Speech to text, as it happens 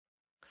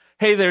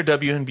Hey there,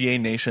 WNBA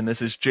Nation.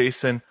 This is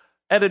Jason,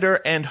 editor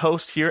and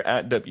host here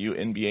at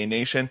WNBA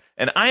Nation,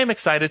 and I am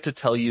excited to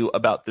tell you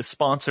about the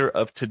sponsor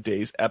of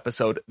today's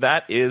episode.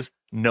 That is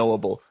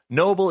Knowable.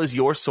 Knowable is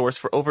your source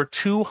for over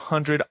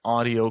 200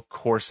 audio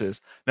courses.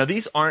 Now,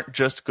 these aren't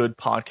just good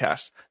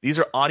podcasts. These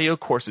are audio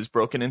courses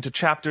broken into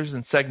chapters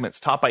and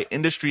segments taught by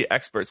industry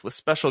experts with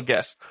special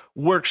guests,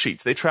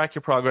 worksheets. They track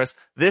your progress.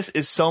 This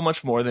is so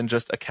much more than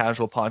just a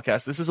casual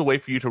podcast. This is a way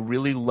for you to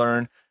really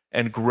learn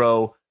and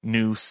grow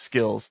new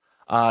skills.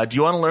 Do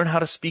you want to learn how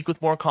to speak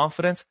with more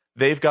confidence?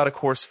 They've got a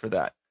course for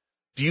that.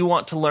 Do you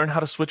want to learn how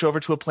to switch over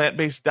to a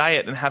plant-based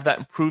diet and have that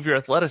improve your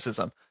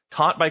athleticism?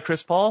 Taught by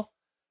Chris Paul?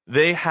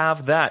 They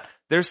have that.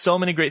 There's so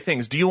many great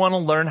things. Do you want to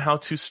learn how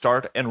to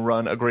start and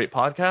run a great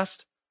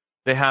podcast?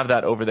 They have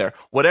that over there.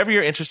 Whatever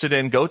you're interested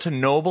in, go to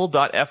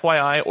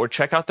knowable.fyi or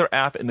check out their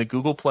app in the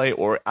Google Play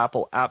or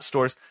Apple app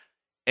stores,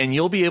 and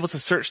you'll be able to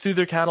search through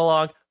their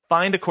catalog,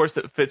 find a course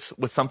that fits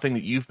with something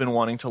that you've been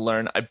wanting to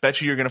learn. I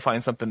bet you're going to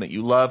find something that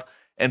you love.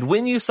 And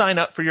when you sign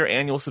up for your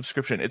annual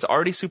subscription, it's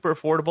already super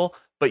affordable,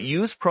 but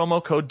use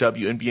promo code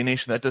WNBA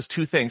Nation. That does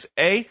two things.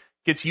 A,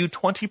 gets you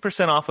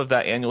 20% off of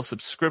that annual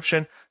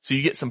subscription, so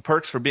you get some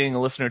perks for being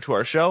a listener to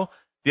our show.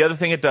 The other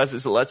thing it does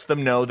is it lets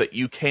them know that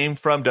you came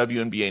from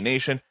WNBA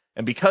Nation,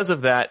 and because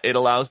of that, it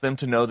allows them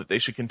to know that they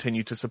should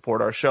continue to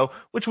support our show,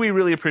 which we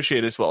really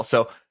appreciate as well.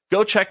 So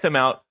go check them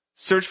out,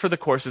 search for the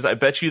courses. I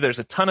bet you there's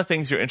a ton of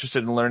things you're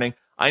interested in learning.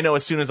 I know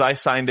as soon as I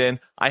signed in,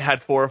 I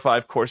had 4 or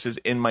 5 courses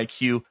in my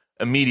queue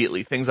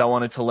immediately, things I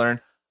wanted to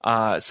learn.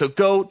 So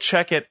go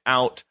check it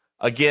out.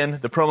 Again,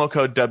 the promo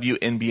code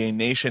WNBA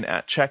Nation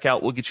at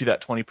checkout will get you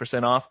that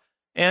 20% off,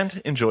 and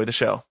enjoy the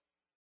show.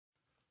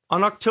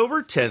 On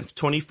October 10th,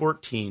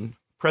 2014,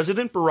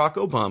 President Barack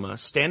Obama,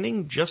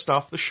 standing just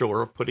off the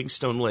shore of Pudding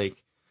Stone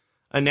Lake,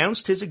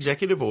 announced his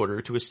executive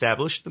order to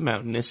establish the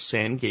mountainous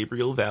San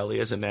Gabriel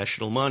Valley as a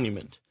national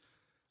monument,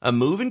 a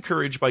move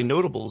encouraged by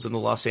notables in the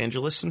Los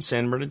Angeles and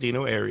San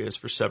Bernardino areas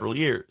for several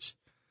years.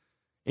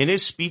 In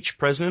his speech,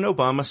 President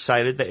Obama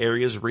cited the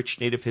area's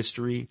rich native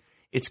history,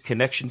 its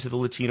connection to the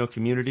Latino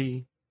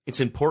community,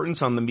 its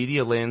importance on the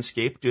media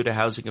landscape due to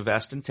housing a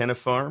vast antenna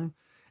farm,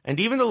 and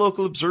even the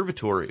local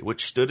observatory,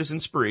 which stood as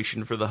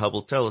inspiration for the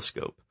Hubble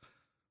telescope.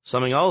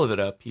 Summing all of it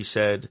up, he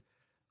said,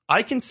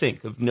 "I can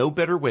think of no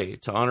better way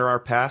to honor our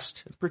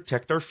past and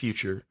protect our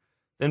future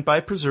than by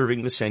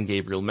preserving the San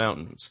Gabriel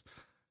Mountains,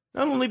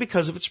 not only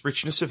because of its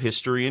richness of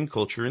history and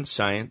culture and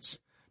science,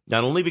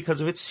 not only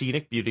because of its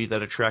scenic beauty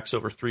that attracts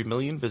over 3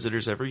 million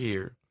visitors every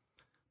year,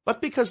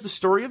 but because the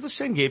story of the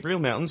San Gabriel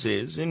Mountains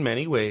is, in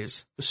many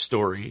ways, the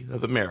story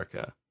of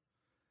America."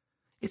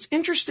 It's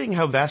interesting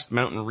how vast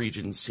mountain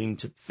regions seem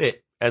to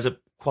fit as a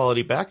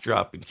quality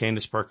backdrop in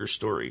Candace Parker's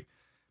story,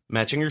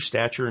 matching her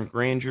stature and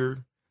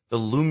grandeur, the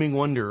looming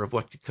wonder of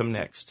what could come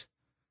next.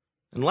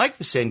 And like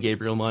the San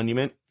Gabriel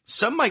Monument,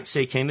 some might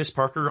say Candace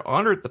Parker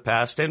honored the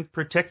past and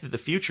protected the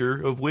future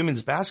of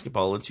women's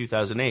basketball in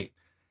 2008,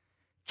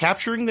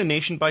 capturing the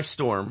nation by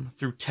storm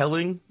through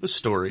telling the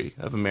story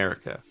of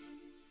America.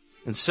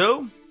 And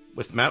so,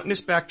 with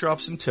mountainous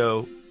backdrops in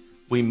tow,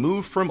 we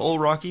move from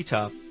Old Rocky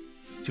Top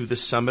to the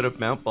summit of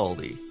Mount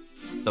Baldy,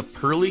 the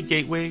pearly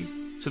gateway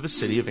to the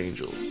City of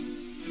Angels.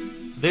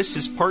 This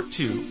is part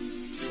 2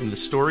 in the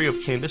story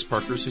of Candace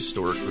Parker's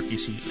historic rookie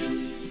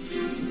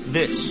season.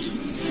 This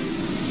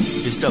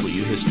is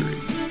W History.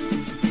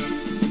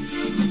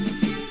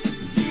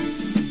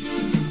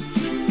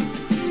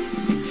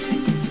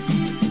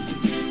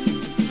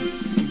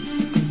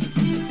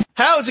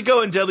 How's it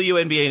going,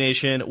 WNBA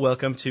Nation?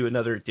 Welcome to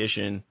another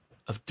edition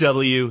of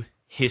W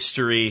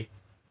History,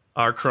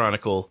 our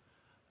chronicle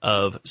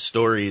of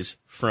stories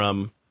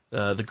from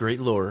the great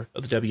lore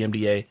of the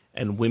WNBA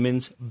and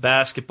women's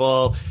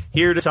basketball.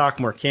 Here to talk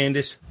more,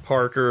 Candace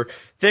Parker.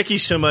 Thank you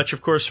so much,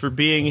 of course, for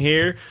being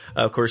here.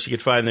 Of course, you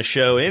can find the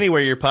show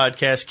anywhere your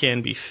podcast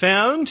can be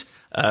found.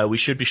 We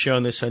should be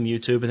showing this on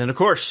YouTube. And then, of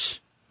course,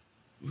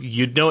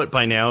 you'd know it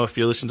by now if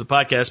you're listening to the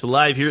podcast, but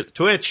live here at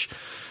Twitch.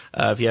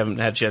 If you haven't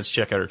had a chance to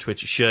check out our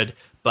Twitch, you should.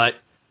 But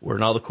we're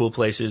in all the cool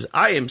places.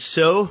 I am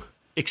so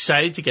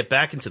excited to get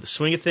back into the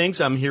swing of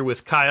things. I'm here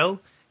with Kyle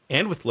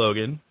and with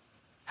Logan.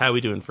 How are we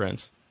doing,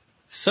 friends?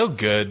 So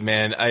good,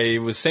 man. I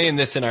was saying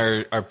this in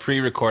our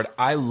pre-record.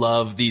 I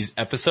love these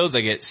episodes. I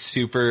get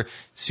super,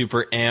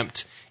 super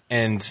amped.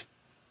 And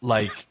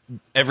like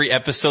every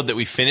episode that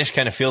we finish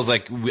kind of feels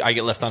like I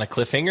get left on a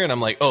cliffhanger. And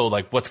I'm like, oh,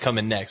 like what's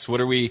coming next?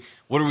 What are we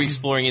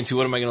exploring into?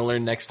 What am I going to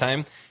learn next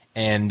time?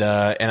 And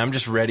I'm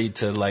just ready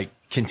to like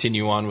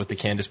continue on with the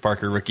Candace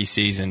Parker rookie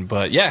season.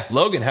 But yeah,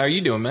 Logan, how are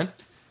you doing, man?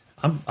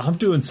 I'm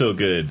doing so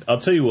good. I'll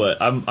tell you what,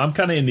 I'm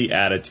kind of in the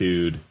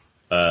attitude,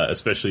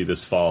 especially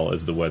this fall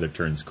as the weather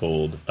turns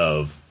cold,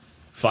 of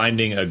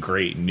finding a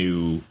great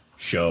new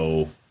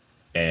show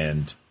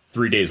and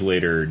 3 days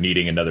later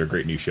needing another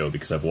great new show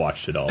because I've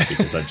watched it all,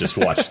 because I've just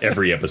watched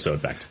every episode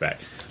back to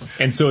back.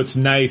 And so it's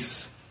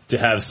nice to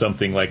have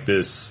something like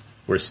this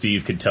where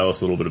Steve can tell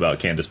us a little bit about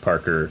Candace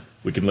Parker.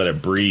 We can let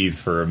it breathe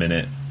for a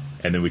minute,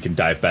 and then we can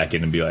dive back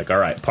in and be like, all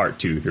right, part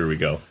 2, here we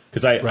go.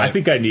 because I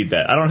think I need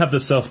that. I don't have the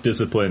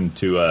self-discipline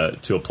to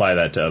apply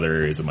that to other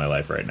areas of my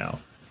life right now.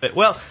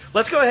 Well,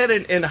 let's go ahead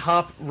and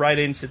hop right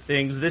into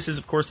things. This is,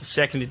 of course, the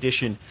second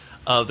edition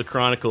of the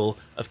Chronicle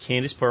of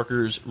Candace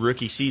Parker's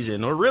rookie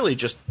season, or really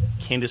just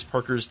Candace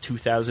Parker's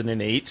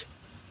 2008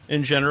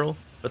 in general,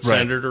 but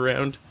centered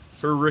around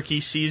her rookie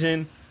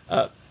season.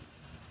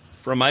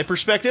 From my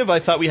perspective, I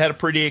thought we had a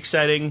pretty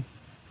exciting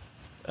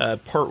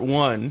part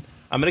one.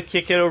 I'm going to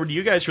kick it over to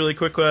you guys really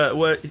quick.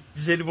 What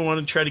does anyone want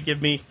to try to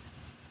give me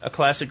a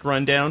classic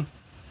rundown?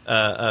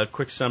 A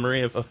quick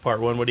summary of part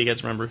one. What do you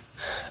guys remember?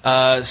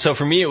 So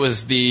for me, it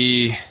was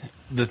the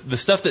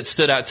stuff that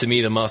stood out to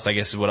me the most, I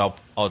guess, is what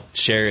I'll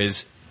share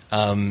is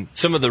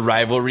some of the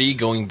rivalry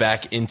going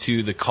back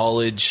into the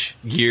college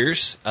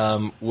years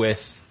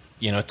with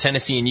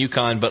Tennessee and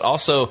UConn, but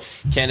also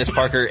Candace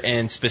Parker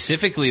and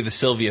specifically the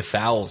Sylvia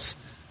Fowles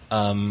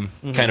kind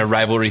of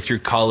rivalry through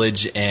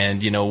college,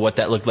 and what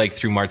that looked like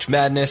through March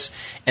Madness,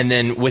 and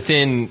then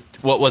within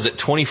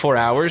 24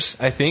 hours,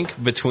 I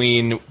think,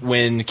 between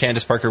when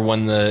Candace Parker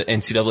won the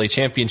NCAA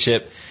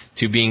championship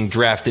to being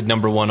drafted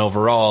number 1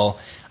 overall,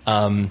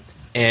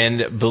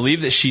 and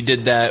believe that she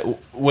did that.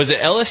 Was it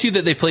LSU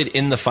that they played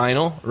in the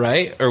final,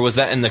 right? Or was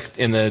that in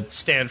the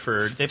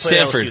Stanford? They played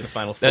LSU in the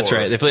Final Four. That's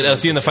right. They played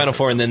LSU in the Final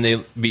Four, and then they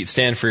beat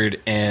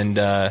Stanford. And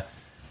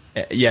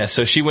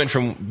so she went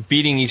from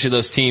beating each of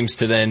those teams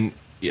to then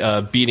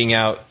beating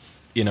out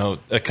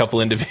a couple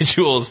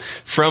individuals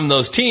from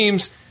those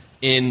teams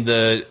in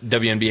the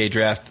WNBA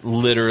draft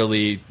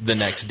literally the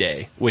next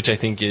day, which I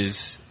think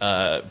is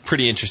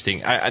pretty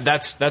interesting.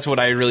 That's what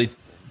I really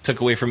took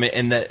away from it,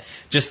 and that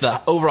just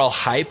the overall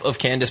hype of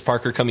Candace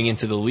Parker coming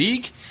into the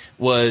league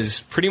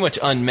was pretty much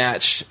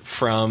unmatched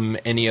from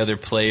any other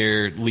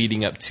player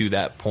leading up to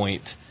that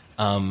point.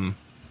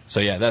 So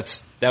yeah,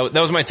 that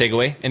was my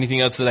takeaway. Anything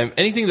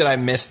that I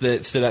missed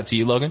that stood out to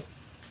you, Logan?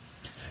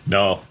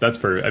 No, that's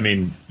perfect. I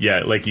mean,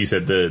 yeah, like you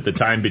said, the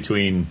time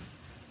between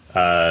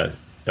the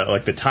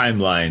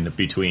timeline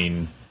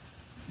between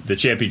the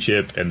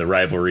championship and the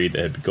rivalry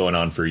that had been going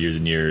on for years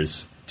and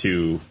years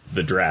to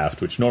the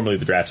draft, which normally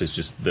the draft is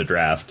just the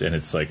draft, and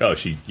it's like, oh,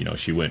 she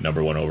went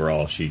number 1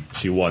 overall. She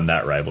won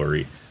that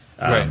rivalry.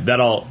 Right.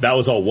 That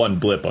was all one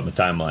blip on the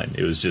timeline.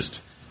 It was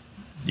just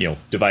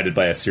divided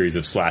by a series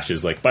of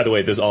slashes. Like, by the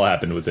way, this all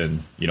happened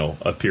within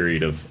a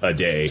period of a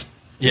day.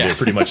 Yeah, they're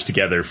pretty much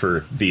together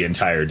for the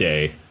entire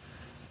day.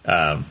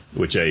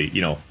 Which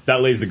that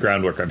lays the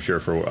groundwork, I'm sure,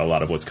 for a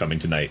lot of what's coming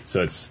tonight.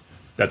 So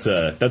that's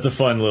a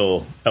fun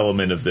little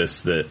element of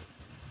this that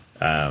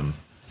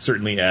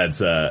certainly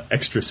adds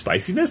extra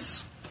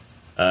spiciness.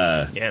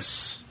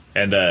 Yes,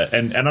 and I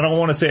don't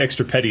want to say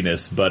extra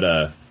pettiness,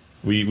 but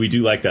we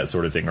do like that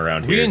sort of thing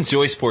around here. We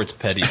enjoy sports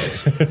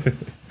pettiness.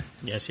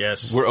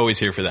 Yes, we're always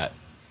here for that.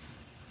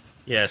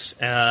 Yes.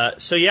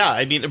 So yeah,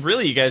 I mean,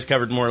 really, you guys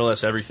covered more or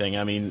less everything.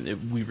 I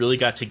mean, we really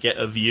got to get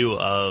a view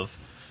of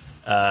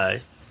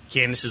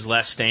Candace's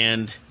last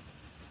stand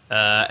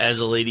as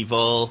a Lady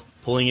Vol,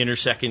 pulling in her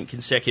second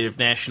consecutive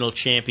national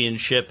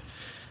championship,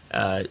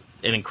 an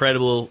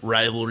incredible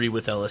rivalry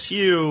with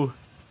LSU,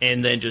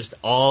 and then just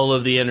all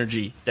of the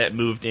energy that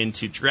moved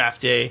into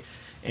draft day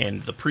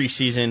and the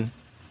preseason,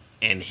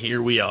 and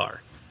here we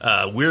are.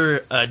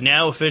 We're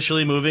now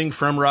officially moving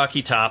from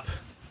Rocky Top,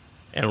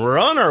 and we're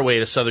on our way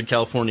to Southern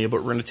California, but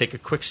we're going to take a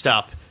quick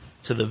stop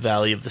to the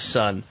Valley of the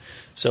Sun.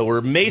 So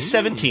we're May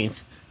 17th,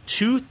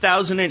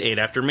 2008,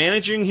 after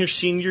managing her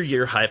senior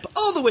year hype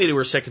all the way to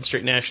her second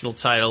straight national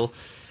title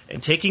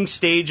and taking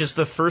stage as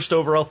the first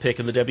overall pick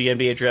in the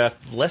WNBA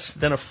draft less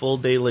than a full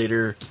day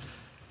later,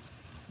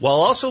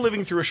 while also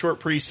living through a short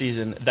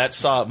preseason that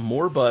saw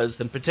more buzz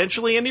than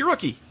potentially any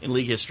rookie in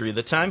league history.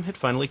 The time had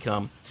finally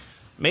come.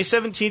 May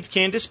 17th,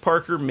 Candace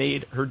Parker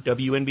made her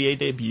WNBA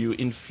debut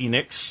in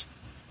Phoenix,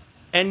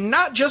 and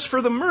not just for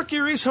the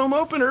Mercury's home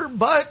opener,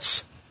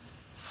 but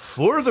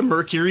for the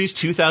Mercury's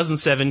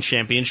 2007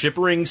 championship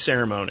ring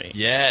ceremony.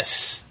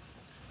 Yes.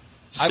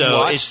 So I've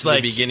watched it's the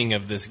like, beginning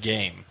of this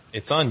game.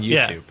 It's on YouTube.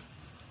 Yeah.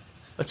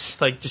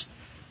 It's like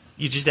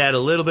you just add a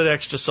little bit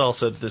extra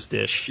salsa to this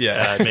dish.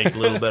 Yeah. Make it a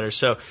little better.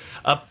 So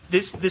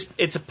this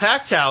it's a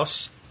packed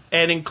house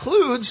and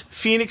includes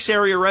Phoenix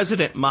area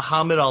resident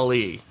Muhammad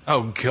Ali.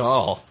 Oh,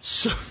 God.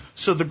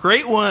 So the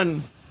Great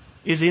One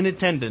is in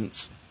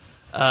attendance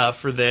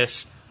for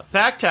this. A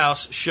packed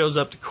house shows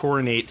up to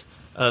coronate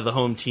the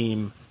home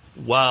team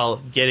while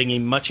getting a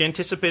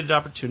much-anticipated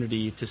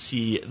opportunity to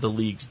see the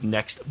league's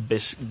next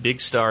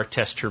big star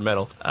test her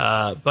mettle.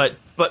 But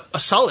a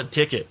solid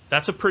ticket.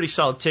 That's a pretty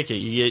solid ticket.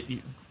 You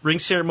get ring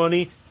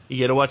ceremony, you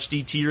get to watch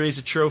DT raise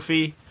a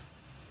trophy,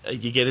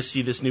 you get to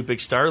see this new big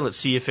star. Let's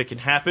see if it can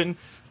happen.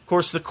 Of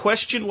course, the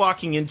question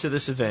walking into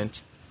this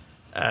event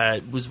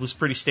was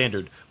pretty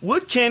standard.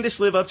 Would Candace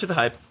live up to the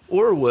hype,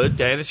 or would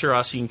Diana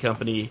Taurasi and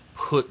company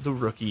put the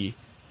rookie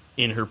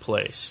in her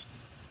place?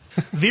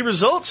 The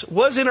result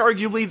was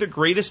inarguably the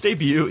greatest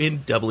debut in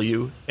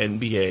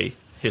WNBA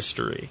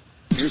history.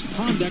 Here's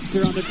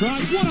Pondexter on the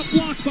drive. What a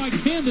block by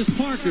Candace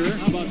Parker.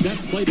 How about that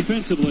play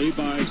defensively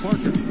by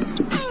Parker?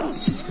 Oh,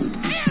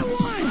 and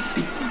one.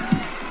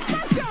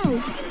 Let's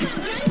go.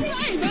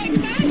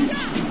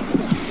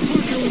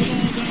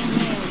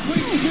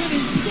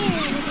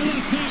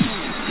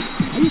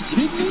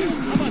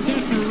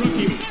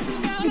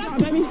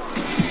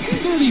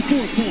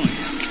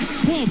 points,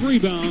 12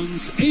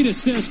 rebounds, 8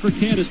 assists for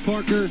Candace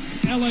Parker.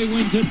 LA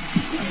wins it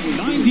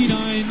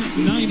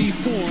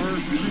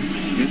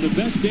 99-94 in the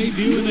best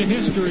debut in the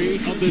history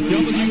of the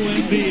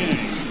WNBA.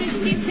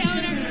 Just keep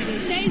telling her,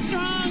 stay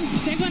strong.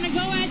 They're going to go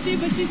at you,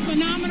 but she's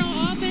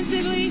phenomenal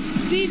offensively,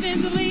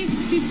 defensively.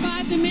 She's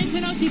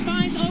five-dimensional. She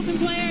finds open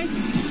players.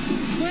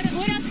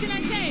 What else can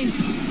I say?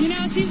 You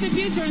know, she's the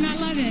future, and I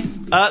love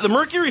it. The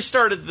Mercury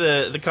started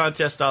the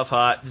contest off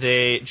hot.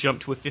 They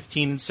jumped to a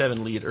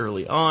 15-7 lead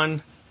early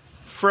on.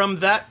 From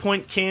that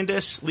point,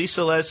 Candace,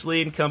 Lisa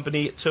Leslie, and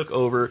company took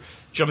over,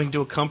 jumping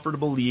to a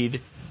comfortable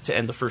lead to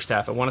end the first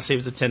half. I want to say it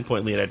was a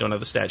 10-point lead. I don't have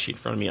the stat sheet in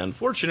front of me,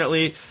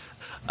 unfortunately.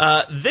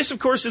 This, of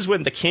course, is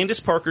when the Candace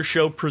Parker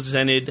Show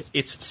presented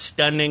its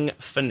stunning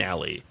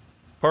finale.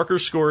 Parker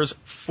scores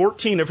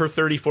 14 of her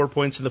 34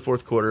 points in the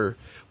fourth quarter,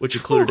 which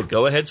included a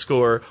go-ahead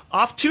score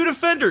off 2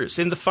 defenders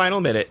in the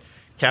final minute,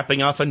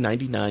 capping off a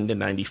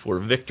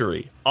 99-94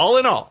 victory. All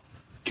in all,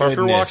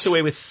 Parker walks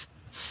away with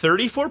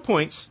 34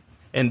 points,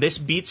 and this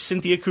beats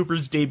Cynthia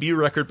Cooper's debut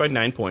record by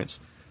 9 points.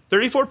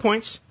 34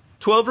 points,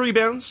 12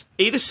 rebounds,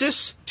 8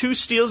 assists, 2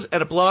 steals,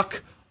 and a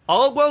block,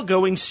 all while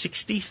going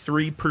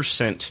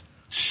 63%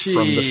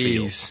 from the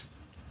field.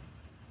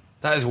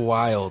 That is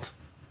wild.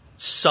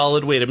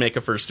 Solid way to make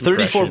a first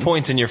impression. 34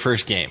 points in your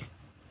first game.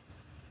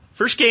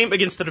 First game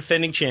against the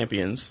defending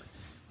champions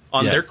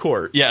on their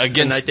court. Yeah,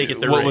 against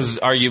what was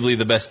arguably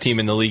the best team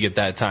in the league at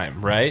that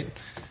time, right?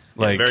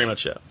 Like, very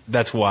much so.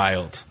 That's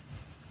wild.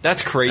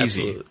 That's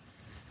crazy. Absolutely.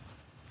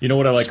 You know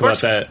what I like about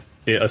that,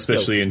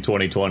 especially in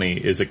 2020,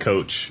 is a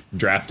coach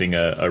drafting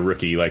a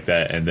rookie like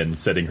that and then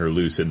setting her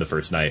loose in the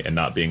first night and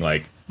not being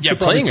like,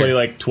 playing her. Play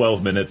like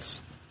 12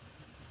 minutes.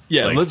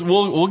 Yeah,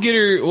 we'll get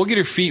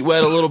her feet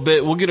wet a little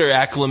bit. We'll get her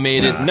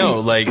acclimated. No,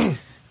 like,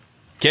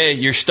 okay,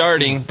 you're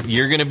starting.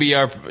 You're going to be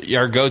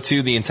our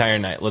go-to the entire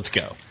night. Let's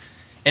go.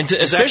 And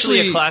it's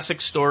actually a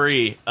classic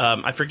story.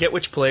 I forget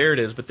which player it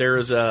is, but there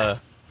was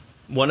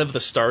one of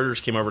the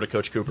starters came over to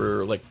Coach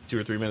Cooper like 2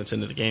 or 3 minutes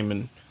into the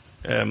game,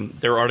 and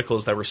there were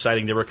articles that were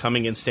citing they were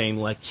coming in saying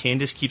like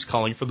Candace keeps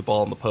calling for the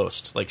ball in the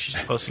post, like she's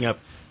posting up,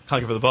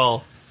 calling for the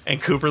ball,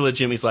 and Cooper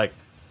legitimately's like,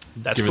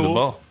 "That's Give cool." her the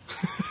ball.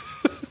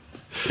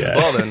 Yeah.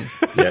 Well then,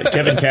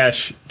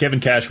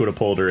 Kevin Cash would have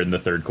pulled her in the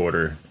third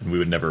quarter, and we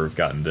would never have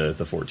gotten the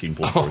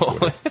 14-point fourth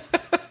quarter.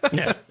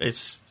 Yeah,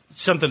 it's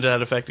something to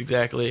that effect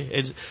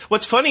exactly.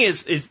 What's funny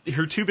is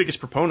her 2 biggest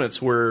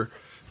proponents were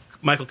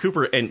Michael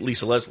Cooper and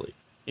Lisa Leslie.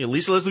 You know,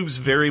 Lisa Leslie was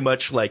very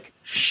much like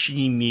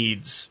she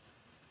needs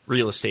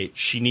real estate,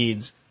 she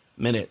needs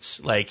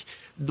minutes. Like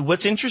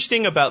what's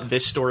interesting about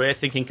this story, I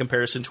think, in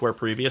comparison to our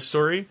previous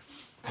story,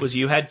 was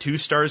you had 2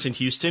 stars in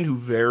Houston who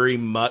very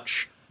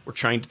much were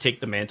trying to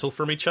take the mantle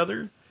from each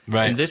other.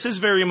 Right. And this is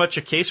very much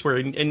a case where,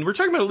 and we're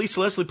talking about a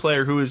Lisa Leslie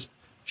player who is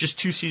just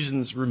 2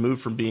 seasons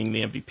removed from being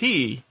the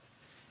MVP,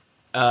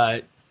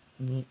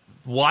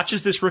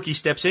 watches this rookie,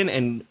 steps in,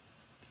 and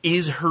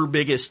is her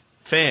biggest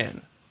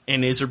fan,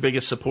 and is her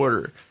biggest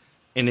supporter,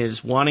 and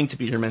is wanting to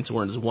be her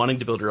mentor, and is wanting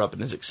to build her up,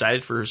 and is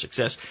excited for her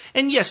success.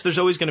 And yes, there's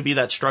always going to be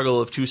that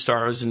struggle of 2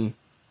 stars, and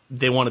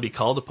they want to be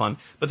called upon,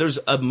 but there's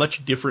a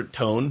much different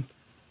tone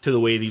to the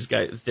way these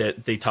guys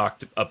that they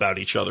talked about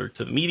each other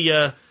to the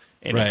media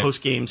and in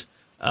post games.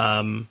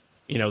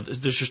 You know,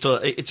 there's just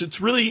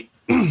it's really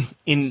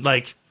in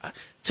like,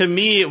 to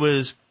me, it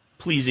was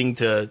pleasing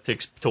to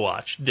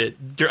watch.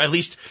 At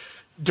least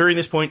during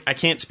this point, I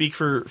can't speak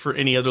for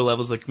any other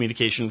levels of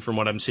communication from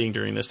what I'm seeing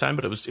during this time,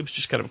 but it was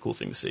just kind of a cool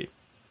thing to see.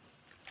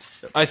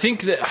 I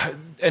think that,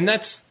 and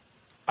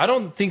I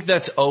don't think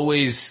that's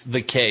always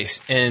the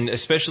case, and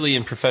especially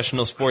in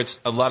professional sports,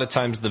 a lot of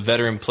times the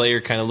veteran player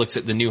kind of looks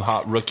at the new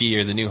hot rookie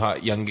or the new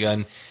hot young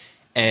gun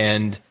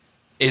and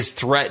is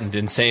threatened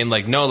and saying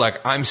like, no,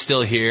 like I'm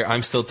still here,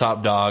 I'm still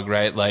top dog,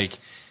 right? Like,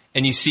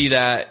 and you see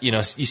that,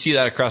 you see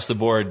that across the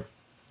board.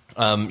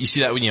 You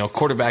see that when,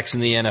 quarterbacks in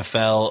the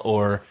NFL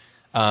or,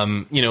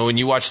 when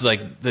you watch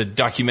like the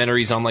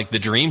documentaries on like the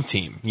Dream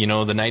Team,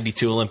 the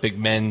 92 Olympic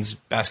men's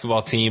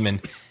basketball team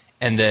and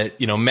that,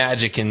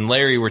 Magic and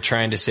Larry were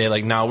trying to say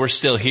like, no, we're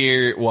still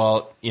here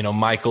while,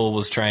 Michael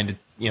was trying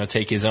to,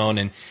 take his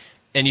own.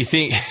 And you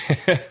think,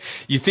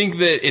 you think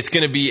that it's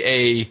going to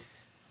be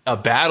a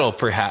battle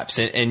perhaps.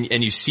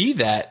 And you see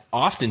that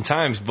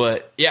oftentimes,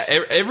 but yeah,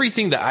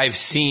 everything that I've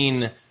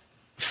seen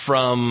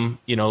from,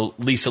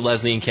 Lisa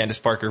Leslie and Candace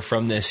Parker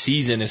from this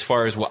season, as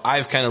far as what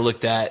I've kind of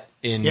looked at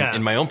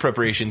in my own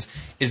preparations,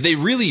 is they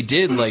really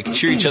did like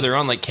cheer each other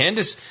on. Like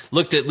Candace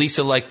looked at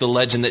Lisa like the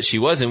legend that she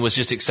was and was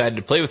just excited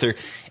to play with her.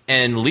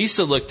 And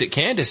Lisa looked at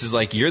Candace as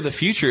like, you're the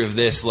future of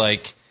this.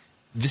 Like,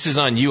 this is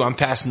on you. I'm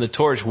passing the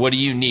torch. What do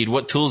you need?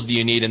 What tools do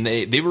you need? And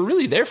they were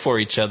really there for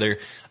each other.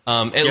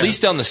 At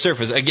least on the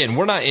surface. Again,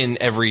 we're not in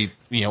every,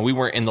 we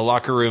weren't in the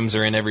locker rooms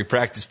or in every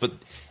practice, but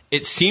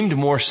it seemed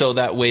more so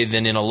that way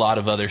than in a lot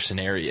of other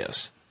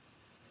scenarios.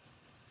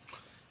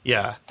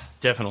 Yeah,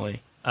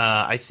 definitely.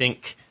 I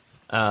think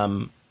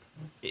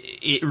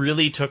it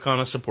really took on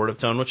a supportive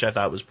tone, which I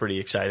thought was pretty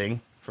exciting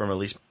from at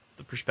least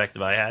the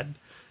perspective I had.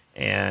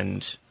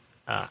 And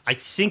I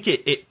think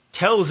it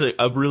tells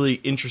a really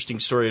interesting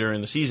story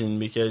during the season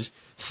because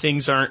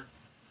things aren't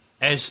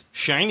as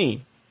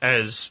shiny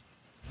as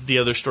the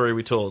other story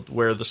we told,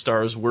 where the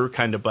Stars were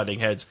kind of butting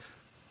heads,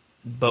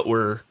 but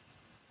were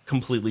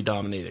completely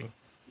dominating,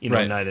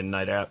 Right. night in,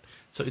 night out.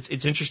 So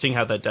it's interesting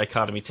how that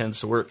dichotomy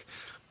tends to work.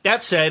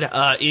 That said,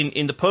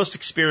 in the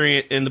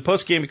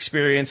post game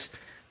experience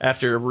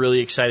after a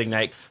really exciting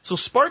night, so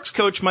Sparks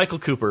coach Michael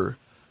Cooper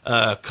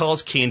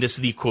calls Candace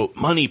the quote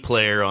money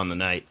player on the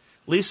night.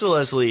 Lisa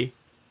Leslie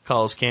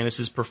calls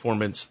Candace's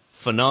performance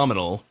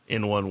phenomenal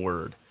in one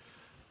word.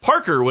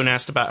 Parker, when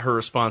asked about her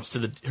response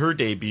to her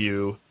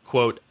debut,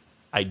 quote,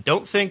 "I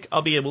don't think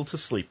I'll be able to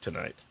sleep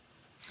tonight."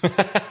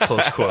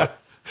 Close quote.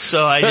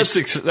 So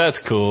that's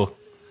cool.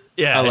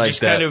 Yeah, I like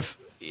just that. kind of,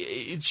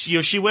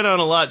 she went on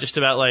a lot just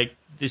about like,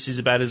 this is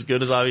about as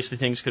good as obviously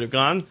things could have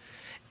gone.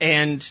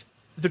 And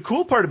the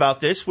cool part about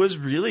this was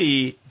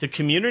really the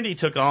community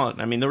took on.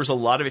 I mean, there was a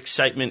lot of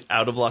excitement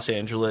out of Los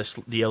Angeles.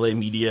 The LA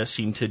media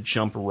seemed to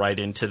jump right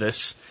into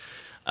this.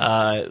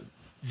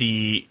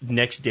 The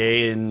next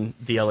day in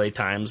the LA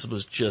Times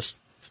was just,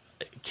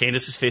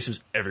 Candace's face was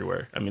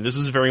everywhere. I mean, this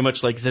is very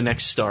much like the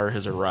next star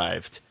has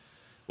arrived,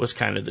 was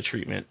kind of the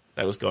treatment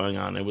that was going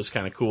on. It was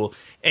kind of cool.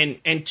 And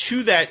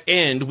to that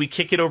end, we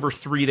kick it over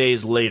 3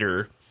 days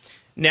later.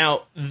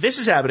 Now, this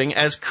is happening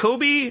as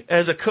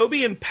a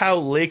Kobe and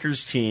Powell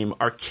Lakers team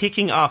are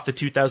kicking off the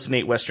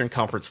 2008 Western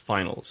Conference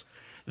Finals.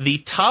 The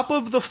top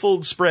of the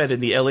fold spread in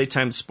the LA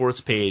Times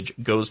sports page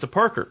goes to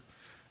Parker.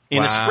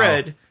 In a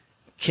spread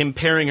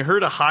comparing her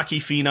to hockey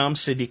phenom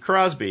Sidney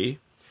Crosby,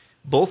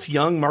 both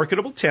young,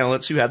 marketable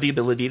talents who have the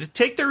ability to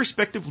take their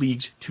respective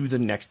leagues to the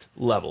next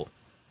level.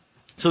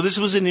 So this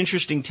was an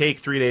interesting take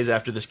 3 days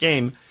after this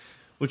game,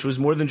 which was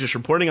more than just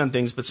reporting on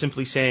things, but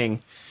simply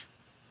saying,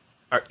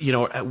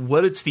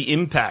 what it's the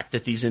impact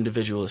that these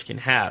individuals can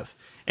have.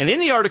 And in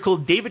the article,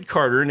 David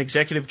Carter, an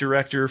executive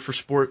director for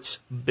sports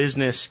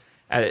business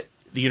at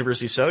the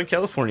University of Southern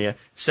California,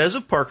 says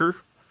of Parker,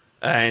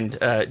 and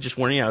just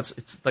warning you out,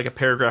 it's like a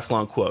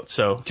paragraph-long quote.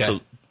 So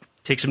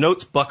take some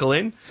notes, buckle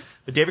in.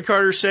 But David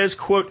Carter says,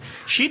 quote,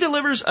 "She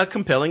delivers a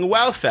compelling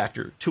wow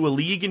factor to a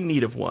league in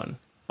need of one.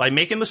 By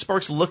making the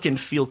Sparks look and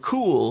feel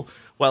cool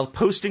while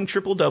posting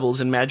triple-doubles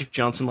in Magic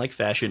Johnson-like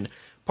fashion,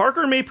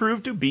 Parker may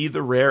prove to be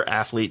the rare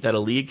athlete that a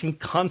league can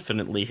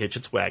confidently hitch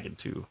its wagon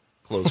to."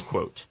 Close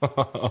quote.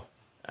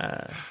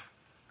 I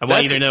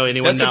want you to know,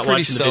 anyone not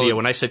watching the video,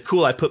 when I said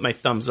cool, I put my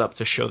thumbs up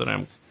to show that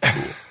I'm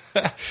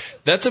cool.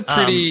 That's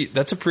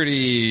a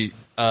pretty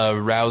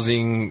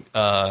rousing,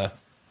 I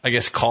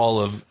guess, call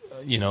of,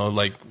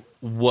 like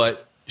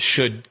what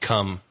should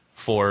come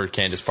for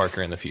Candace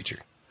Parker in the future.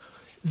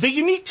 The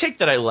unique take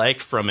that I like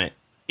from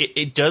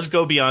it does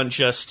go beyond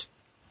just,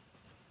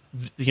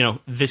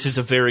 this is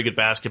a very good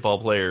basketball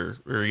player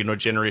or,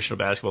 generational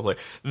basketball player.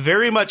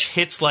 Very much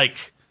hits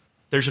like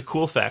there's a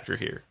cool factor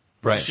here.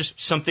 Right. It's just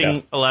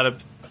something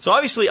so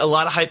obviously a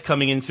lot of hype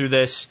coming in through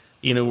this.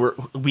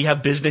 We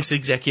have business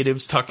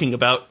executives talking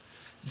about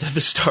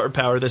the star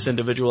power this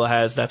individual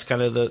has. That's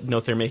kind of the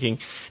note they're making.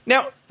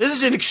 Now, this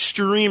is an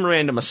extreme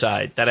random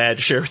aside that I had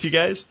to share with you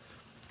guys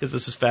because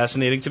this was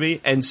fascinating to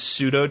me and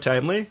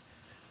pseudo-timely.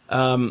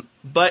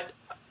 But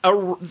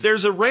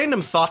there's a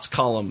random thoughts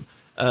column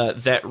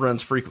that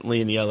runs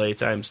frequently in the LA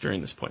Times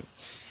during this point.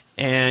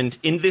 And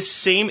in this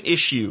same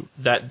issue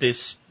that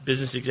this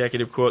business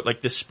executive quote,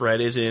 like this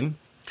spread is in,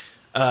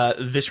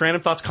 this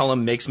random thoughts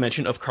column makes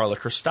mention of Carla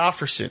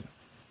Christopherson.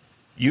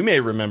 You may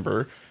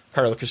remember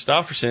Carla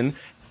Christopherson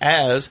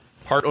as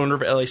part owner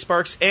of LA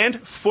Sparks and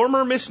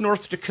former Miss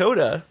North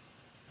Dakota.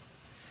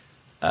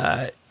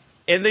 And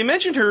they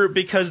mentioned her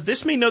because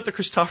this may note the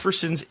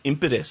Christopherson's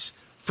impetus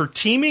for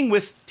teaming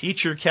with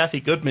teacher Kathy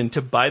Goodman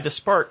to buy the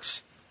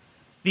Sparks.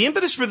 The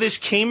impetus for this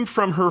came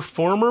from her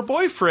former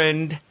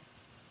boyfriend,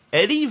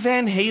 Eddie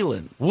Van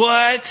Halen.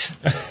 What?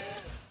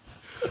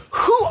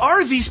 Who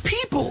are these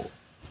people?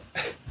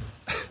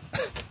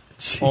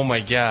 Oh my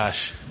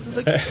gosh.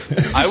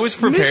 I was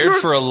prepared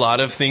for a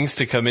lot of things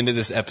to come into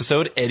this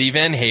episode. Eddie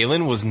Van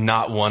Halen was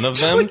not one of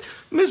them. Like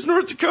Miss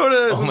North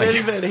Dakota with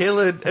Eddie Van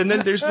Halen. And then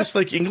there's this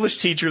like English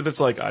teacher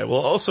that's like, I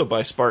will also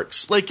buy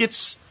Sparks. Like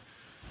it's...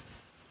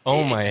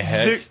 Oh my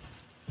head.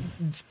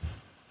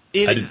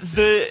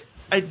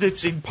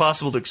 It's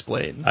impossible to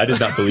explain. I did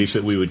not believe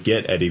that we would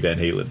get Eddie Van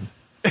Halen.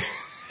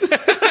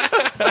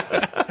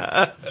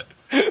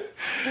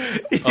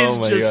 Oh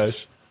my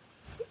gosh.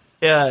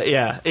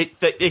 Yeah.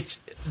 It's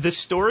the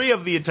story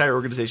of the entire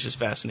organization is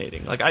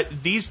fascinating. Like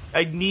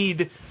I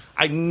need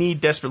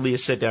desperately a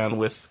sit down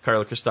with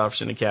Carla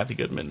Christopherson and Kathy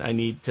Goodman. I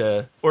need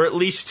to, or at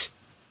least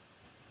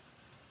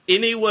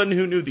anyone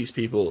who knew these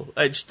people.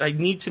 I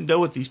need to know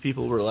what these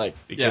people were like.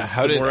 Yeah,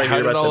 how did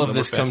all of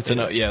this come to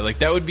know? Yeah, like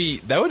that would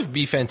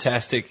be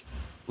fantastic.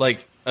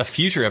 Like a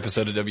future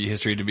episode of W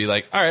History to be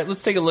like, all right,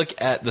 let's take a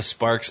look at the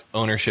Sparks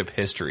ownership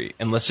history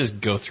and let's just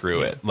go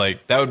through it.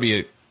 Like that would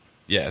be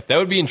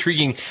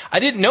intriguing. I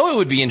didn't know it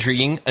would be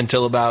intriguing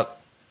until about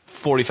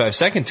 45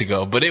 seconds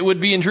ago, but it would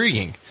be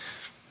intriguing.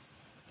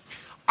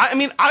 I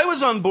mean, I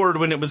was on board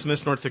when it was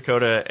Miss North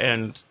Dakota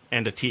and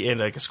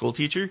like a school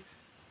teacher,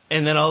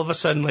 and then all of a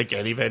sudden, like,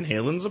 Eddie Van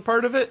Halen's a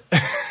part of it.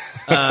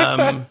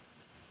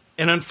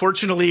 And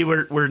unfortunately,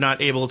 we're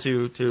not able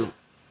to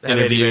have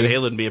Eddie Van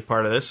Halen be a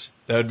part of this.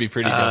 That would be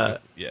pretty good.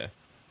 Yeah.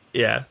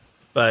 Yeah,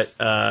 but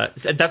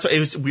that's it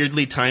was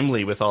weirdly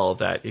timely with all of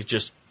that. It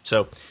just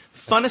so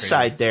fun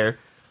aside there.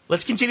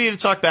 Let's continue to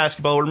talk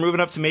basketball. We're moving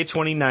up to May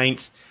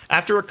 29th.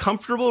 After a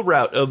comfortable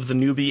rout of the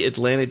newbie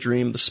Atlanta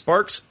Dream, the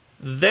Sparks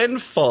then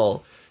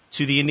fall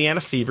to the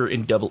Indiana Fever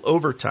in double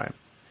overtime.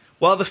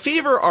 While the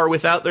Fever are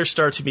without their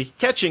star Tamika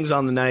Catchings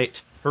on the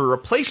night, her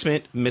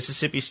replacement,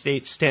 Mississippi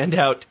State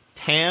standout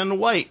Tan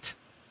White.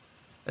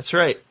 That's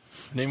right.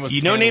 Her name was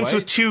you know Tan names White?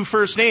 with two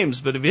first names,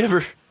 but have you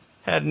ever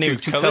had a name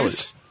with two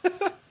colors?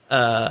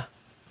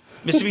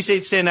 Mississippi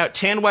State standout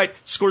Tan White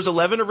scores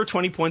 11 over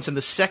 20 points in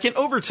the second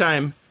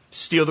overtime to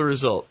steal the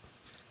result.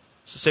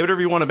 So say whatever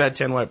you want about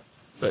Tan White,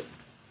 but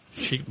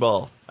cheek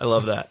ball. I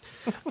love that.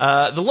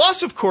 The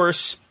loss, of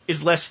course,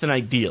 is less than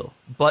ideal,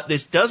 but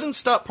this doesn't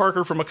stop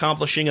Parker from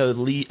accomplishing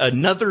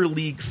another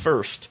league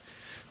first,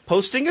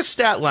 posting a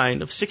stat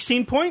line of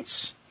 16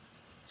 points,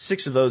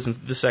 6 of those in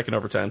the second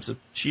overtime, so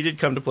she did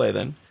come to play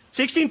then.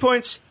 16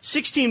 points,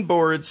 16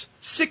 boards,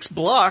 6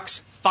 blocks,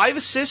 5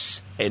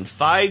 assists, and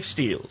 5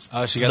 steals.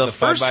 Oh, she got the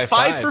first 5x5.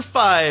 5 for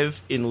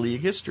 5 in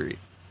league history.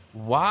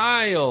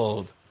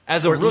 Wild.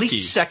 As a Or at rookie.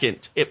 least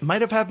second. It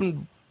might have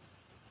happened.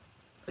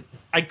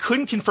 I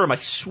couldn't confirm. I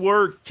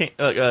swore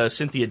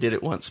Cynthia did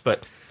it once,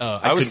 but I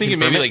was couldn't thinking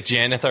confirm maybe it. like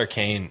Janeth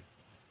Arcane.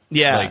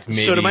 Yeah. like,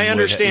 maybe So to my would-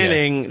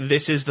 understanding,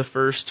 this is the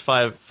first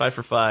 5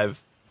 for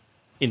 5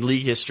 in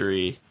league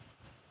history.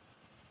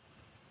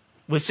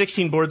 With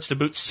 16 boards to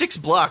boot, 6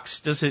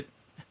 blocks. Does it?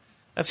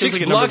 That feels 6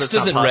 like a number blocks that's not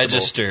doesn't possible.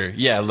 register.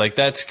 Yeah, like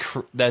that's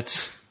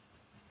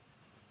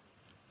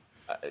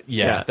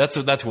Yeah.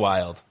 that's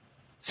wild.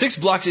 6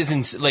 blocks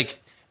isn't like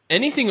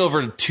anything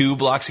over 2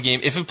 blocks a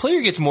game. If a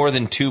player gets more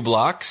than 2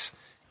 blocks,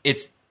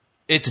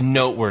 it's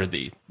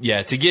noteworthy.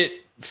 Yeah, to get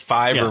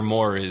 5 Yeah. or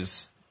more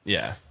is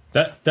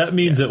That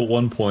means at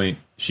one point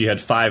she had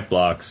 5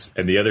 blocks,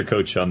 and the other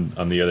coach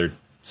on the other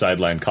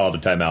sideline called a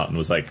timeout and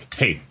was like,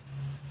 "Hey,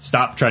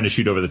 stop trying to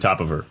shoot over the top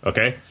of her,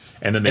 okay?"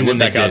 And then they went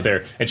back out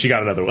there, and she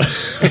got another one.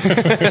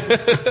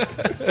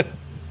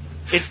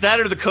 It's that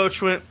or the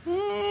coach went,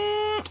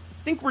 I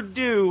think we're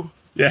due.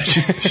 Yeah,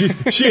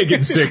 she ain't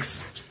getting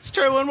 6. Let's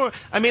try one more.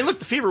 I mean, look,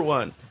 the Fever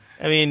won.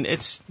 I mean,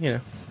 it's, yeah.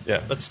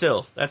 but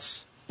still,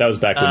 that's, That was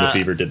back when the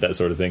Fever did that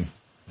sort of thing.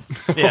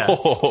 yeah.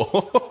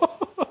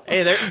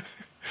 Hey,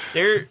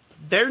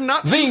 they're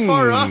not Zing! too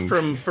far off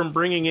from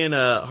bringing in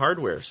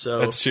hardware. So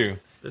That's true.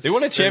 It's- They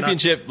won a they're not-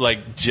 championship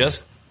like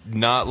just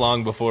not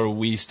long before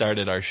we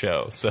started our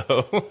show.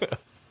 So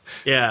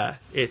Yeah,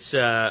 it's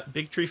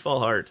big tree fall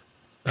hard.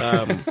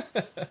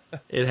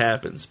 It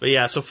happens. But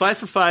yeah, so 5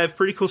 for 5,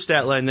 pretty cool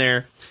stat line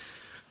there.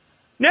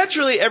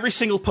 Naturally, every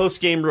single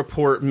post-game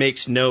report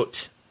makes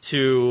note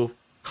to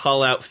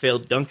call out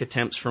failed dunk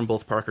attempts from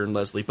both Parker and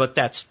Leslie, but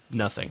that's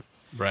nothing.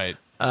 right.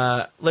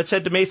 Let's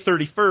head to May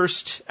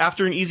 31st.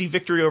 After an easy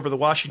victory over the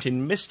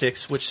Washington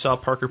Mystics, which saw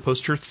Parker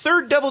post her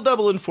third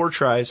double-double in 4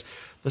 tries,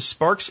 the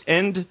Sparks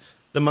end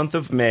the month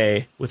of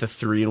May with a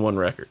 3-1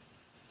 record.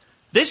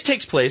 This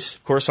takes place,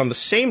 of course, on the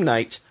same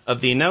night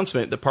of the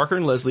announcement that Parker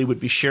and Leslie would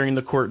be sharing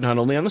the court not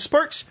only on the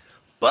Sparks,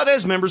 but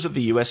as members of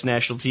the U.S.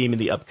 national team in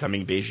the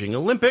upcoming Beijing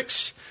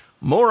Olympics.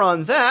 More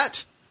on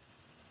that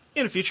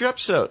in a future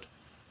episode.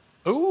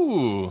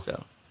 Ooh,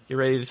 So get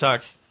ready to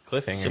talk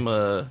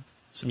cliffhanger.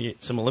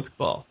 some Olympic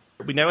ball.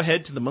 We now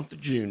head to the month of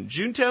June.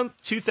 June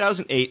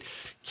 2008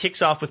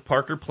 kicks off with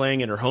Parker playing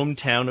in her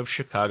hometown of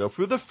Chicago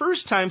for the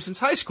first time since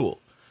high school.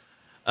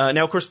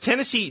 Now, of course,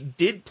 Tennessee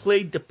did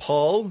play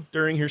DePaul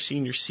during her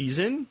senior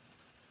season,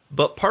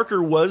 but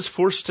Parker was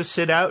forced to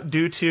sit out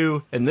due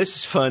to, and this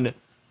is fun,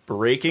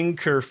 breaking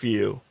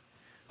curfew.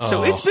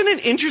 So it's been an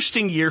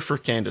interesting year for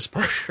Candace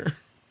Parker.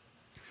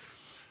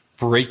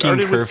 Breaking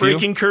Started with curfew.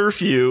 breaking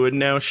curfew, and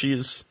now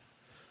she's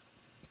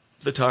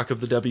the talk of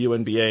the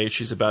WNBA.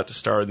 She's about to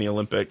star in the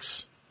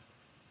Olympics.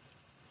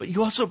 But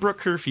you also broke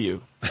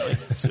curfew. Like,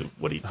 so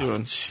what are you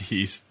doing?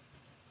 Jeez.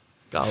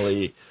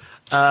 Golly.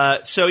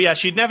 So yeah,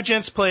 she didn't have a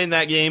chance to play in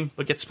that game,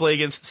 but gets to play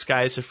against the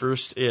Skies, her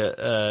first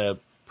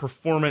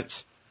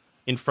performance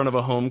in front of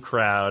a home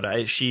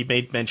crowd. She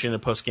made mention in a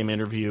post-game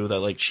interview that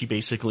like she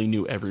basically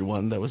knew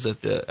everyone that was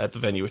at the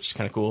venue, which is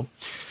kind of cool.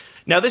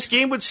 Now, this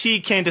game would see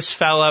Candace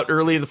foul out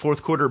early in the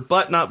fourth quarter,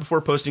 but not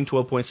before posting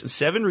 12 points and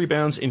 7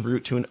 rebounds en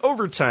route to an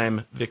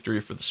overtime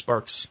victory for the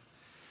Sparks.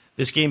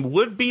 This game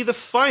would be the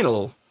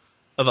final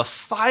of a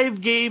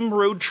 5-game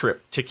road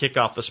trip to kick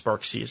off the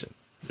Sparks season,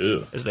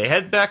 Ew. as they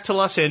head back to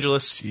Los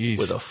Angeles Jeez.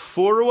 with a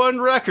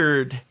 4-1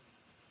 record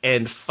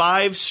and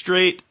 5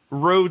 straight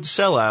road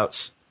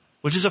sellouts,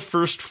 which is a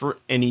first for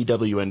any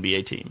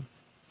WNBA team.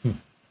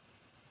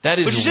 That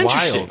is Which is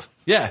interesting. wild.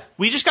 Yeah.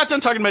 We just got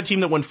done talking about a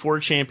team that won 4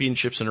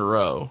 championships in a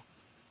row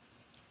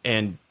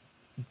and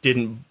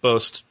didn't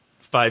boast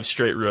 5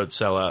 straight road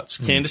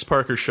sellouts. Candace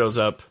Parker shows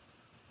up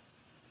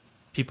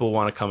people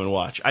want to come and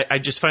watch. I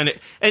just find it,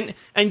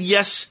 and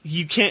yes,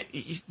 you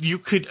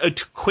could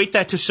equate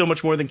that to so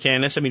much more than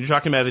Candice. I mean, you're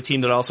talking about a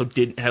team that also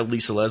didn't have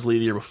Lisa Leslie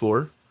the year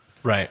before.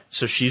 Right.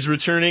 So she's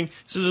returning.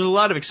 So there's a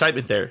lot of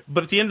excitement there.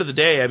 But at the end of the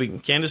day, I mean,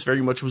 Candice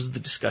very much was the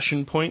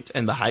discussion point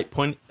and the hype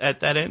point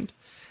at that end.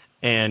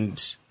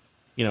 And,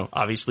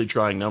 obviously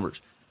drawing numbers.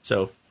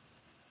 So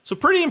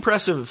pretty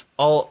impressive,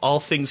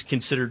 all things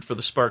considered, for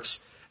the Sparks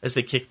as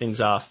they kick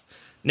things off.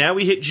 Now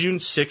we hit June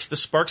 6th. The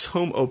Sparks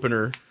home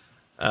opener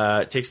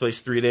takes place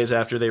 3 days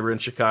after they were in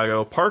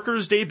Chicago.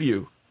 Parker's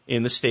debut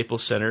in the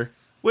Staples Center,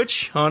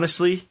 which,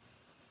 honestly,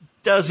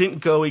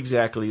 doesn't go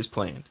exactly as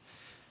planned,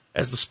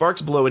 as the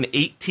Sparks blow an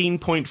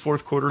 18-point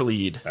fourth quarter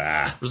lead,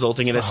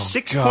 resulting in a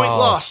 6-point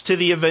loss to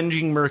the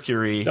Avenging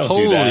Mercury.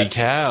 Holy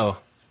cow.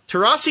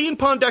 Taurasi and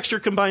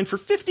Pondexter combined for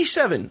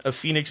 57 of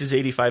Phoenix's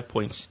 85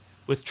 points,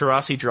 with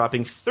Taurasi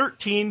dropping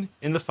 13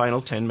 in the final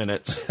 10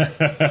 minutes.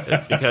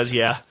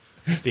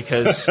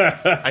 Because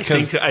I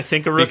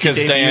think a rookie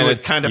debut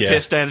would kind of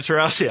piss Diana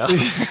Taurasi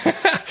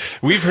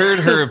off. We've heard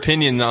her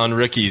opinion on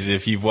rookies.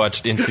 If you've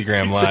watched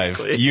Instagram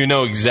Live, you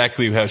know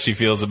exactly how she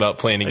feels about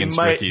playing against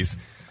rookies.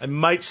 I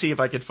might see if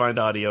I could find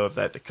audio of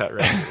that to cut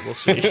right here. We'll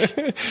see.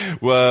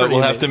 Well,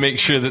 we'll have to make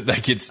sure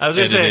that gets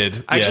edited.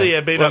 Say, actually,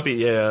 it may not be.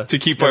 Yeah, to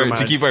keep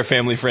our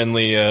family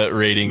friendly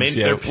ratings.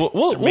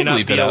 We'll may not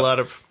bleep be it a out. lot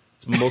of.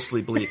 It's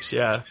mostly bleeps.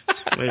 Yeah,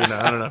 maybe not.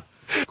 I don't know.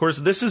 Of course,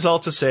 this is all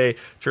to say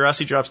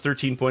Taurasi drops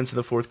 13 points in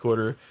the fourth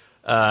quarter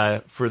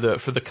for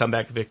the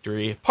comeback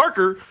victory.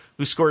 Parker,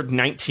 who scored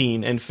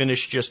 19 and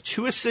finished just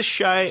 2 assists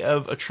shy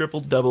of a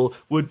triple-double,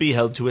 would be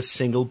held to a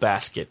single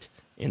basket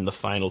in the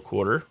final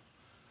quarter.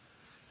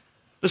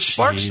 The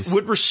Sparks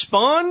would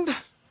respond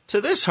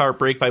to this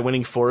heartbreak by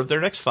winning 4 of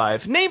their next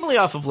 5, namely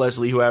off of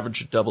Leslie, who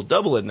averaged a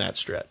double-double in that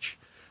stretch.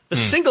 The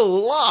single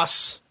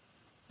loss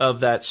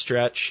of that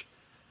stretch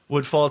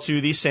would fall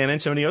to the San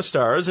Antonio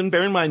Stars, and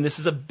bear in mind, this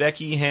is a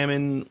Becky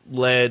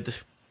Hammon-led,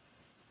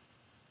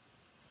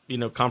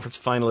 conference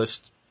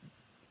finalist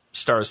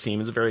Stars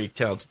team. It's a very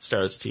talented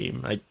Stars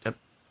team. A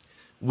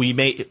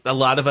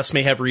lot of us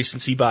may have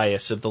recency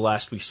bias of the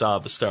last we saw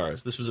of the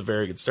Stars. This was a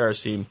very good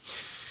Stars team.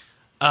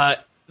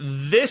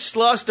 This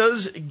loss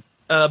does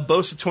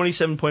boast a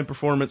 27-point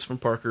performance from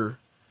Parker.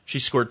 She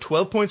scored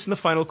 12 points in the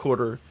final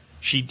quarter.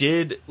 She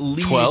did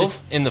lead 12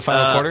 in the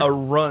final quarter? A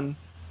run.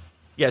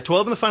 Yeah,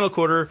 12 in the final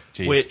quarter,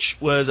 which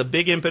was a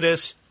big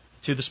impetus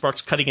to the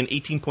Sparks cutting an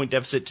 18-point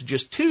deficit to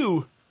just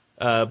 2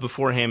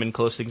 before Hammond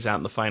closed things out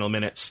in the final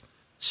minutes.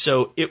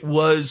 So it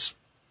was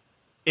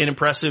an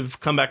impressive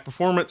comeback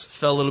performance,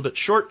 fell a little bit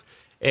short,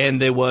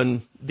 and they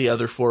won the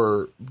other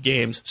 4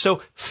 games.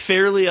 So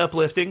fairly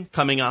uplifting,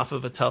 coming off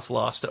of a tough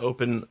loss to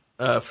open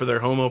for their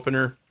home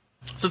opener.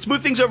 So let's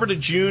move things over to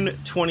June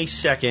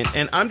 22nd,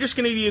 and I'm just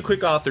going to give you a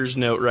quick author's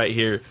note right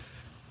here.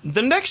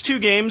 The next 2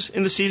 games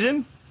in the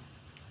season,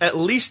 at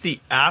least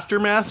the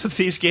aftermath of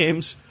these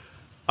games,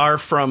 are,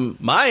 from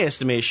my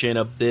estimation,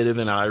 a bit of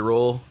an eye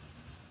roll.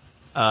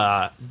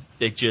 I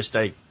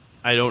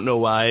don't know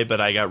why, but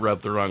I got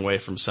rubbed the wrong way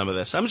from some of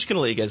this. I'm just going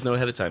to let you guys know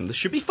ahead of time. This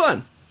should be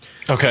fun.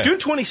 Okay. June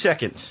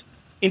 22nd.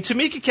 In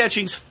Tamika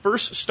Catching's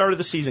first start of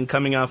the season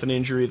coming off an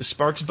injury, the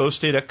Sparks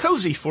boasted a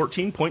cozy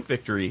 14-point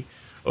victory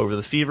over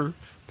the Fever.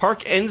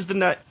 Parker ends the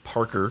night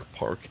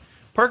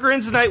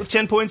with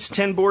 10 points,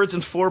 10 boards,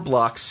 and 4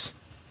 blocks.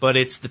 But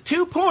it's the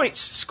 2 points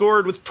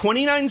scored with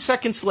 29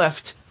 seconds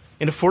left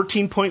in a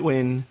 14-point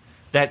win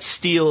that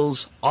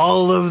steals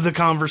all of the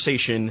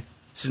conversation,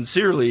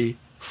 sincerely,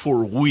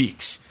 for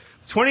weeks.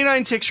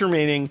 29 ticks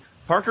remaining,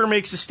 Parker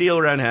makes a steal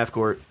around half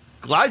court,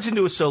 glides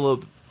into a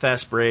solo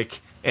fast break,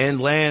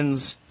 and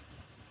lands,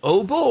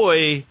 oh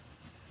boy,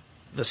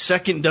 the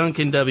second dunk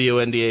in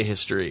WNBA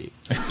history.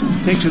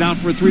 Takes it out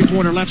for a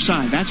three-pointer left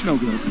side. That's no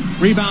good.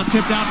 Rebound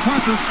tipped out.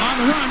 Parker on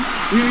the run.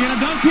 We going to get a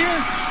dunk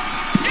here?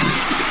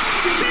 Yes!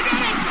 She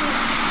did it!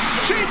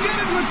 She did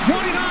it with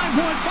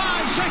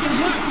 29.5 seconds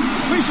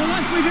left. Lisa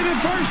Leslie did it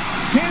first.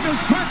 Candace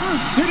Parker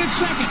did it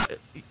second.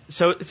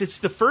 So it's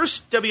the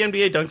first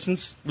WNBA dunk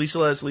since Lisa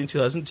Leslie in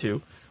 2002,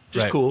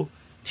 which is cool.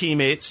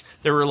 Teammates.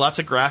 There were lots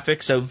of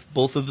graphics of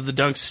both of the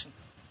dunks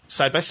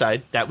side by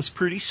side. That was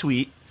pretty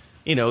sweet.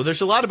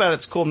 There's a lot about it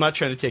that's cool. I'm not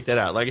trying to take that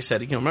out. Like I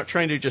said, I'm not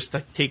trying to just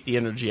take the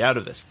energy out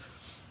of this.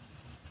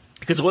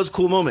 Because it was a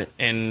cool moment,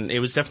 and it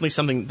was definitely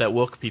something that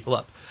woke people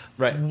up.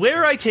 Right.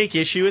 Where I take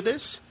issue with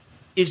this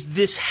is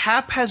this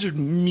haphazard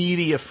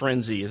media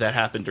frenzy that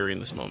happened during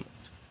this moment.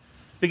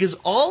 Because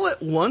all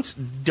at once,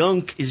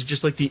 dunk is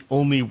just like the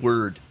only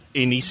word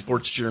any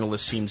sports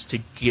journalist seems to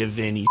give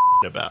any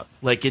about.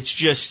 Like, it's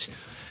just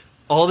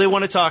all they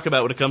want to talk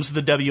about when it comes to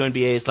the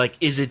WNBA is like,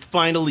 is it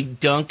finally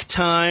dunk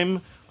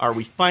time? Are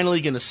we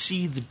finally going to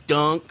see the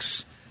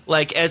dunks?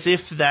 Like, as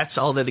if that's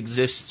all that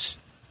exists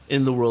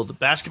in the world of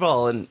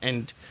basketball.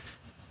 And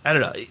I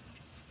don't know.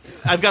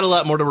 I've got a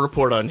lot more to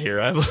report on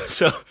here,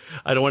 so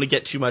I don't want to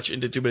get too much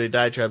into too many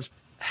diatribes.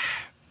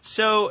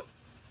 So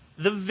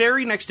the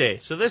very next day,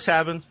 so this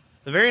happens,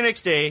 the very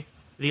next day,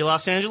 the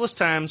Los Angeles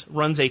Times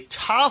runs a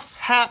tough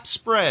hap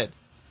spread.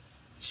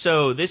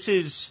 So this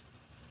is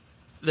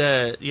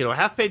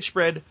half-page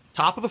spread,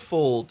 top of the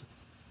fold,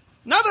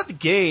 not at the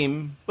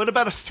game, but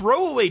about a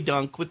throwaway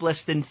dunk with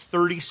less than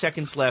 30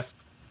 seconds left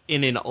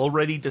in an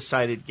already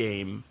decided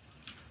game,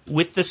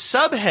 with the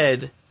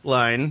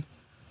sub-headline.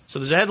 So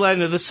there's a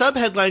headline, and the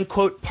sub-headline,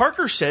 quote,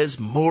 Parker says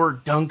more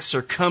dunks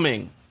are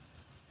coming,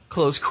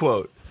 close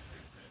quote.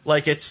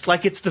 Like it's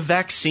the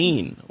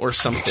vaccine or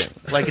something.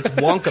 Like it's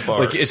Wonka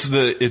bars. Like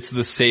it's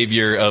the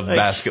savior of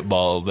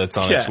basketball that's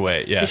on its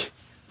way. Yeah.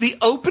 The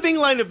opening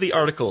line of the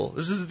article,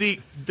 this is the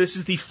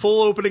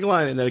full opening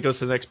line, and then it goes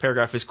to the next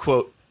paragraph, is,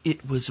 quote,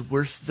 it was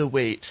worth the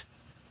wait.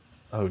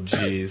 Oh,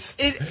 jeez.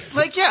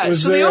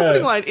 The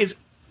opening line is...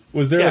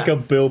 Was there like a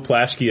Bill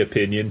Plaschke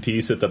opinion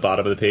piece at the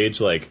bottom of the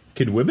page? Like,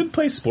 can women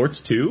play sports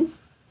too?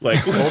 Like,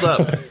 hold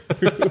up.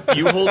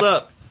 You hold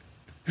up.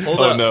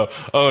 No.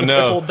 Oh,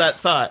 no. Hold that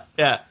thought.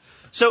 Yeah.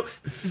 So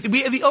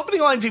the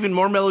opening line's even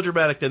more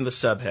melodramatic than the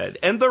subhead.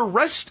 And the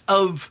rest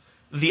of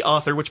the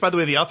author, which, by the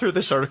way, the author of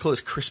this article is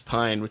Chris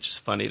Pine, which is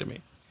funny to me.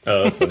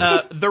 Oh, that's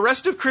funny. The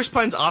rest of Chris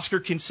Pine's Oscar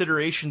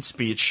consideration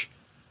speech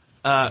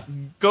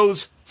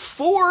goes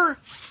 4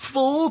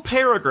 full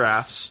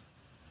paragraphs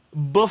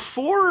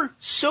before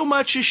so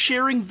much as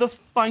sharing the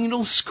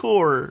final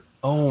score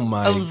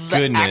of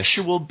the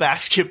actual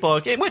basketball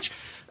game, which,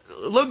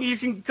 Logan, you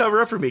can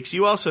cover up for me, because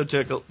you also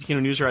took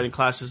news writing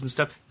classes and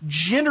stuff.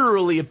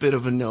 Generally a bit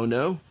of a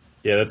no-no.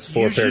 Yeah, that's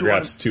 4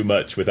 paragraphs too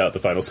much without the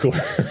final score.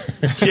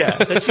 Yeah,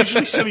 that's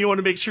usually something you want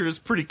to make sure is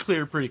pretty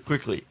clear pretty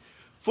quickly.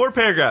 4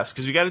 paragraphs,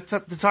 because we got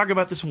to talk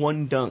about this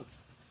one dunk.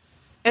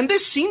 And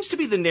this seems to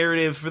be the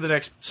narrative for the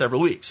next several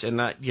weeks. And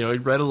I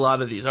read a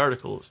lot of these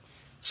articles.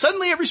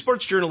 Suddenly every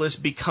sports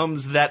journalist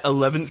becomes that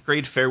 11th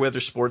grade Fairweather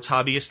sports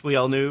hobbyist we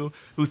all knew,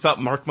 who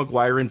thought Mark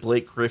McGwire and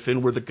Blake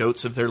Griffin were the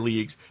goats of their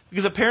leagues,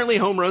 because apparently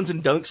home runs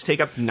and dunks take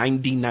up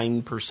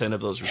 99% of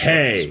those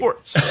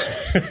sports.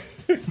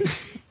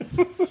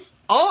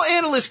 All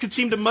analysts could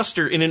seem to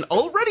muster in an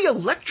already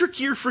electric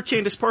year for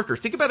Candace Parker.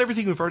 Think about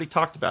everything we've already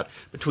talked about.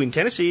 Between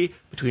Tennessee,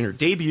 between her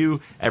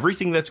debut,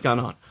 everything that's gone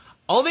on.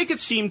 All they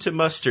could seem to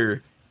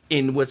muster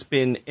in what's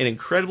been an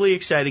incredibly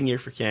exciting year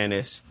for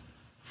Candace,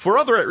 for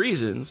all the right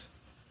reasons,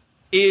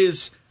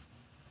 is,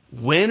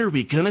 when are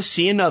we going to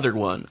see another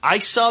one? I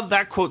saw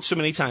that quote so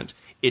many times.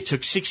 It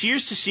took 6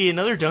 years to see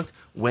another dunk.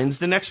 When's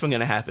the next one going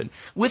to happen?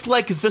 With,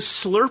 like, the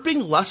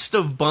slurping lust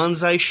of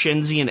Bonsai,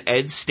 Shenzi, and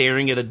Ed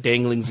staring at a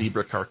dangling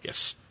zebra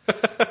carcass.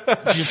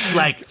 Just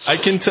like, I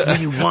can tell.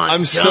 We want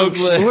I'm dunks, so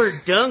glad. more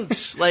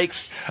dunks. Like,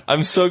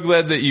 I'm so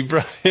glad that you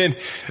brought in,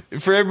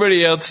 for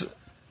everybody else,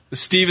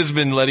 Steve has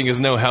been letting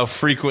us know how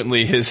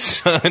frequently his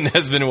son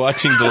has been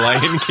watching The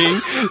Lion King,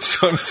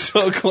 so I'm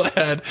so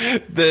glad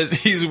that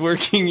he's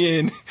working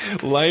in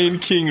Lion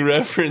King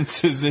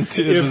references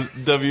into the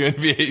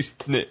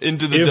WNBA,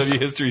 into the W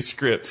history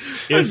scripts.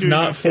 If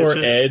not for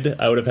Ed,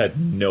 I would have had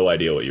no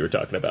idea what you were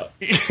talking about.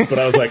 But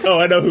I was like, oh,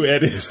 I know who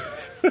Ed is.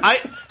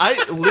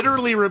 I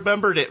literally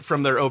remembered it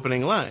from their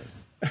opening line.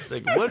 It's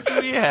like, what do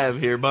we have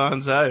here,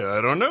 Bonsai?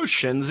 I don't know,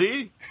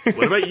 Shenzi.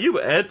 What about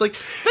you, Ed? Like,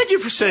 thank you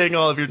for saying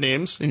all of your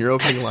names in your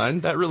opening line.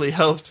 That really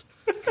helped.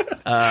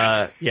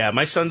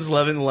 My son's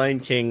loving The Lion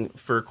King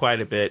for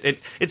quite a bit.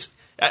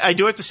 I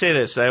do have to say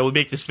this. I will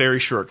make this very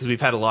short because we've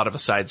had a lot of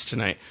asides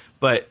tonight.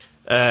 But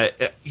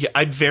I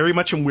very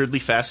much am weirdly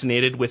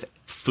fascinated with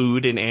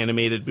food in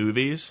animated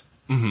movies.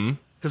 Mm-hmm.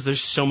 Because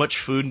there's so much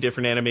food in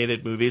different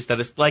animated movies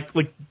that it's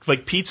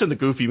like pizza in the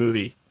Goofy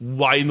movie.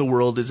 Why in the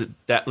world is it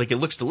that, like, it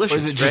looks delicious, or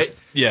is it just, right?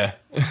 Yeah.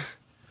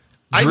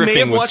 I may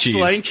have watched cheese. The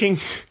Lion King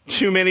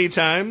too many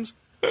times,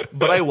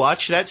 but I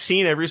watch that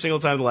scene every single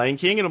time The Lion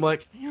King, and I'm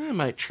like, I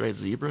might try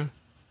zebra.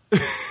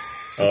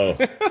 Oh,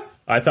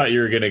 I thought you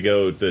were gonna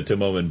go the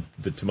Timon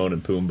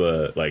and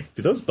Pumbaa. Like,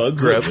 do those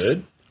bugs look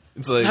good?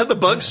 It's like, have the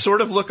bugs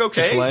sort of look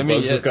okay? Slimy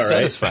Bugs yet look all right.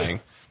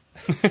 satisfying.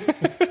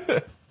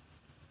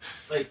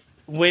 Like,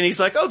 when he's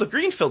like, oh, the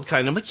Greenfield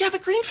kind, I'm like, yeah, the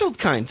Greenfield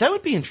kind. That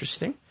would be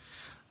interesting.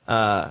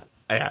 Yeah.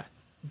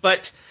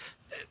 But,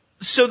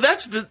 so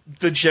that's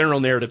the general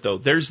narrative, though.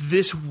 There's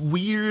this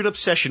weird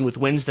obsession with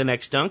when's the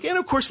next dunk. And,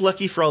 of course,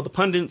 lucky for all the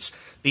pundits,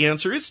 the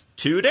answer is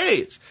 2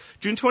 days.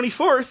 June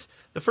 24th,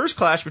 the first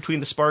clash between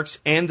the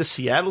Sparks and the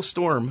Seattle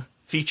Storm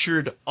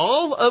featured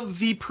all of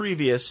the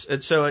previous.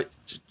 And so it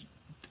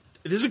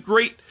is a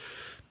great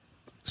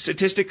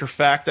statistic or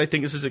fact. I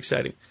think this is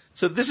exciting.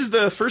 So this is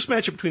the first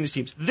matchup between these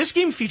teams. This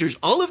game features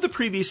all of the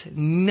previous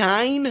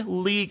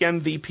 9 league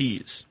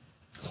MVPs.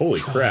 Holy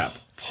crap.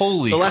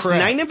 Holy crap. The last crap.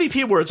 9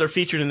 MVP awards are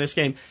featured in this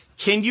game.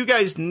 Can you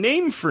guys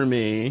name for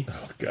me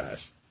Oh,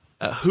 gosh.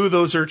 who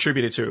those are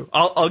attributed to?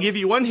 I'll give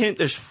you one hint.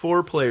 There's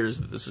 4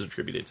 players that this is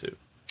attributed to.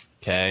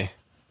 Okay.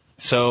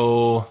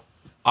 So,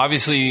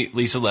 obviously,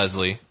 Lisa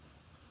Leslie.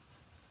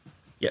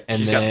 Yeah, And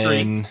she's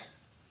then, got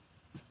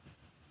 3.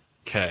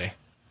 Okay.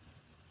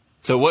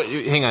 So what?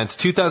 Hang on. It's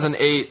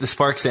 2008. The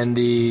Sparks and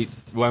the.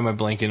 Why am I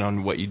blanking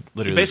on what you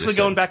literally? Basically just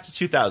said? going back to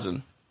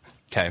 2000.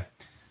 Okay.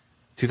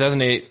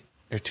 2008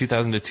 or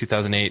 2000 to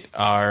 2008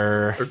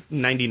 are. Or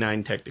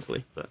 99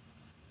 technically, but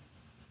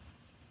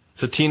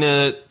So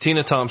Tina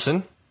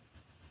Thompson. Did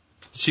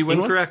she win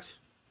one? incorrect.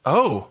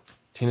 Oh.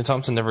 Tina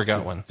Thompson never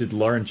got one. Did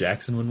Lauren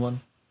Jackson win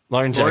one?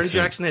 Lauren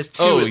Jackson has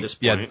 2 at this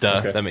point. Yeah, duh.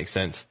 Okay. That makes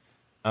sense.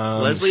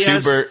 Leslie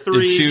has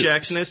 3.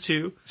 Jackson has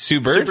 2.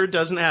 Sue Bird? Sue Bird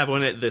doesn't have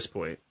one at this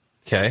point.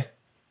 Okay.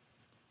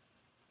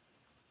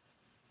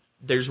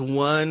 There's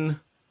one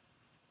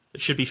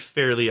that should be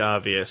fairly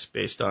obvious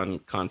based on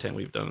content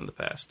we've done in the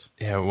past.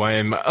 Yeah, why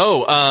am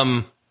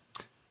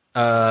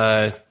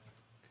I...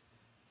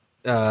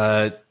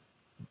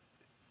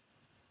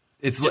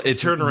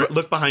 It's Turn around.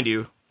 Look behind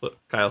you. Look,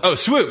 Kyle. Oh,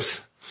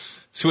 Swoops.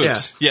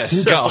 Swoops. Yeah.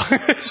 Yes, go.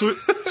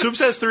 Swoops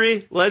has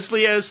 3.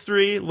 Leslie has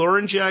 3.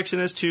 Lauren Jackson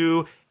has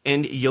 2.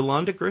 And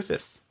Yolanda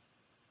Griffith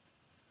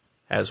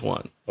has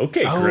 1.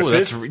 Okay, Oh,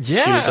 Griffith.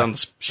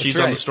 She's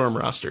on the Storm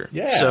roster.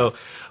 Yeah. So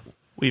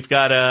we've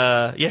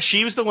got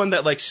she was the one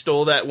that like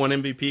stole that one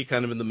MVP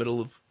kind of in the middle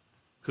of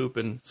Coop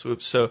and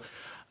Swoops. So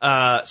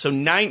 9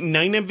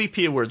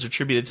 MVP awards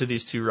attributed to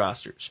these 2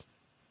 rosters.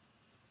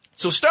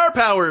 So star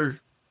power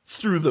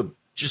through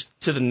just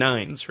to the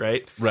 9s,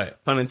 right? Right.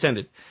 Pun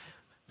intended.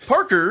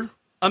 Parker,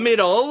 amid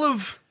all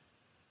of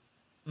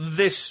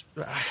this,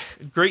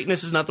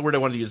 greatness is not the word I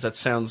wanted to use. That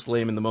sounds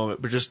lame in the moment,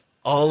 but just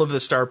all of the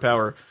star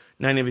power,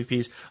 9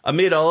 MVPs,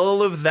 amid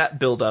all of that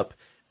buildup,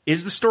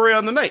 is the story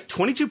on the night.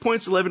 22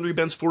 points, 11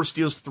 rebounds, 4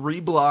 steals,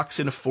 3 blocks,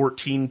 and a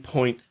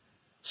 14-point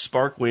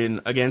Spark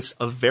win against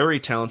a very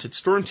talented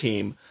Storm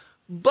team.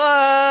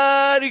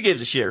 But who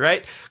gives a shit,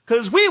 right?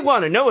 Because we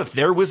want to know if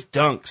there was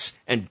dunks.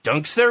 And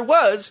dunks there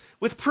was,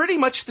 with pretty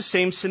much the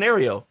same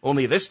scenario.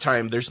 Only this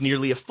time, there's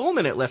nearly a full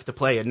minute left to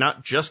play and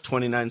not just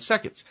 29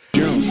 seconds.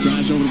 Jones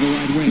drives over to the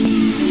right wing.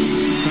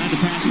 Tried to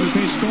pass in the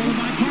pace, stolen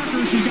by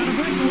Parker. She's got a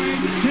breakaway,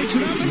 takes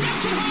it up and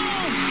gets it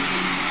home.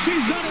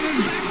 She's done it in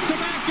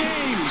back-to-back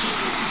games.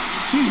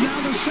 She's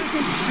now the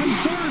 2nd and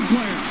 3rd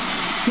player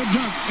to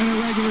dunk in a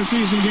regular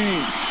season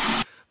game.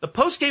 The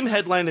post-game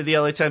headline of the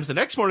LA Times the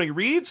next morning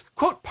reads,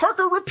 quote,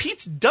 Parker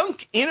repeats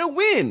dunk in a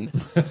win,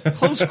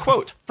 close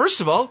quote.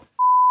 First of all,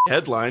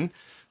 headline.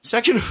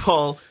 Second of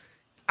all,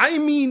 I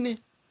mean,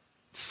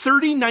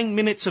 39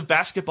 minutes of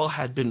basketball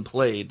had been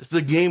played.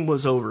 The game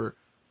was over,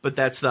 but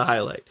that's the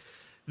highlight.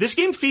 This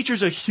game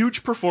features a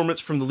huge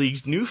performance from the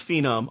league's new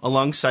phenom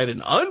alongside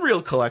an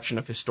unreal collection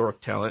of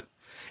historic talent,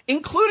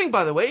 including,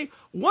 by the way,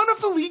 one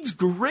of the league's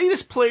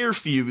greatest player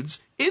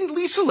feuds in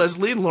Lisa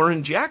Leslie and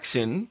Lauren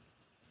Jackson,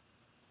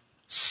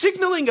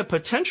 signaling a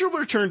potential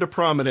return to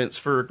prominence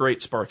for a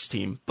great Sparks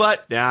team.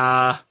 But,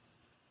 dunks.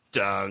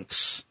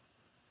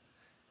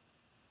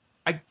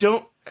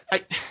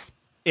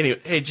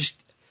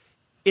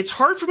 It's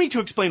hard for me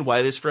to explain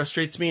why this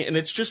frustrates me, and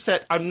it's just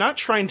that I'm not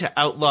trying to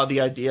outlaw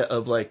the idea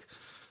of, like,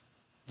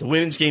 the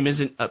women's game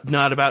isn't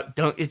not about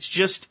dunk.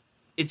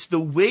 It's the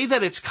way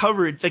that it's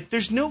covered. Like,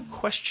 there's no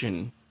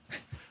question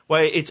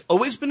why it's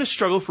always been a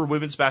struggle for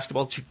women's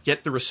basketball to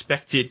get the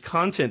respected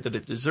content that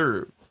it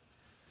deserves.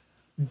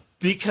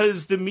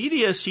 Because the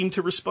media seem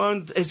to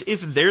respond as if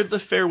they're the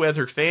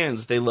fair-weather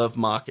fans they love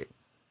mocking.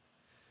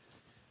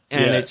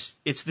 And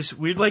it's this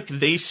weird, like,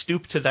 they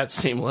stoop to that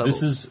same level.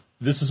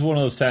 This is one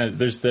of those times.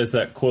 There's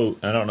that quote.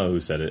 I don't know who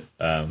said it,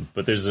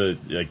 but there's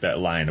that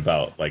line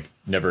about, like,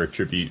 never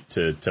attribute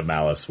to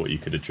malice what you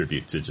could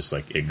attribute to just,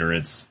 like,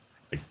 ignorance,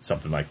 like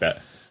something like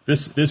that.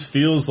 This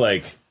feels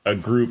like a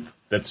group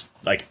that's,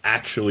 like,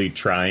 actually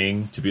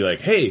trying to be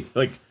like, hey,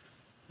 like,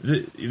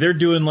 they're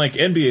doing, like,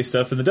 NBA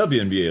stuff in the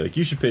WNBA. Like,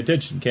 you should pay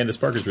attention. Candace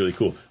Parker's really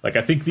cool. Like,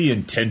 I think the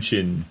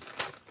intention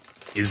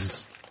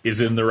is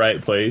in the right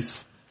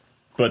place,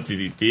 but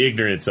the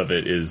ignorance of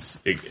it is,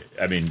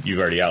 I mean, you've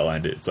already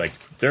outlined it. It's like,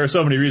 there are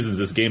so many reasons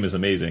this game is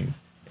amazing,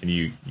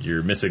 and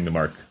you're missing the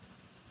mark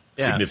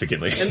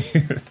significantly.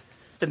 And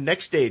the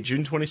next day,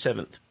 June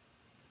 27th,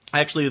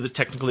 actually, it was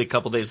technically a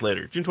couple days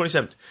later, June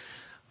 27th,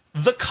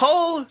 the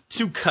call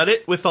to cut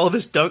it with all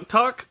this dunk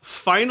talk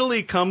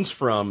finally comes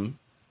from...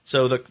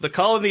 So the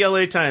call in the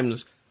LA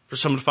Times for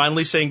someone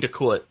finally saying to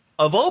quit,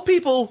 of all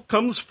people,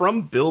 comes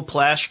from Bill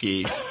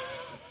Plaschke.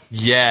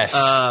 Yes.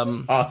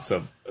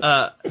 Awesome.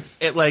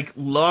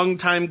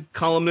 Longtime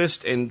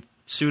columnist and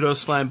pseudo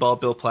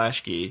slimeball Bill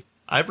Plaschke.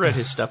 I've read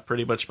his stuff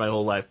pretty much my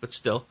whole life, but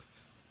still.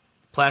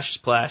 Plash is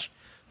Plash.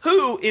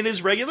 Who, in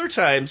his regular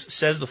Times,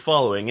 says the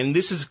following, and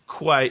this is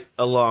quite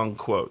a long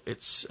quote.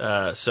 It's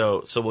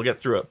so we'll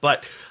get through it.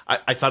 But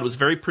I thought it was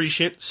very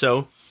prescient.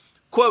 So,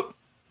 quote,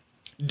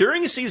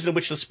 during a season in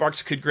which the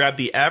Sparks could grab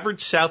the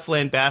average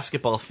Southland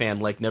basketball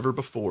fan like never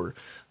before,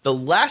 the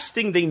last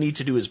thing they need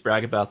to do is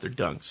brag about their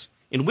dunks.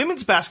 In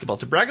women's basketball,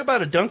 to brag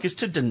about a dunk is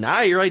to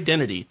deny your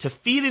identity, to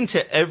feed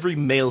into every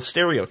male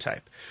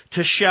stereotype,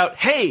 to shout,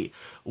 hey,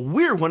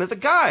 we're one of the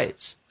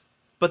guys.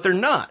 But they're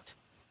not.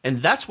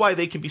 And that's why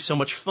they can be so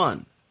much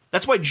fun.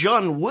 That's why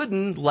John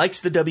Wooden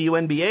likes the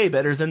WNBA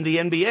better than the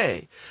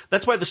NBA.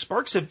 That's why the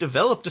Sparks have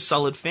developed a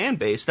solid fan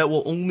base that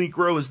will only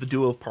grow as the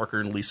duo of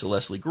Parker and Lisa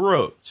Leslie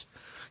grows.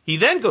 He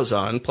then goes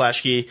on,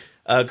 Plaschke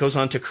goes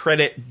on to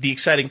credit the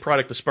exciting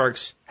product the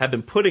Sparks have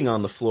been putting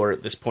on the floor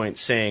at this point,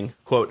 saying,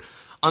 quote,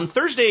 on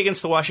Thursday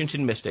against the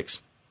Washington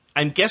Mystics,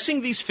 I'm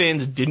guessing these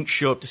fans didn't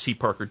show up to see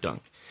Parker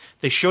dunk.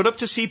 They showed up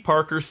to see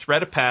Parker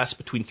thread a pass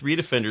between 3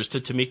 defenders to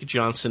Tamika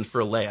Johnson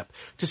for a layup,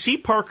 to see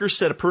Parker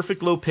set a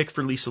perfect low pick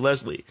for Lisa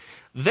Leslie.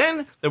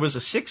 Then there was a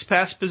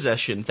 6-pass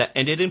possession that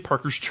ended in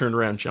Parker's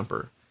turnaround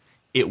jumper.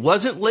 It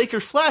wasn't Laker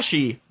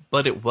flashy,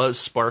 but it was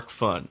spark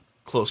fun.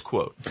 Close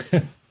quote.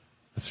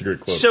 That's a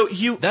great quote. So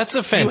That's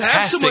a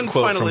fantastic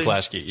quote from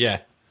Flashkey. Yeah.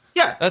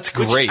 Yeah. That's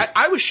great.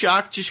 I was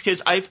shocked just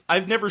because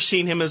I've never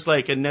seen him as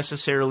like a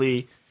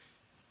necessarily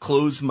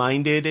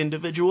close-minded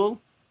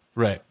individual.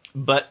 Right.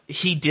 But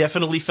he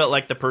definitely felt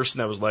like the person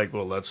that was like,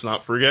 well, let's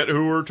not forget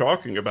who we're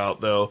talking about,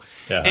 though.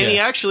 Yeah. And he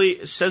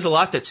actually says a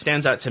lot that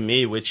stands out to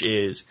me, which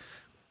is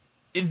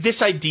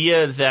this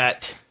idea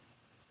that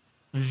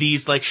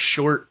these like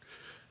short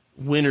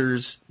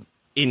winners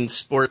in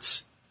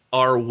sports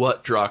are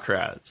what draw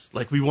crowds.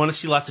 Like, we want to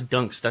see lots of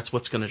dunks. That's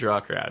what's going to draw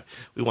a crowd.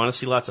 We want to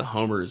see lots of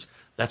homers.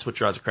 That's what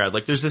draws a crowd.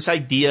 Like, there's this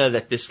idea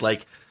that this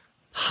like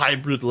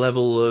hybrid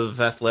level of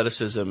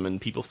athleticism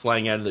and people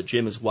flying out of the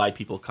gym is why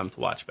people come to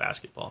watch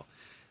basketball.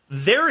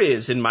 There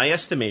is, in my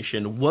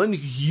estimation, one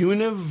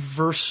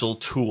universal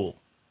tool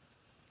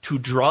to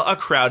draw a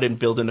crowd and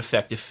build an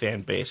effective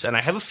fan base, and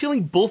I have a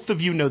feeling both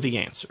of you know the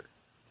answer.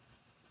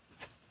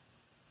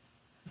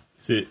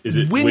 Is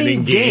it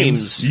winning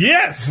games?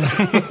 Yes!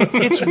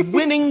 It's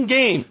winning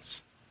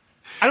games.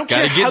 I don't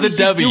care how Gotta get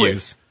the you do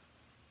W's. it.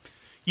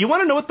 You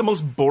want to know what the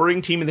most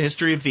boring team in the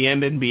history of the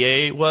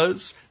NBA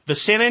was? The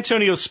San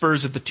Antonio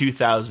Spurs of the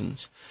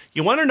 2000s.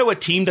 You want to know a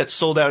team that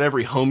sold out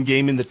every home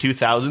game in the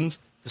 2000s?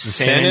 The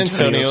San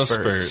Antonio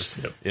Spurs.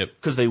 Yep.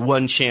 Because they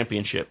won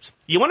championships.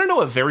 You want to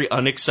know a very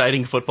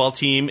unexciting football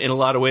team in a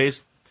lot of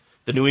ways?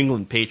 The New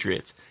England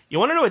Patriots. You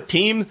want to know a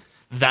team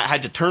that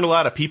had to turn a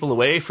lot of people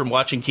away from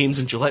watching games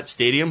in Gillette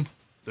Stadium?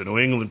 The New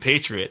England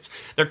Patriots.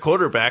 Their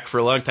quarterback for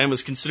a long time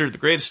was considered the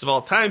greatest of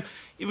all time,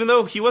 even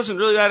though he wasn't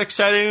really that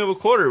exciting of a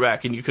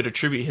quarterback, and you could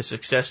attribute his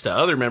success to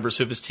other members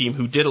of his team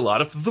who did a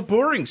lot of the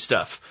boring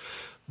stuff.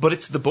 But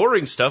it's the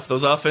boring stuff,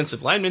 those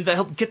offensive linemen, that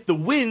help get the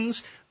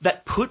wins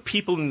that put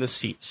people in the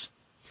seats.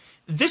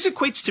 This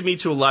equates to me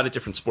to a lot of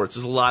different sports.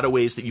 There's a lot of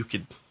ways that you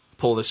could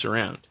pull this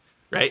around,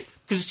 right?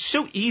 Because it's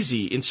so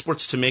easy in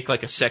sports to make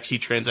like a sexy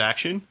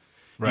transaction.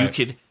 Right.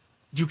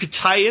 You could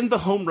tie in the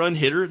home run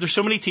hitter. There's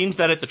so many teams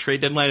that at the trade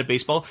deadline of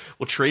baseball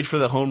will trade for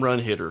the home run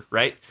hitter,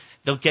 right?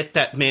 They'll get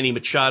that Manny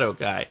Machado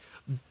guy,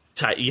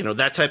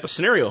 that type of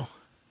scenario,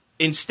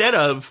 instead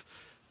of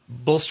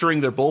bolstering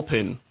their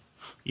bullpen,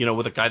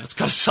 with a guy that's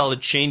got a solid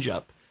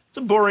changeup. It's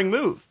a boring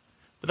move,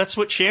 but that's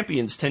what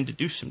champions tend to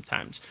do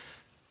sometimes.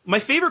 My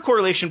favorite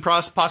correlation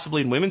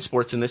possibly in women's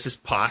sports in this is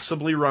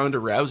possibly Ronda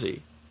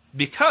Rousey,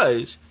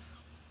 because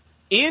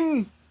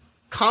in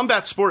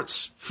combat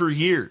sports for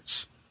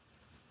years,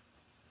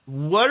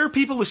 what are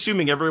people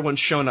assuming everyone's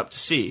shown up to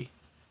see?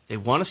 They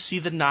want to see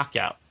the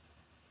knockout,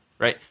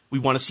 right? We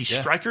want to see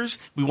strikers.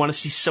 We want to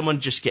see someone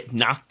just get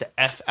knocked the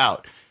F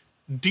out.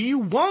 Do you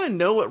want to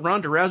know what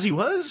Ronda Rousey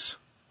was?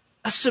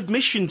 A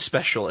submission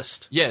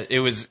specialist. Yeah, it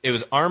was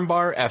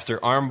armbar after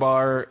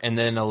armbar and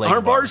then a leg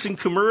Armbars bar. and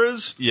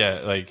Kimuras.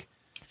 Yeah, like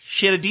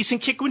She had a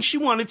decent kick when she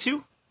wanted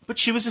to, but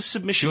she was a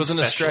submission she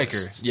wasn't specialist.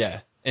 a striker. Yeah,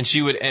 and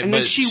she would. And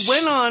then she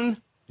went on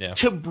Yeah.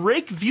 to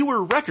break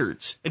viewer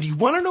records. And you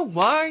want to know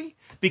why?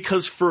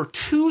 Because for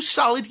 2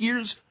 solid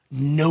years,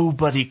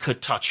 nobody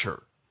could touch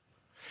her.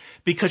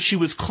 Because she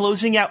was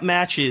closing out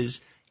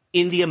matches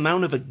in the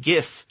amount of a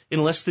GIF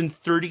in less than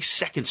 30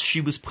 seconds.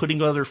 She was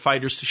putting other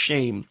fighters to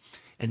shame.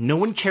 And no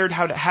one cared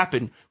how it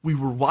happened. We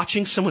were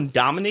watching someone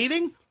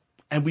dominating,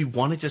 and we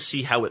wanted to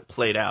see how it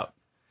played out.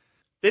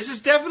 This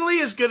is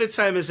definitely as good a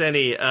time as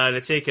any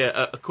to take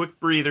a quick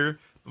breather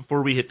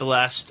before we hit the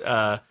last,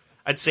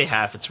 I'd say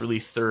half, it's really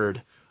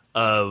third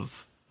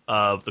of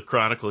the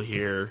Chronicle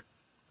here.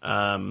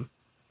 If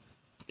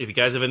you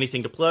guys have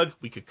anything to plug,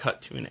 we could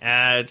cut to an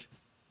ad.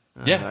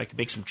 I could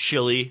make some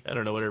chili. I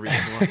don't know, whatever you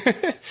guys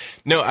want.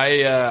 No,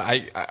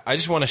 I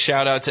just want to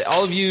shout out to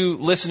all of you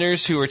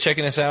listeners who are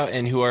checking us out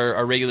and who are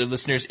our regular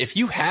listeners. If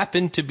you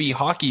happen to be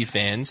hockey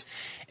fans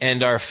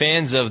and are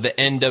fans of the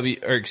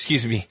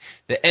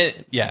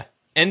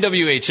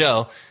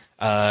NWHL,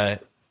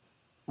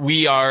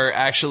 we are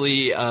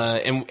actually,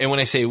 and when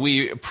I say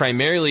we,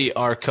 primarily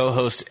our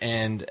co-host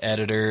and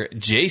editor,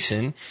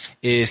 Jason,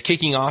 is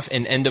kicking off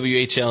an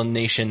NWHL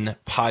Nation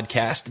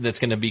podcast that's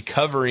going to be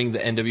covering the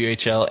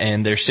NWHL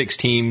and their 6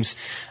 teams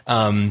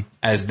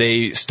as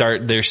they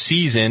start their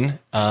season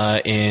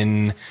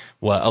in,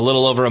 a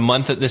little over a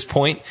month at this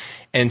point.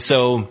 And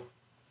so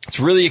it's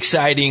really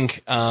exciting.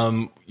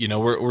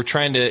 We're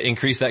trying to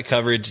increase that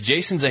coverage.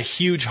 Jason's a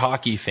huge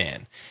hockey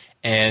fan.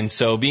 And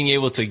so being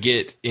able to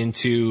get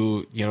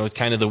into,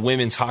 kind of the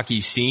women's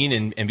hockey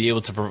scene and be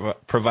able to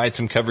provide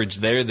some coverage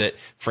there that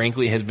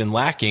frankly has been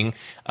lacking,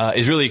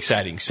 is really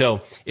exciting.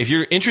 So if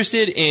you're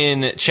interested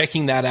in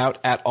checking that out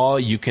at all,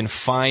 you can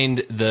find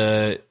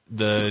the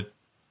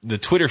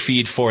Twitter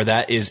feed for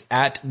that is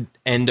at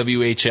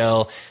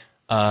NWHL,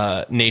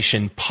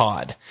 Nation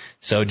Pod.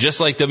 So just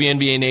like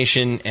WNBA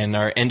Nation and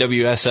our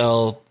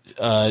NWSL,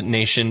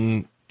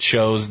 Nation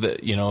shows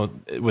that,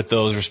 with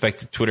those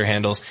respective Twitter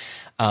handles.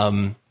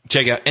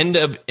 Check out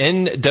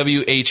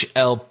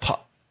NWHL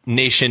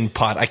Nation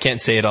Pod. I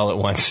can't say it all at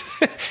once.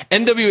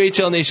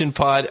 NWHL Nation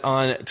Pod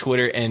on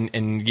Twitter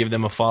and give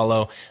them a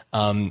follow.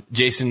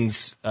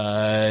 Jason's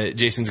going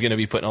to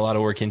be putting a lot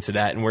of work into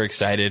that, and we're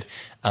excited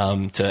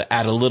to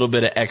add a little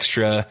bit of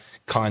extra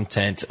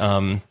content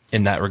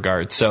in that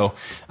regard. So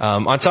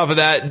on top of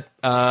that,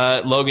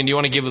 Logan, do you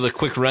want to give a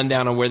quick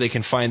rundown on where they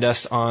can find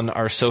us on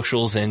our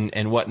socials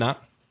and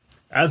whatnot?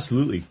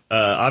 Absolutely.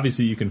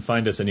 Obviously, you can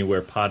find us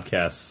anywhere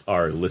podcasts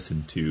are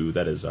listened to.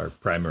 That is our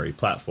primary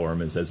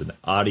platform, is as an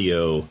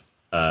audio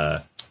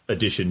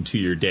addition to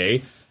your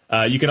day.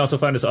 You can also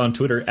find us on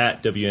Twitter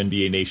at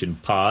WNBA Nation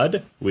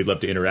Pod. We'd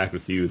love to interact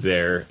with you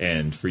there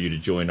and for you to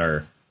join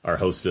our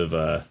host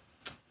of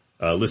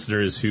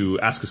listeners who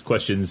ask us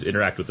questions,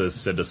 interact with us,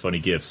 send us funny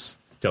gifts,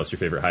 tell us your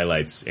favorite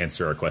highlights,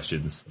 answer our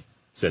questions,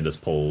 send us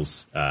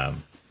polls.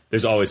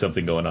 There's always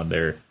something going on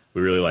there.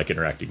 We really like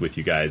interacting with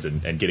you guys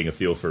and getting a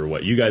feel for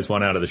what you guys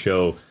want out of the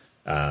show,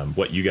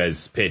 what you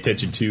guys pay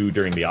attention to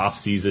during the off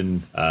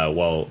season,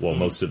 while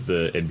most of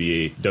the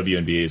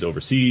WNBA is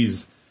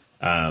overseas.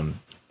 And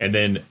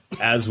then,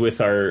 as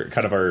with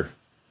our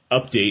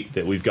update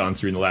that we've gone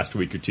through in the last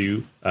week or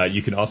two,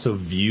 you can also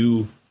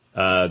view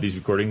these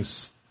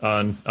recordings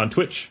on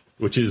Twitch,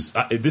 which is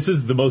this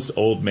is the most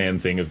old man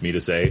thing of me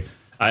to say.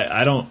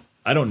 I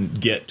don't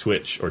get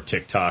Twitch or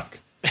TikTok.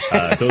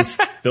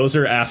 Those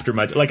are after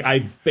my I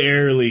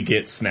barely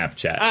get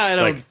Snapchat. I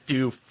don't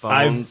do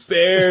phones. I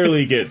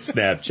barely get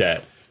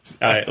Snapchat.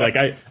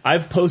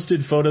 I've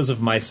posted photos of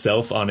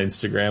myself on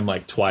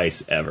Instagram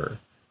twice ever.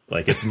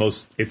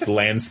 It's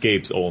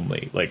landscapes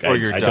only. Or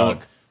your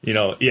dog.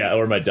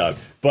 Or my dog.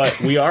 But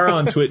we are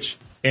on Twitch,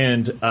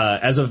 and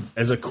as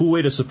a cool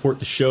way to support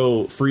the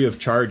show free of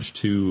charge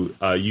to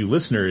you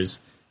listeners,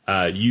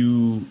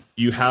 you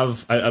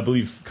have, I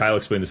believe Kyle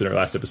explained this in our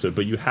last episode,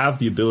 but you have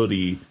the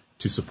ability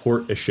to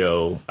support a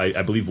show,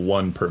 I believe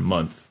one per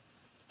month,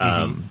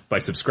 by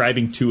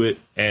subscribing to it,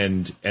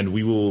 and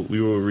we will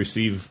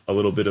receive a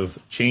little bit of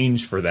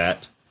change for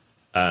that,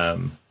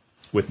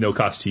 with no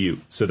cost to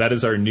you. So that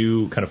is our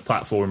new kind of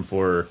platform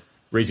for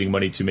raising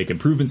money to make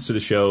improvements to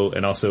the show,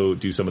 and also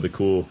do some of the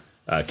cool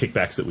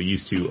kickbacks that we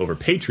used to over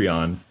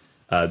Patreon.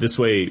 This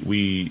way,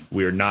 we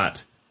are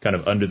not kind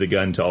of under the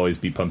gun to always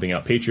be pumping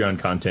out Patreon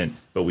content,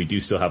 but we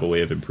do still have a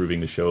way of improving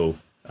the show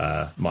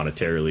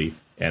monetarily.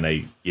 And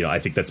I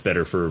think that's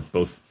better for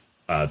both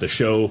the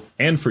show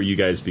and for you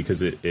guys,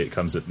 because it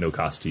comes at no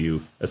cost to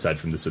you aside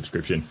from the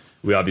subscription.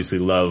 We obviously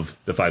love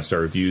the 5-star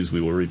reviews. We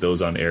will read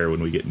those on air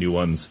when we get new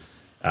ones.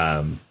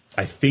 I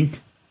think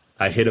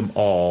I hit them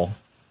all.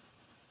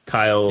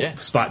 Kyle,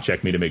 spot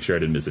check me to make sure I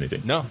didn't miss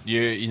anything. No,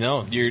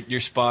 you're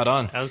spot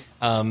on.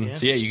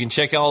 So you can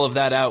check all of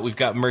that out. We've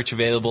got merch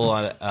available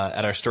on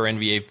at our Store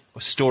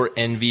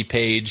NV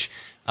page.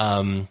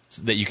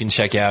 That you can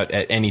check out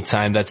at any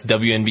time. That's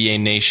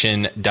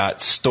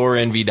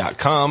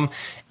WNBANation.storenvy.com.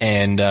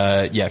 And,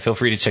 feel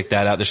free to check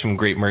that out. There's some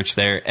great merch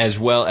there, as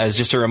well as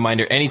just a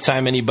reminder,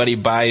 anytime anybody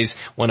buys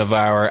one of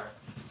our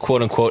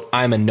quote unquote,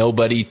 I'm a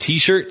nobody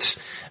t-shirts,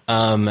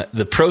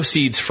 the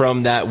proceeds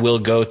from that will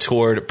go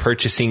toward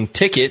purchasing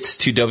tickets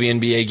to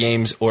WNBA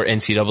games or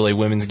NCAA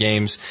women's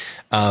games,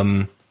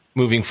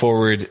 moving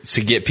forward,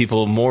 to get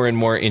people more and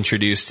more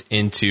introduced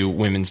into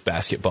women's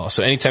basketball.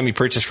 So anytime you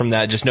purchase from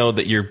that, just know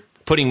that you're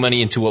putting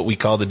money into what we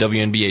call the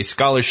WNBA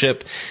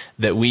scholarship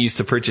that we use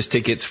to purchase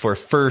tickets for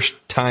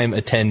first-time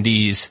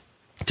attendees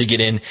to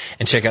get in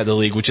and check out the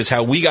league, which is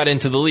how we got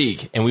into the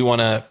league, and we want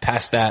to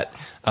pass that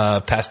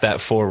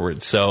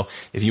forward. So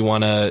if you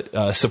want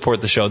to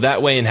support the show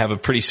that way and have a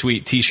pretty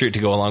sweet t-shirt to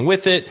go along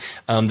with it,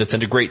 that's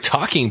a great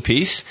talking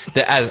piece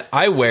that as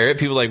I wear it,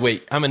 people are like,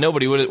 wait, I'm a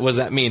nobody. What does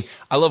that mean?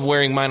 I love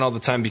wearing mine all the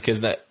time because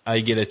that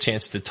I get a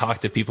chance to talk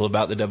to people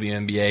about the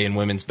WNBA and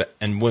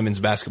women's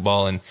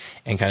basketball and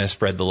kind of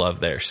spread the love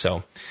there.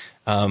 So,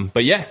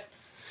 but yeah.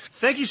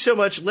 Thank you so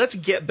much. Let's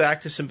get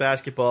back to some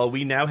basketball.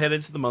 We now head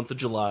into the month of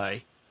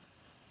July.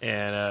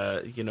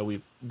 And,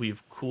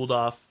 we've cooled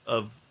off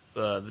of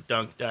the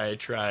dunk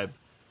diatribe.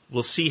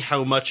 We'll see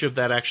how much of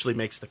that actually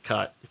makes the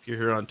cut. If you're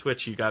here on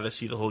Twitch, you got to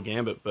see the whole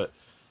gambit. But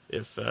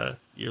if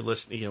you're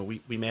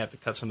listening, we may have to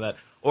cut some of that.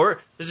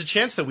 Or there's a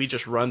chance that we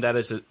just run that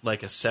as a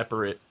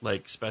separate,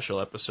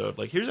 special episode.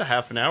 Here's a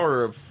half an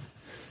hour of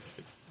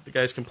the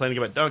guys complaining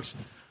about dunks.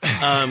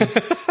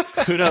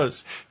 Who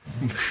knows?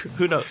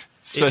 Who knows?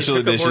 Special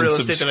edition,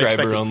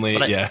 subscriber only.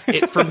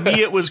 For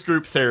me, it was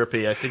group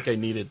therapy. I think I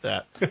needed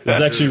that. It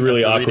was actually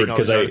really awkward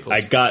because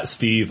I got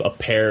Steve a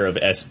pair of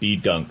SB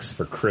dunks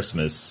for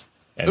Christmas,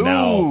 and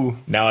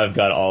now I've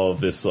got all of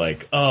this I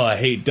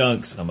hate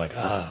dunks, and I'm like,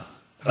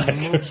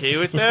 I'm okay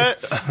with that.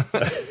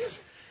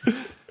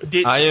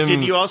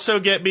 Did you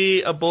also get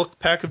me a bulk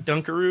pack of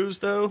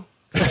Dunkaroos though?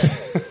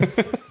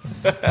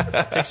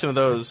 Take some of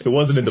those. It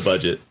wasn't in the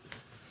budget.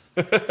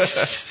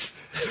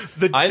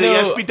 The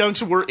SB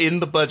Dunks were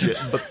in the budget,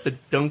 but the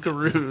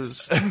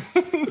Dunkaroos,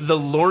 the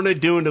Lorna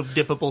Doone of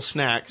dippable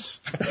snacks,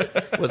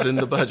 was in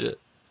the budget.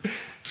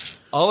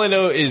 All I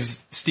know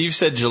is Steve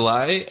said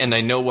July, and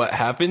I know what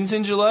happens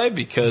in July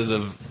because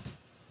of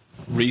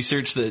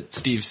research that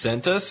Steve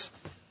sent us,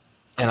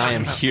 and I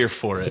am here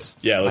for it.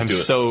 Yeah, let's do it.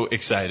 I'm so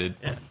excited.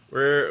 Yeah.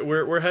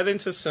 We're heading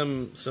to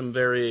some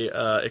very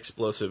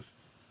explosive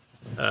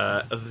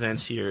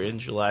events here in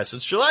July. So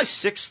it's July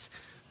 6th.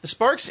 The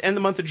Sparks end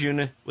the month of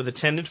June with a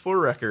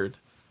 10-4 record.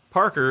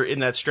 Parker in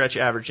that stretch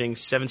averaging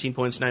 17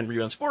 points, 9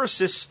 rebounds, 4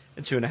 assists,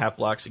 and 2.5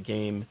 blocks a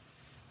game.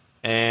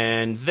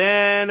 And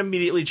then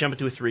immediately jump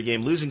into a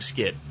 3-game losing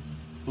skid.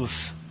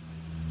 Oof.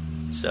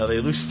 So they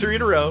lose 3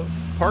 in a row.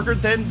 Parker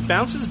then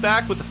bounces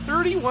back with a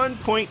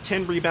 31-point,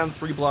 10-rebound,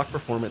 3-block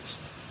performance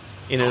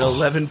in an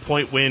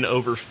 11-point win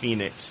over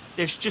Phoenix.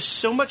 There's just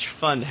so much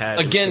fun had.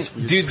 Again, with this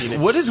weird dude,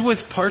 Phoenix. what is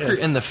with Parker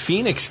and the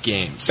Phoenix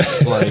games?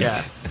 Like,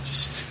 Yeah,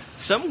 just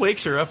some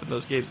wakes her up in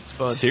those games. It's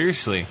fun.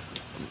 seriously.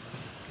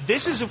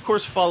 This is, of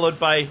course, followed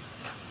by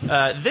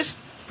this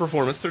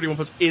performance, 31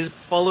 points, is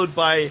followed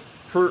by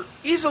her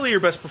easily her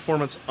best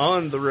performance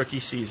on the rookie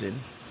season.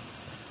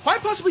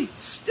 Quite possibly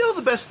still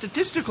the best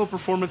statistical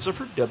performance of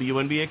her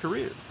WNBA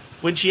career,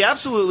 when she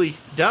absolutely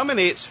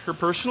dominates her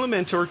personal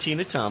mentor,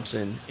 Tina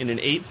Thompson, in an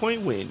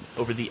 8-point win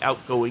over the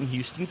outgoing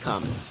Houston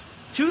Comets,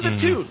 to the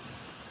tune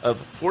of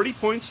 40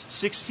 points,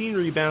 16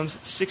 rebounds,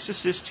 6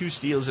 assists, 2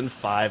 steals, and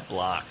 5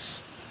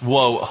 blocks.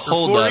 Whoa, For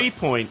hold 40 up.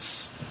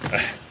 points.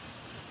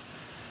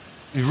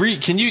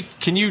 Can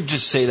you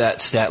just say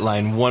that stat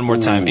line one more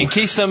time? In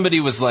case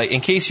somebody was like,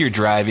 in case you're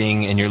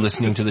driving and you're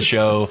listening to the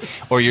show,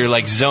 or you're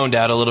like zoned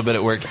out a little bit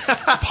at work,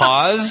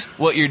 pause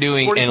what you're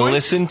doing 40 and points?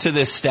 listen to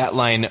this stat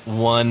line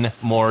one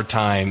more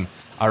time.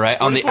 All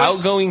right, on 40 the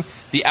points?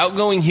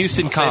 outgoing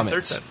Houston I'll say it a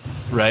Comets. third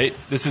Right,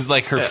 this is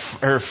like Yeah.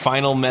 her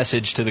final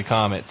message to the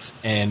Comets.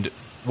 And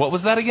what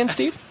was that again,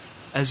 Steve?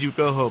 As you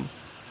go home.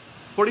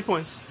 40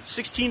 points,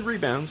 16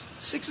 rebounds,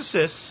 6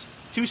 assists,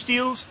 2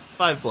 steals,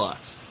 5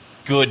 blocks.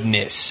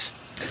 Goodness.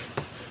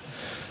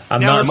 I'm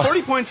Now, not. the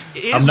 40 points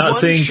is I'm not one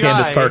saying shy.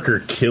 Candace Parker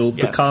killed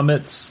Yeah. the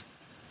Comets,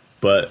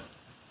 but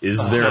is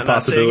there a I'm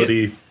not saying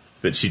possibility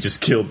that she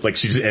just killed, like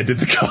she just ended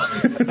the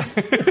Comets?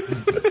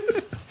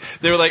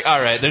 They were like, all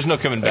right, there's no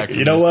coming back. You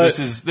from know this.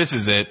 what? This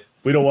is it.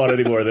 We don't want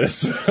any more of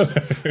this.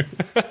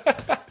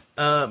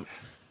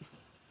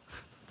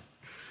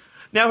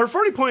 Now, her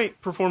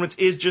 40-point performance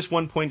is just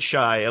 1 point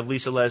shy of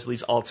Lisa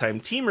Leslie's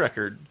all-time team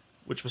record,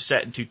 which was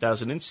set in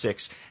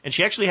 2006, and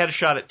she actually had a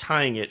shot at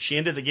tying it. She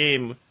ended the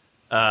game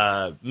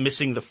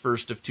missing the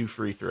first of 2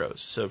 free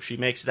throws. So if she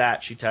makes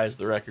that, she ties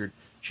the record.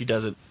 She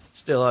doesn't.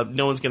 Still,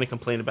 no one's going to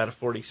complain about a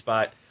 40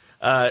 spot.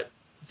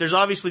 There's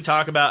obviously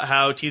talk about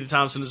how Tina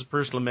Thompson is a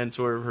personal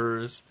mentor of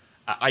hers.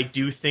 I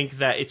do think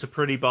that it's a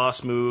pretty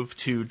boss move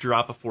to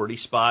drop a 40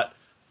 spot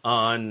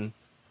on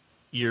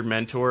your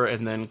mentor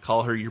and then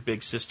call her your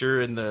big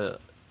sister in the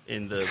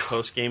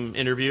post game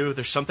interview.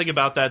 There's something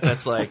about that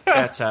that's like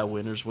that's how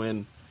winners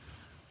win.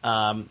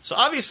 So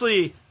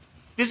obviously,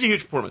 this is a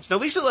huge performance. Now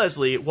Lisa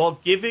Leslie, while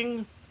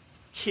giving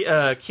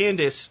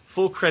Candace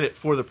full credit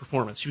for the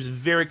performance, she was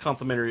very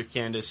complimentary of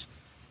Candace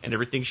and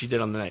everything she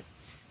did on the night.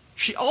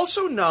 She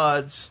also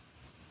nods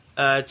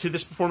to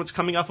this performance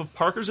coming off of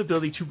Parker's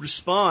ability to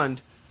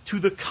respond to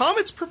the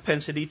Comets'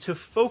 propensity to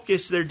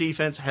focus their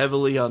defense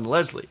heavily on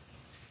Leslie.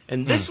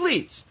 And this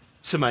leads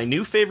to my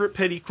new favorite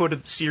petty quote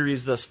of the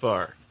series thus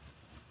far.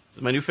 This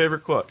is my new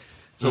favorite quote.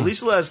 So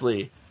Lisa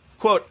Leslie,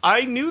 quote,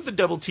 "I knew the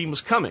double team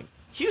was coming.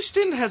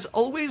 Houston has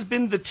always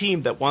been the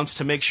team that wants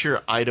to make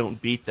sure I don't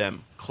beat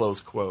them,"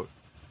 close quote.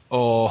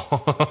 Oh,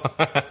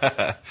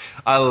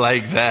 I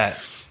like that.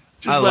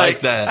 Just I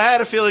like that. I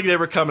had a feeling they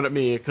were coming at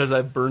me because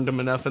I've burned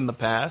them enough in the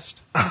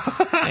past.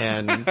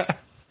 And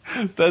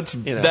That's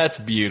know. that's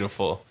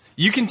beautiful.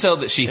 You can tell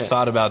that she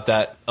thought about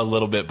that a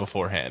little bit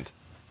beforehand.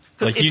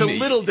 Like it's you- a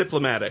little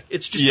diplomatic.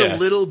 It's just Yeah. a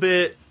little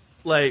bit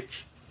like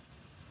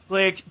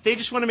they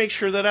just want to make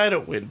sure that I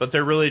don't win, but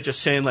they're really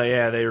just saying like,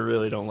 yeah, they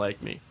really don't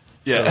like me.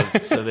 Yeah.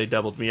 So they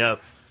doubled me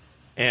up.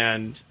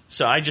 And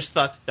so I just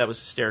thought that was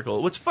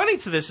hysterical. What's funny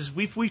to this is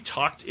we've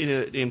talked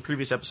in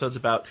previous episodes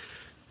about,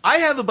 I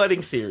have a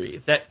budding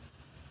theory that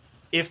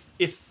if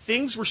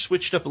things were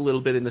switched up a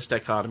little bit in this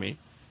dichotomy,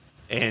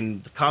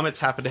 and the Comets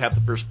happen to have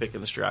the first pick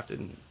in this draft,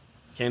 and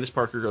Candace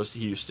Parker goes to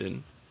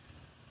Houston,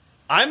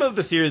 I'm of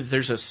the theory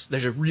that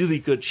there's a really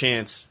good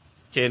chance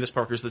Candace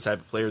Parker's the type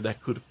of player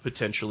that could have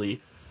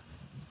potentially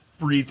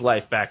breathed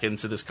life back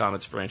into this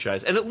Comets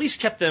franchise, and at least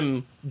kept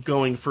them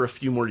going for a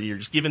few more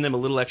years, giving them a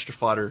little extra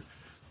fodder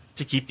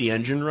to keep the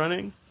engine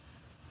running.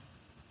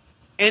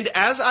 And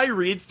as I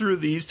read through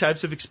these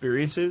types of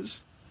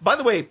experiences, by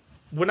the way,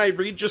 when I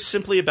read just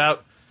simply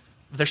about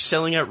they're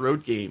selling out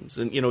road games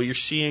and, you're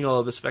seeing all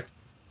of this effect,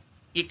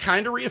 it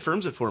kind of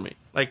reaffirms it for me.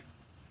 Like,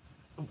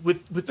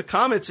 with the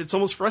Comets, it's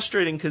almost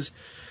frustrating because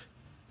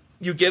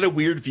you get a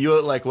weird view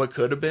at, like, what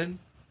could have been,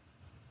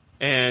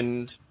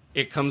 and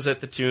it comes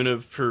at the tune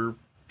of her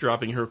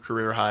dropping her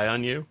career high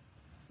on you.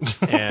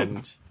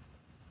 And,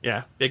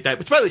 yeah, big night.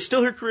 Which, by the way,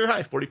 still her career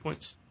high, 40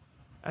 points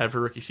out of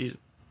her rookie season.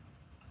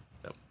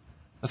 So.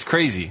 That's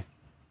crazy.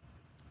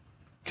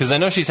 Because I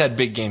know she's had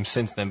big games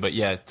since then, but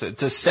yeah,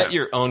 to set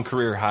your own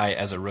career high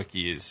as a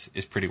rookie is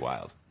pretty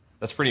wild.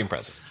 That's pretty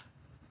impressive.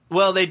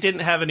 Well, they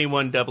didn't have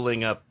anyone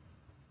doubling up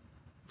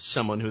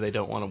someone who they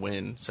don't want to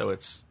win, so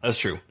it's... That's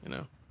true.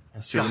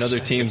 That's true. When other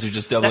teams are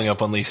just doubling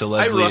up on Lisa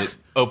Leslie, it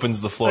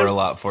opens the floor a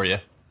lot for you.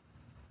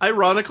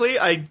 Ironically,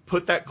 I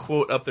put that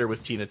quote up there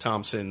with Tina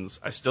Thompson's.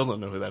 I still don't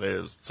know who that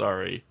is.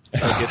 Sorry.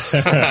 It's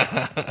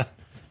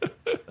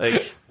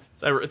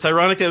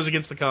ironic that it was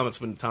against the Comets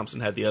when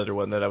Thompson had the other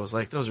one that I was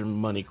like, those are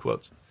money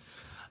quotes.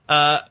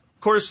 Of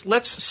course,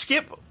 let's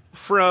skip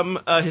from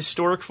a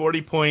historic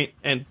 40-point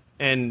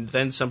and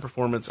then some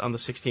performance on the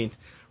 16th.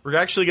 We're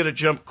actually going to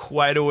jump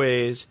quite a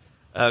ways,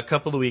 a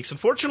couple of weeks.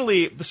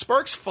 Unfortunately, the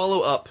Sparks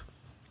follow up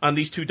on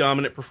these two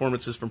dominant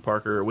performances from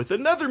Parker with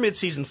another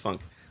midseason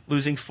funk,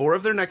 losing 4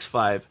 of their next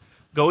 5,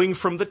 going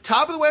from the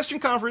top of the Western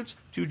Conference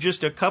to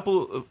just the top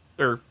of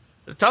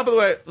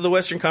the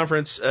Western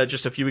Conference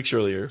just a few weeks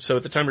earlier. So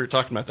at the time we were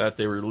talking about that,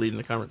 they were leading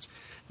the conference.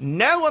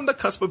 Now on the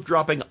cusp of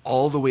dropping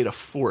all the way to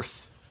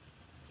 4th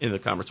in the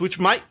conference, which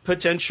might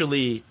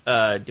potentially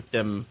dip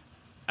them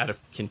out of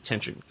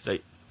contention. Because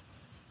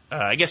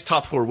I guess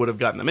top 4 would have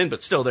gotten them in,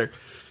 but still, they're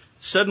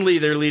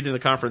leading the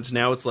conference.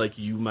 Now it's like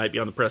you might be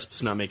on the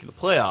precipice of not making the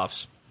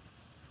playoffs.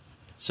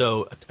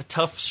 So a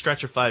tough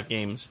stretch of 5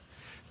 games.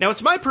 Now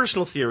it's my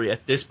personal theory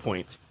at this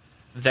point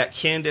that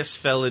Candace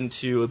fell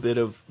into a bit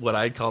of what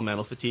I'd call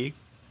mental fatigue.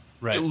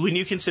 Right. When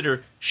you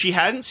consider she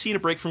hadn't seen a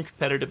break from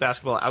competitive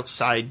basketball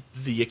outside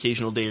the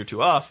occasional day or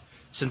two off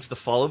since the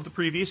fall of the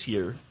previous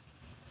year.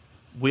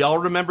 We all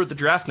remember the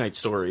draft night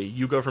story.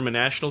 You go from a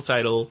national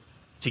title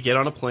to get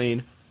on a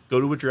plane, go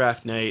to a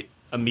draft night,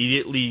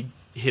 immediately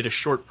hit a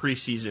short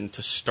preseason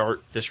to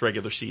start this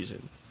regular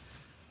season.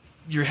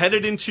 You're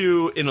headed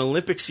into an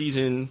Olympic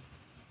season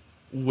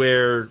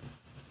where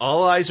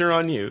all eyes are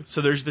on you.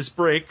 So there's this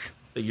break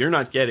that you're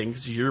not getting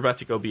because you're about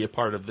to go be a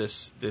part of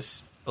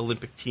this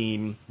Olympic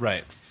team.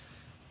 Right.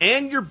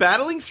 And you're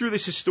battling through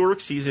this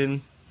historic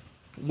season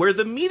where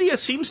the media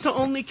seems to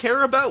only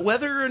care about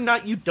whether or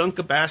not you dunk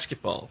a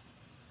basketball,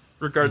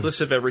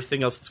 regardless of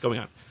everything else that's going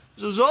on.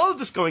 So there's all of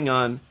this going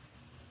on,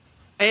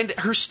 and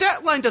her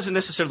stat line doesn't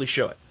necessarily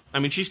show it. I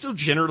mean, she's still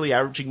generally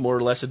averaging more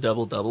or less a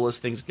double-double as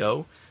things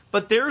go,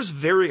 but there's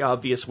very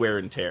obvious wear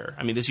and tear.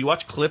 I mean, as you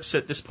watch clips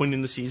at this point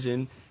in the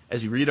season,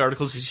 as you read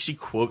articles, as you see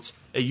quotes,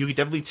 you can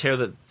definitely tell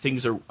that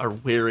things are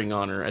wearing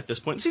on her at this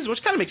point in the season,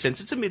 which kind of makes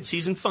sense. It's a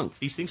mid-season funk.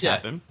 These things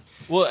happen.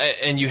 Well,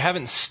 and you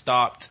haven't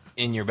stopped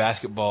in your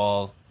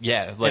basketball,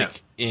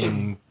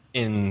 in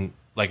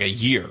like a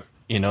year.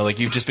 Like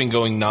you've just been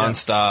going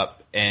nonstop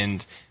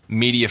and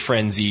media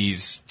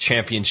frenzies,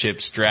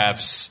 championships,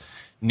 drafts,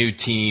 new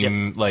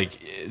team,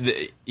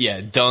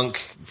 dunk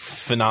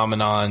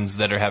phenomenons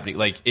that are happening.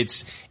 Like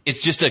it's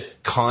just a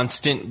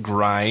constant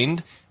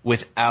grind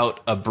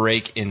without a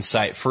break in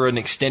sight for an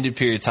extended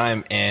period of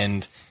time.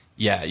 And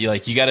you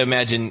got to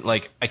imagine,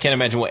 I can't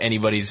imagine what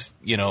anybody's,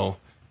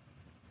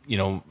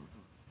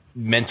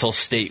 mental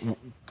state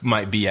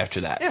might be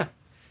after that. Yeah.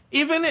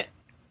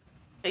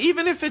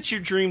 Even if it's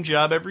your dream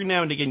job, every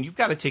now and again, you've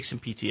got to take some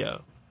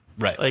PTO.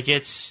 Right. Like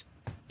it's,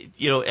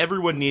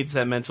 everyone needs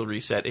that mental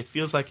reset. It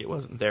feels like it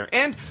wasn't there.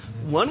 And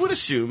one would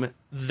assume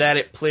that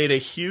it played a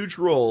huge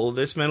role,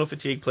 this mental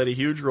fatigue played a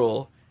huge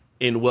role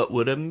in what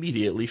would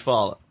immediately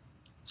follow.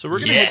 So we're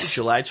going to head to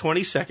July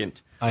 22nd.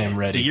 I am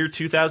ready. The year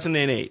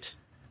 2008,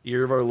 the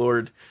year of our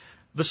Lord.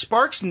 The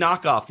Sparks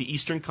knock off the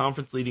Eastern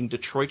Conference leading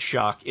Detroit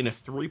Shock in a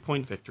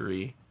 3-point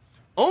victory.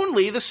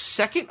 Only the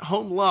second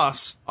home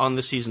loss on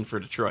the season for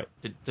Detroit.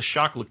 The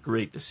Shock looked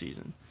great this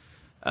season.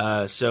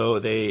 So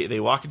they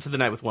walk into the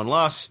night with 1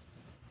 loss.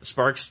 The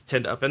Sparks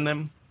tend to upend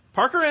them.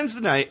 Parker ends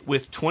the night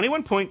with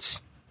 21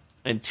 points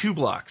and 2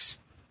 blocks.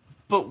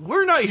 But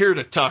we're not here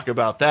to talk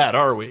about that,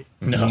 are we?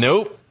 No.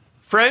 Nope.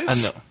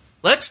 Friends,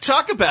 let's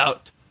talk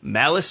about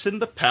Malice in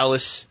the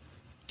Palace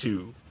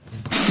 2.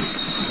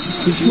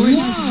 Detroit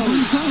has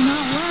one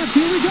timeout left.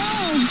 Here we go.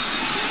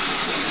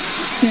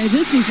 Okay,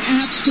 this was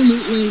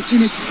absolutely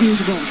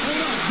inexcusable.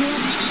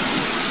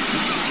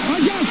 I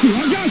got you.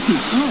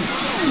 Oh,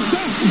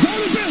 stop. Go to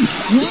the bench.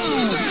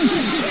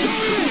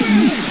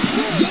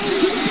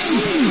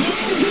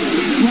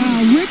 Wow,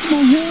 Rick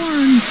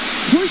Mahorn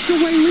pushed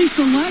away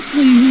Lisa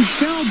Leslie, who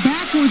fell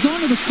backwards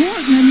onto the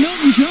court, and then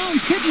Milton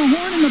Jones hit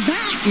Mahorn in the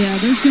back. Yeah,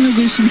 there's going to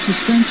be some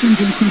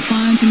suspensions and some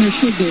fines, and there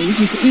should be. This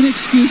is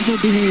inexcusable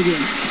behavior.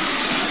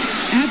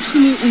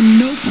 Absolutely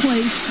no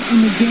place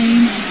in the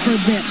game for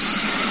this.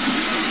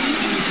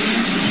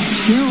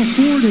 Cheryl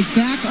Ford is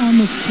back on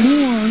the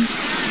floor.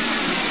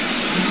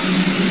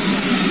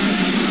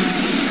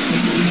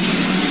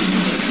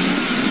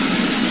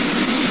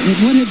 And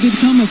what had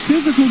become a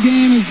physical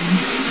game is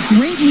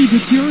greatly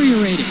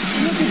deteriorating.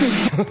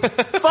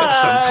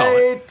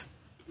 Fight!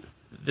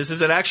 This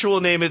is an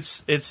actual name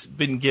it's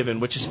been given,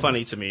 which is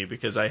funny to me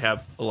because I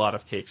have a lot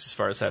of takes as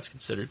far as that's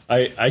considered.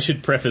 I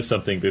should preface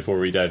something before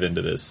we dive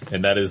into this,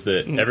 and that is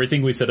that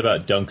everything we said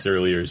about dunks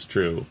earlier is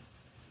true.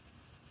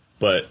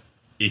 But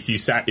if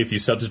you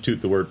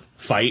substitute the word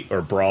fight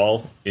or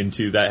brawl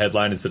into that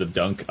headline instead of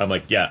dunk, I'm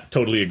like, yeah,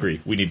 totally agree.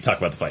 We need to talk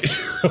about the fight.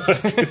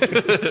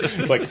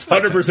 Like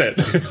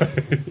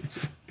 100%.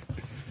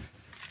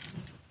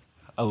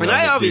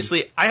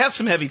 I have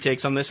some heavy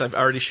takes on this. I've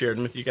already shared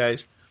them with you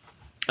guys.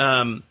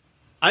 I'm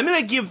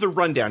going to give the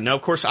rundown. Now,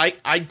 of course,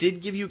 I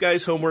did give you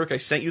guys homework. I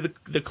sent you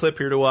the clip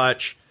here to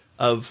watch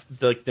of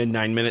the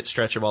 9-minute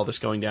stretch of all this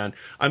going down.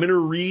 I'm going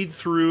to read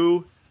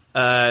through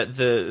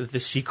the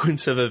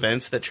sequence of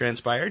events that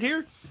transpired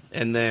here,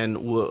 and then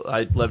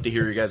I'd love to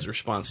hear your guys'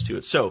 response to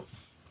it. So,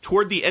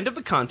 toward the end of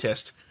the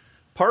contest,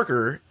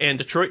 Parker and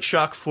Detroit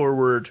Shock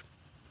forward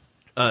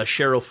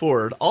Cheryl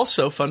Ford,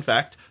 also, fun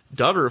fact,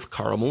 daughter of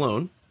Karl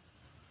Malone.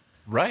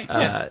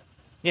 Right.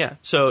 Yeah.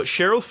 So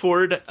Cheryl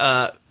Ford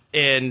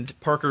and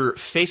Parker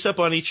face up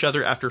on each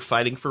other after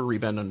fighting for a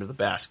rebound under the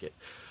basket.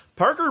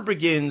 Parker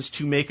begins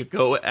to make a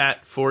go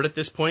at Ford at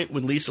this point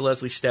when Lisa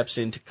Leslie steps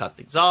in to cut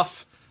things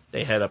off.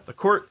 They head up the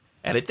court,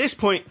 and at this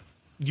point,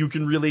 you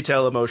can really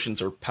tell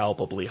emotions are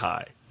palpably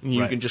high.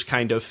 You can just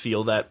kind of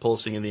feel that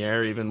pulsing in the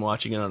air, even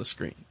watching it on a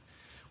screen.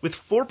 With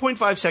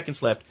 4.5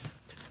 seconds left,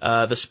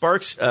 the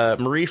Sparks'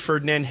 Marie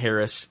Ferdinand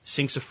Harris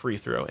sinks a free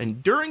throw,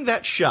 and during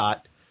that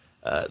shot,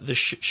 the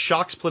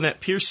Shock's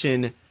Planette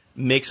Pearson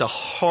makes a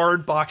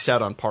hard box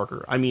out on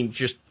Parker. I mean,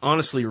 just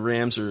honestly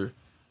rams her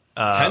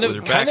with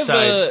her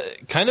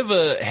backside. Kind of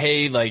a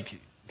hey, like,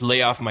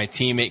 lay off my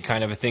teammate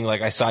kind of a thing.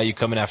 Like, I saw you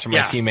coming after my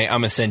teammate.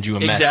 I'm gonna send you a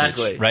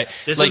message, right?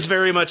 This like, is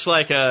very much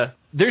like a.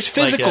 There's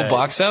physical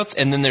box outs,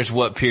 and then there's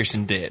what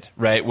Pearson did,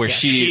 right? Where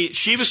she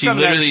was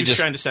coming out, she was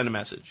trying to send a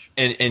message,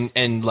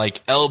 and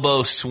like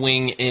elbow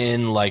swing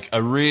in like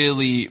a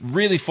really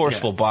really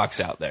forceful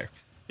box out there.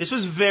 This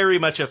was very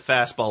much a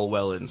fastball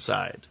well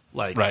inside,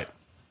 like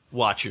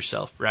watch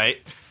yourself,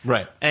 right?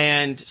 Right.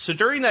 And so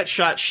during that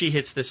shot, she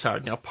hits this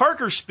hard. Now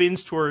Parker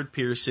spins toward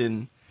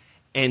Pearson,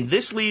 and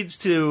this leads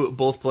to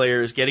both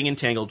players getting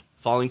entangled,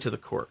 falling to the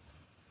court,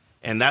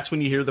 and that's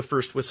when you hear the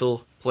first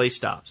whistle. Play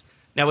stops.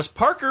 Now, as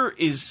Parker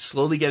is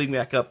slowly getting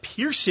back up,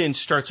 Pearson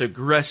starts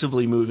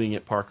aggressively moving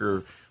at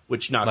Parker,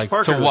 which knocks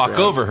Parker to walk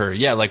over her.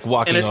 Yeah, like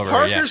walking over her. And as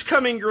Parker's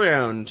coming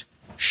ground,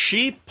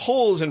 she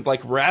pulls and like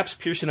wraps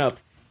Pearson up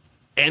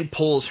and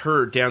pulls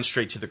her down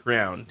straight to the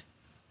ground.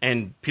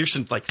 And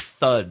Pearson like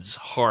thuds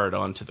hard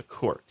onto the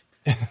court.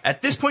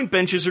 At this point,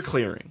 benches are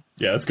clearing.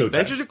 Yeah, let's go.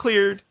 Benches are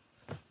cleared.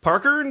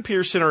 Parker and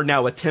Pearson are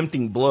now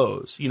attempting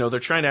blows. You know, they're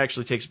trying to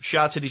actually take some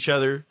shots at each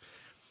other.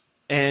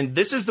 And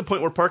this is the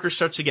point where Parker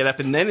starts to get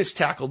up and then is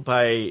tackled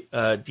by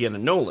Deanna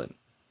Nolan,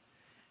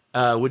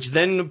 which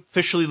then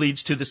officially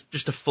leads to this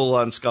just a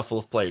full-on scuffle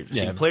of players.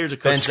 You see players,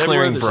 coaches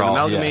everywhere. There's an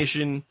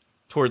amalgamation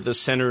toward the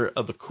center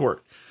of the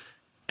court.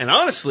 And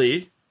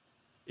honestly,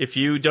 if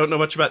you don't know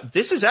much about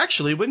this, is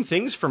actually when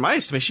things, for my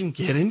estimation,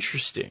 get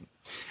interesting.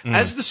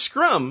 As the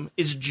scrum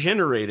is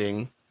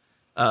generating,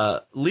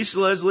 Lisa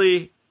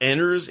Leslie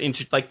enters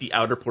into like the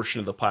outer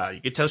portion of the pile.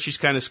 You can tell she's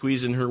kind of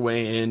squeezing her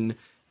way in,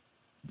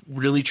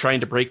 really trying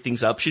to break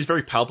things up. She's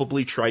very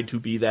palpably tried to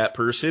be that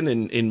person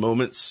in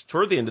moments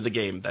toward the end of the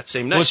game that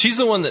same night. Well, she's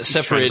the one that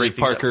separated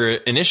Parker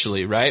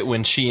initially, right?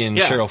 When she and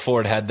Cheryl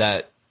Ford had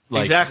that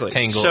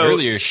tangle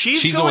earlier.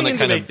 She's the one that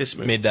kind of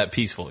made that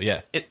peaceful.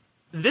 Yeah.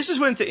 This is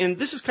when, and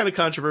this is kind of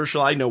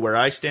controversial. I know where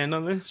I stand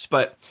on this,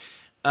 but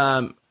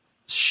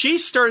she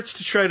starts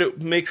to try to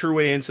make her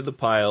way into the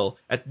pile.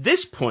 At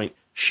this point,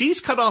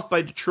 she's cut off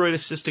by Detroit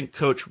assistant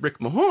coach Rick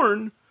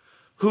Mahorn,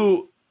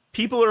 who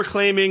people are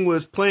claiming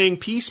was playing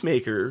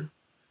peacemaker.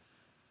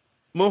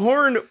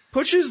 Mahorn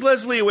pushes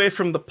Leslie away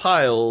from the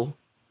pile,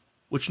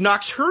 which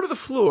knocks her to the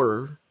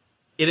floor.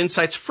 It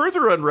incites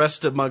further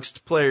unrest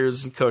amongst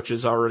players and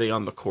coaches already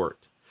on the court.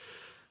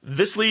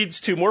 This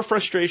leads to more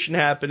frustration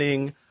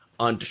happening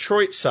on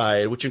Detroit's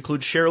side, which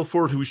includes Cheryl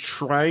Ford, who's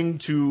trying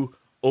to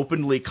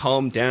openly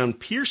calm down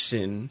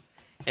Pearson,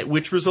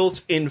 which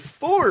results in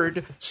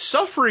Ford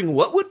suffering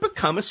what would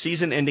become a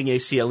season-ending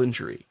ACL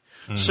injury.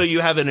 So you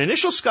have an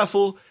initial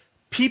scuffle,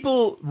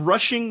 people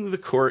rushing the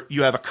court,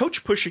 you have a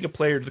coach pushing a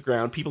player to the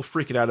ground, people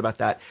freaking out about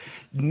that.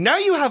 Now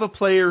you have a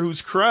player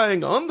who's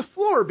crying on the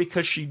floor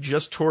because she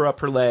just tore up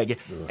her leg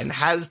and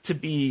has to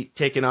be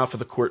taken off of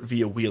the court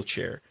via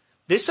wheelchair.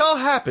 This all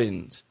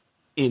happened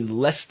in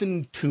less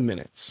than 2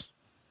 minutes.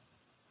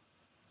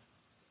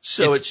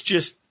 So it's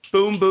just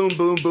boom, boom,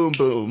 boom, boom,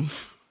 boom.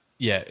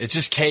 Yeah, it's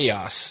just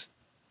chaos.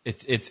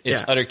 It's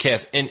utter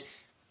chaos. And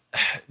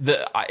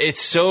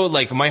it's so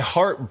like my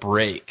heart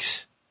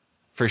breaks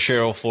for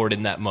Cheryl Ford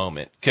in that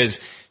moment,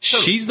 because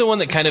she's the one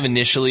that kind of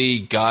initially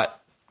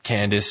got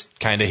Candace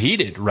kind of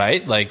heated,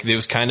 right? Like there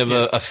was kind of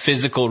a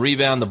physical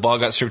rebound. The ball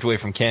got stripped away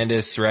from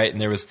Candace, right?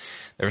 And there was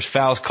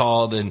fouls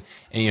called and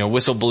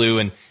whistle blew,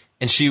 and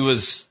she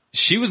was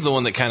the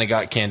one that kind of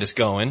got Candace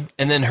going.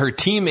 And then her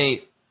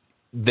teammate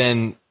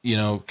then,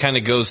 kind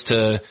of goes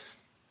to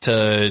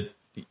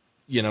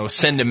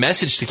send a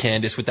message to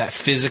Candace with that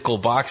physical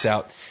box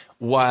out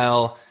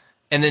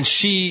and then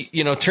she,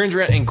 turns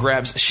around and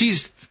grabs,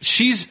 she's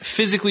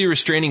physically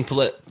restraining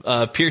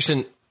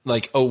Pearson,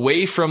 like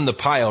away from the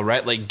pile,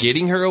 right? Like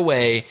getting her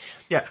away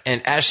Yeah.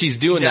 And as she's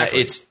doing that,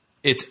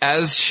 it's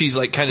as she's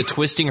like kind of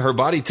twisting her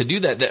body to do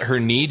that her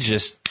knee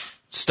just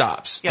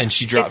stops and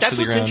she drops to the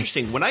ground. That's what's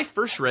interesting. When I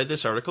first read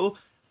this article,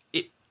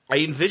 I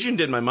envisioned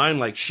in my mind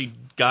like she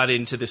got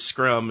into the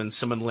scrum and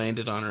someone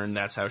landed on her and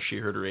that's how she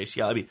hurt her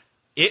ACL. I mean,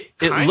 it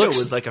kind of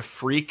was like a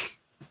freak.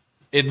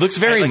 It looks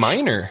very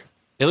minor.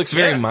 It looks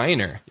very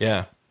minor.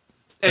 Yeah.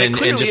 And it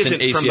clearly just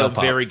isn't an from ACL the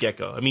pop. very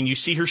get-go. I mean, you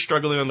see her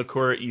struggling on the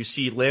court. You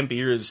see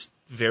Lambier is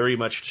very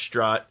much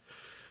distraught.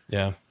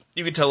 Yeah.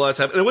 You can tell a lot's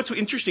happening. And what's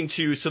interesting,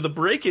 too, so the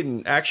break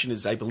in action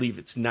is, I believe,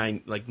 it's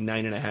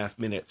 9.5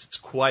 minutes. It's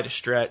quite a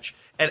stretch.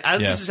 And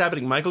as this is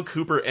happening, Michael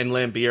Cooper and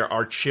Lambier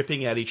are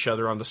chipping at each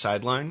other on the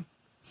sideline.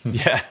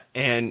 Yeah.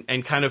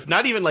 And kind of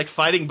not even like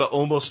fighting, but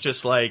almost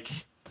just like,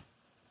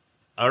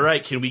 all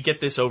right, can we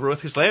get this over with?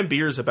 Because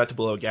Lambier is about to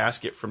blow a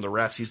gasket from the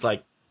refs. He's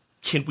like,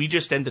 can we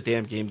just end the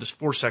damn game? There's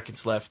 4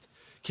 seconds left.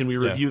 Can we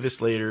review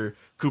this later?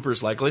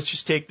 Cooper's like, let's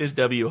just take this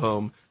W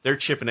home. They're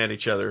chipping at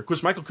each other. Of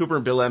course, Michael Cooper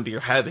and Bill Lambier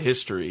have a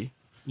history.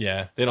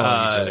 Yeah, they don't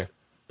like each other.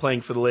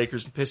 Playing for the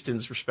Lakers and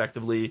Pistons,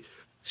 respectively.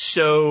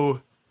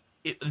 So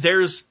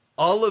there's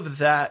all of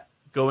that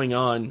going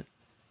on.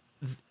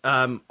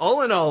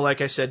 All in all, like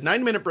I said,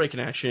 9-minute break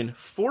in action,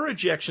 4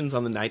 ejections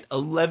on the night,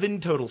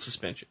 11 total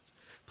suspensions.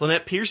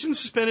 Planette Pearson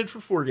suspended for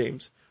 4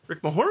 games.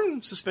 Rick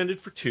Mahorn suspended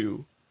for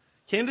 2.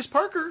 Candace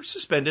Parker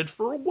suspended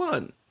for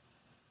 1.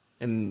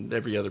 And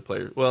every other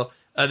player. Well,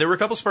 there were a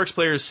couple Sparks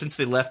players since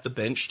they left the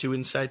bench to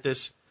incite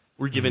this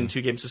were given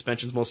 2-game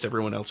suspensions. Most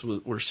everyone else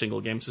were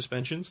single-game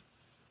suspensions.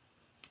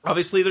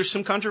 Obviously, there's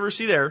some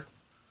controversy there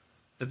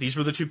that these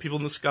were the 2 people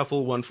in the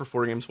scuffle, 1 for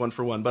 4 games, 1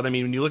 for 1. But, I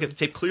mean, when you look at the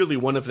tape, clearly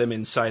one of them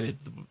incited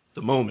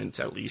the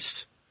moment, at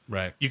least.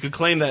 Right. You could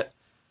claim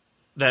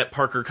that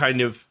Parker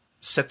kind of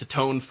set the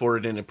tone for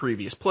it in a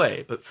previous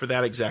play. But for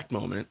that exact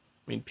moment,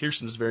 I mean,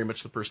 Pearson was very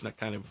much the person that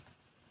kind of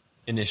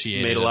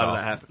initiated made a lot of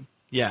that happen.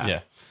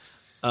 Yeah.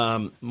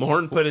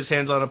 Mahorn put his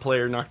hands on a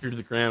player, knocked her to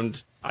the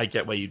ground. I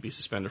get why you'd be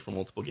suspended for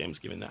multiple games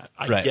given that.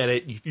 I get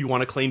it. If you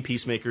want to claim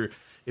Peacemaker,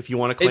 if you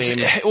want to claim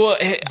that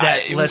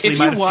Leslie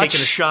might have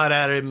taken a shot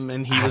at him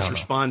and he was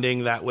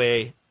responding that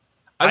way.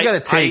 I've got to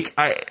take.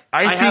 I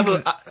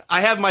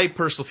have my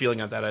personal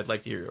feeling on that. I'd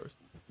like to hear yours.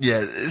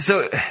 Yeah.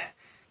 So,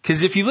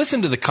 because if you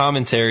listen to the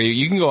commentary,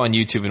 you can go on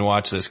YouTube and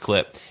watch this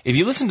clip. If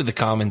you listen to the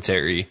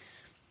commentary,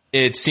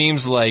 it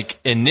seems like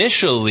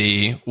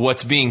initially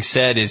what's being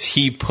said is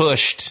he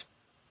pushed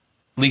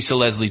Lisa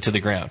Leslie to the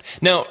ground.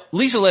 Now,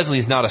 Lisa Leslie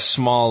is not a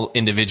small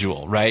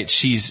individual, right?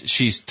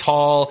 She's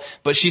tall,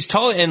 but she's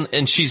tall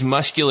and she's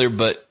muscular,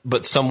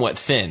 but somewhat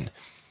thin.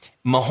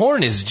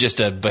 Mahorn is just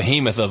a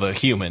behemoth of a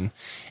human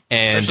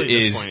and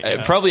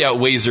probably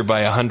outweighs her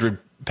by 100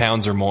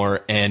 pounds or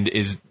more and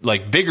is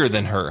like bigger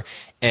than her.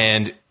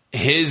 And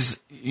his,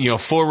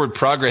 forward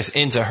progress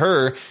into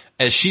her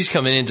as she's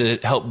coming in to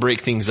help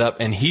break things up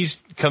and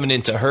he's coming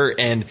into her.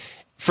 And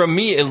from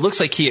me, it looks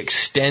like he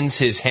extends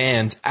his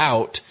hands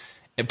out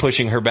and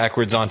pushing her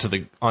backwards onto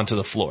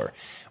the floor,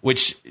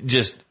 which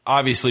just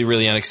obviously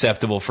really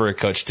unacceptable for a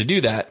coach to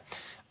do that.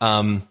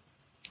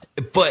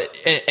 But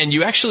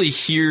you actually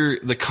hear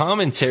the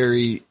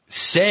commentary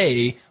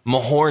say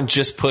Mahorn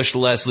just pushed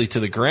Leslie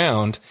to the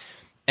ground.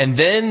 And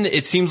then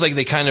it seems like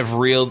they kind of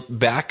reeled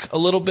back a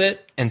little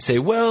bit and say,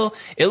 well,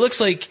 it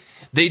looks like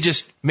they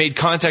just made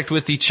contact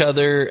with each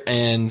other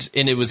and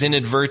it was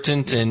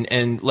inadvertent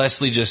and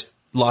Leslie just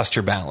lost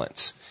her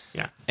balance.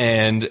 Yeah.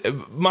 And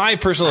my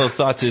personal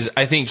thoughts is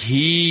I think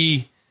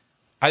he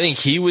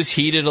was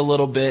heated a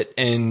little bit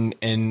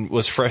and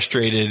was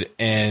frustrated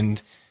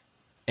and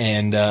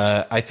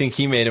I think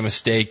he made a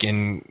mistake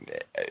and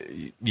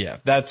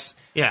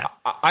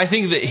I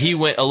think that he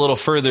went a little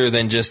further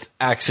than just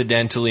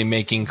accidentally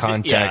making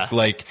contact,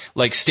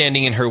 like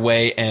standing in her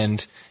way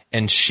and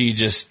she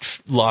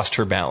just lost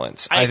her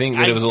balance. I think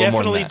that it was a little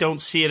more than that. I definitely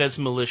don't see it as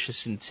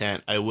malicious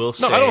intent. I will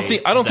say. No, I don't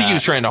think he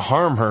was trying to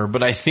harm her,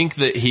 but I think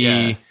that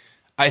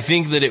I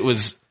think that it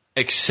was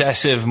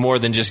excessive more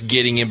than just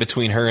getting in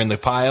between her and the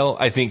pile.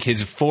 I think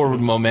his forward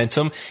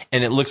momentum,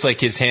 and it looks like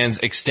his hands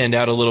extend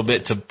out a little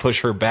bit to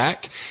push her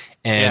back.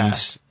 And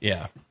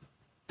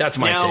that's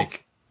my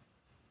take.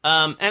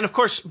 And of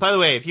course, by the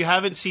way, if you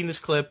haven't seen this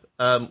clip,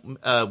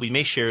 we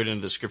may share it in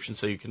the description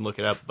so you can look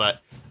it up, but,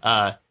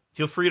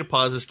 feel free to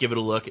pause this, give it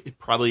a look. It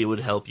probably would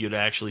help you to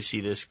actually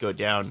see this go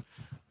down.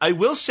 I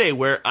will say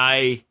where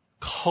I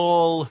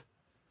call,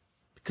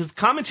 because the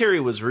commentary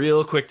was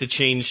real quick to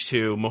change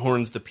to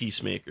Mahorn's the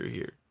peacemaker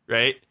here,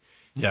 right?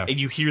 Yeah. And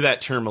you hear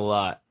that term a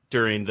lot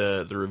during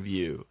the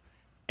review.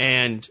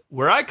 And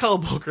where I call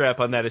bullcrap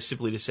on that is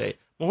simply to say,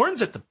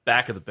 Mahorn's at the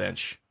back of the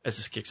bench as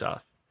this kicks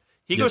off.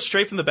 He goes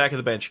straight from the back of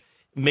the bench,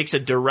 makes a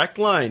direct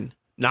line,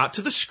 not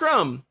to the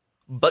scrum,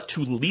 but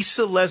to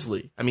Lisa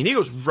Leslie. I mean, he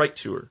goes right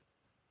to her.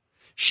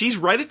 She's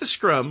right at the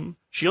scrum.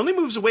 She only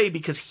moves away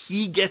because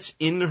he gets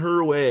in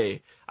her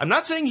way. I'm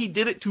not saying he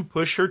did it to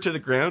push her to the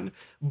ground,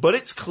 but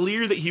it's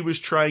clear that he was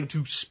trying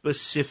to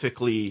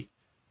specifically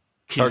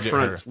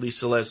confront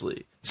Lisa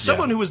Leslie,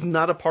 someone who was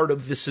not a part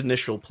of this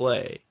initial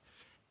play.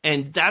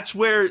 And that's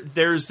where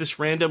there's this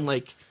random,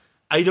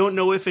 I don't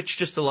know if it's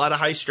just a lot of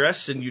high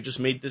stress and you just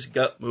made this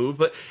gut move,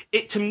 but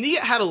to me,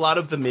 it had a lot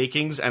of the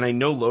makings, and I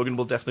know Logan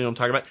will definitely know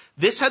what I'm talking about.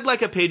 This had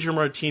like a Pedro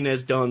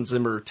Martinez, Don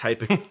Zimmer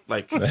type of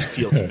like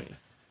feel to me.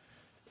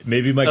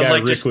 Maybe my guy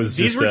like Rick was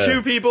these just... were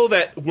two people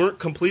that weren't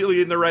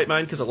completely in their right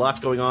mind because a lot's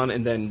going on,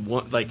 and then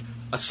like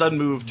a sudden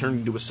move turned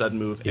into a sudden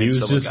move, and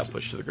someone got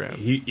pushed to the ground.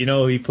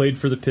 He played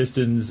for the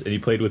Pistons, and he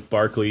played with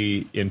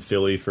Barkley in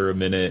Philly for a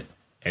minute,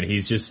 and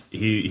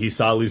he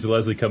saw Lisa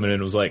Leslie coming in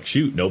and was like,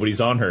 shoot,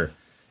 nobody's on her,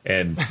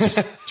 and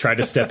just tried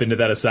to step into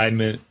that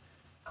assignment,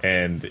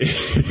 and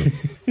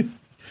it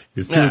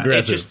was too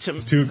aggressive.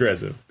 It's too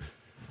aggressive.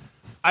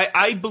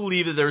 I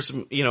believe that there's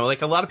some,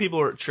 like a lot of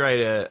people try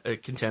to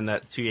contend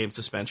that 2-game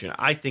suspension.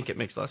 I think it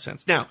makes a lot of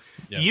sense. Now,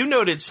 you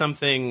noted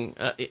something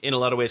in a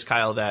lot of ways,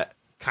 Kyle, that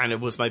kind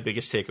of was my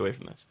biggest takeaway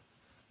from this.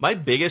 My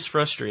biggest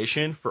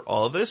frustration for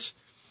all of this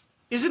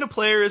isn't a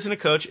player, isn't a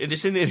coach, it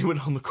isn't anyone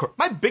on the court.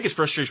 My biggest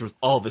frustration with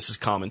all of this is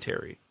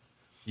commentary.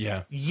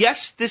 Yeah.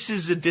 Yes, this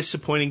is a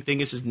disappointing thing.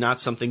 This is not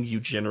something you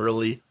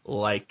generally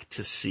like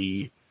to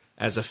see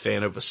as a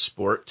fan of a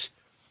sport.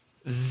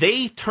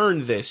 They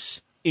turned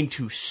this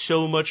into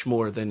so much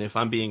more than, if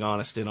I'm being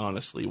honest, it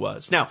honestly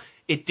was. Now,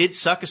 it did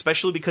suck,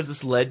 especially because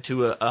this led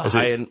to a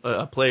high-end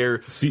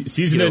player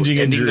season-ending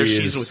ending their injury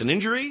season with an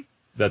injury.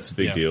 That's a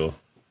big deal.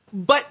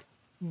 But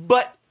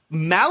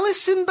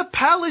Malice in the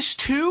Palace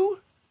 2?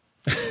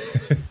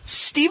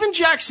 Steven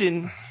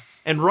Jackson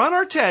and Ron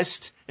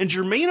Artest and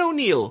Jermaine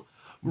O'Neal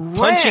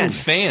punching ran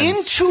fans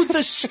into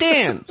the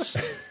stands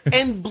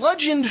and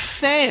bludgeoned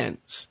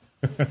fans.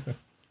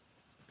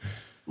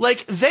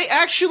 Like, they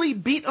actually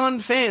beat on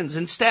fans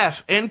and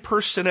staff and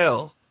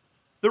personnel.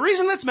 The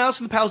reason that's Malice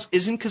in the Palace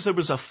isn't because there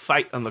was a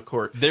fight on the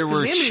court. There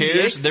were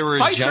chairs. There were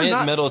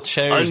giant metal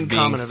chairs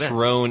being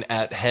thrown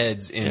at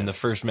heads in the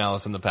first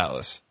Malice in the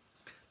Palace.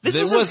 This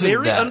was a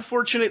very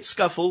unfortunate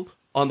scuffle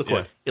on the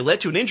court. Yeah. It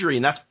led to an injury,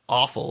 and that's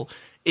awful.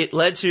 It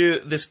led to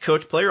this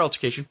coach-player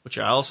altercation, which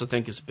I also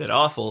think is a bit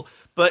awful.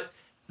 But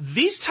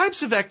these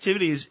types of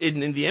activities in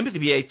the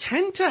NBA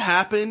tend to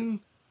happen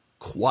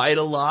quite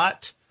a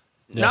lot.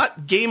 Yeah.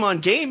 Not game on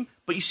game,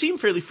 but you see them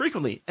fairly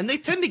frequently. And they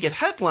tend to get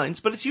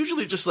headlines, but it's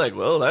usually just like,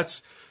 well,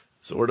 that's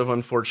sort of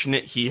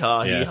unfortunate,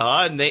 hee-haw,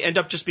 hee-haw. And they end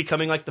up just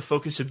becoming like the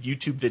focus of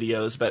YouTube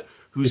videos about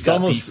who's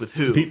got beef with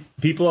who.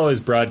 People always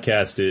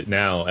broadcast it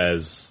now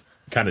as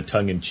kind of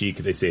tongue-in-cheek.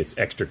 They say it's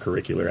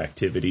extracurricular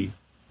activity.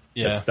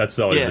 Yeah. That's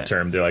always the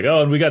term. They're like,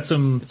 oh, and we got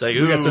some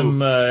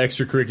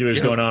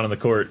extracurriculars going on the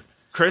court.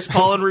 Chris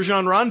Paul and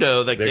Rajon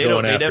Rondo, like they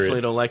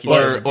definitely don't like each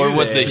other. Or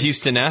what the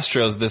Houston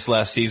Astros this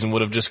last season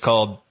would have just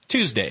called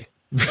Tuesday.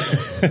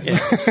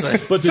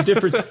 But the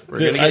difference,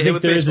 I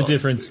think there is a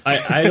difference.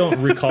 I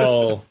don't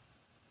recall,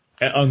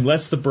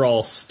 unless the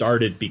brawl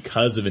started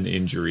because of an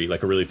injury,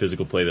 like a really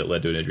physical play that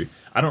led to an injury.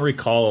 I don't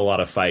recall a lot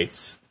of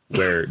fights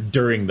where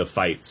during the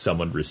fight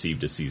someone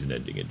received a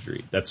season-ending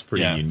injury. That's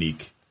pretty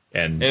unique.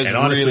 And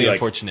honestly, really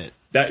unfortunate.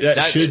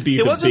 That should be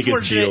the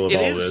biggest deal of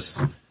all this,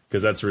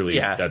 because that's really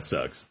that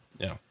sucks.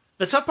 Yeah.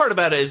 The tough part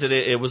about it is that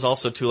it was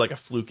also too like a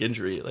fluke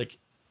injury. Like,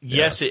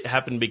 yes, it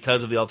happened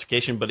because of the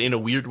altercation, but in a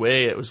weird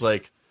way, it was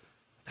like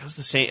that was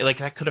the same. Like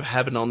that could have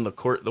happened on the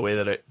court the way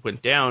that it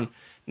went down.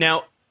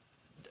 Now,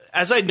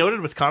 as I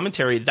noted with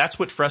commentary, that's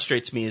what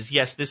frustrates me. Is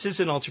yes, this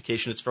is an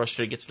altercation. It's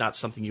frustrating. It's not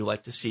something you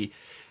like to see.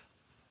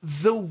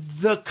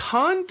 The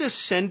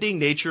condescending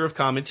nature of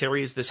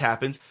commentary as this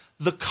happens,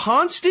 the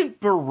constant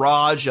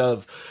barrage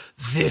of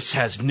this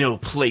has no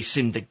place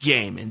in the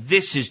game and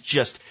this is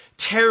just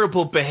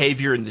terrible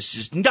behavior and this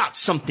is not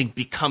something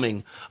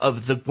becoming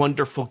of the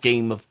wonderful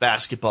game of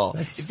basketball.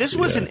 If this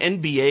was an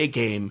NBA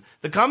game,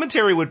 the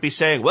commentary would be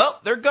saying, well,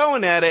 they're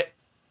going at it.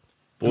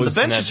 Boys,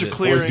 the benches are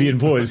clearing. Boys being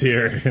boys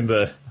here in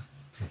the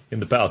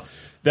Palace.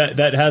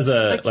 That has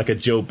like a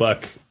Joe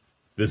Buck,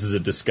 this is a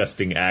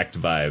disgusting act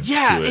vibe.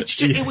 Yeah, to it. It's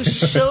just, it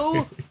was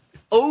so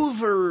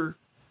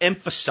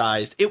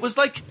overemphasized. It was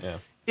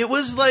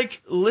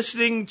like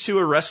listening to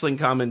a wrestling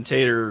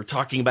commentator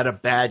talking about a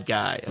bad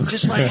guy. I'm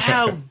just like,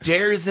 how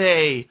dare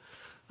they?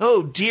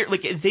 Oh dear,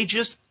 like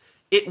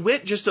it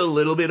went just a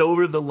little bit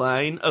over the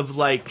line of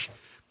like.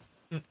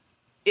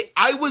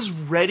 I was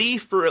ready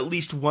for at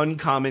least one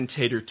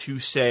commentator to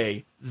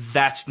say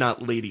that's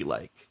not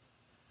ladylike.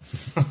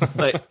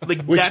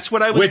 That's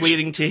what I was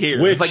waiting to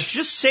hear.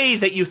 Just say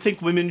that you think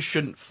women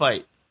shouldn't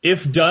fight.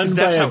 If done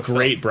by a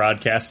great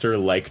broadcaster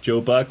like Joe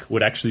Buck,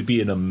 would actually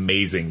be an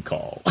amazing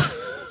call.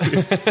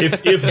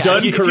 if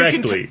done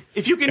correctly.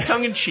 If you can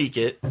tongue in cheek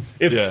it.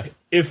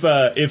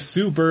 If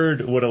Sue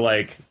Bird would have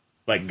like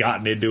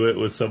gotten into it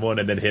with someone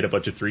and then hit a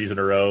bunch of threes in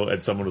a row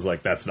and someone was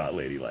like, that's not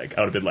ladylike,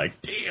 I would have been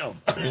like,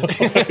 damn.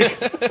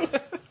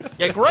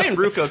 Yeah, Ryan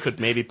Ruocco could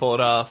maybe pull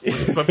it off.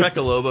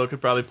 Rebecca Lobo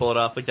could probably pull it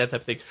off, like that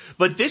type of thing.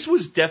 But this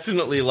was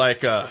definitely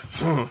like that's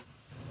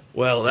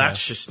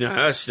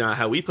not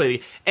how we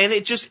play. And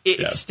it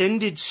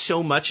extended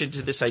so much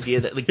into this idea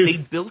that they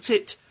built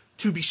it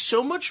to be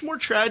so much more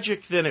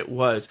tragic than it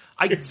was.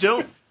 I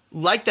don't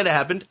like that it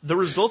happened. The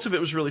result of it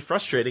was really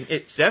frustrating.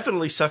 It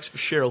definitely sucks for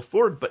Cheryl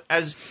Ford, but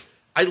as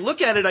I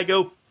look at it, I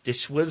go,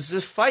 this was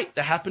a fight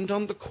that happened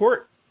on the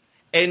court.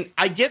 And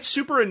I get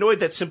super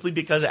annoyed that simply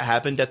because it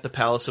happened at the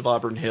Palace of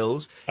Auburn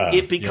Hills,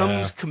 it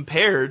becomes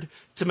compared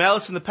to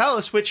Malice in the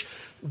Palace, which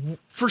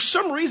for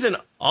some reason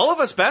all of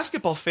us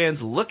basketball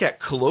fans look at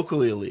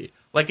colloquially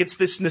like it's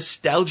this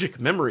nostalgic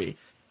memory.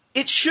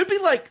 It should be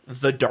like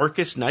the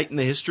darkest night in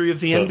the history of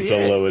the NBA.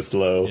 The lowest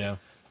low. Yeah.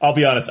 I'll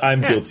be honest,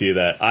 I'm guilty of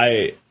that.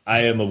 I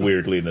am a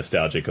weirdly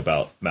nostalgic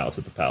about Malice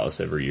at the Palace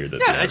every year that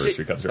the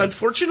anniversary comes around.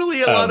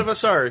 Unfortunately, a lot of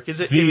us are, because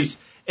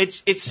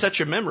it's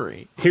such a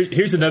memory.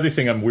 Here's another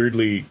thing I'm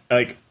weirdly,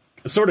 like,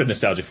 sort of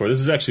nostalgic for. This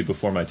is actually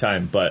before my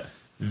time, but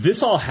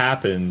this all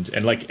happened,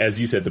 and like, as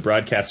you said, the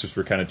broadcasters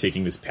were kind of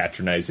taking this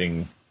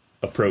patronizing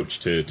approach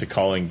to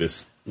calling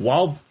this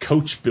while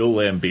Coach Bill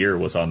Laimbeer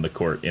was on the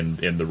court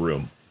in the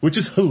room, which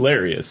is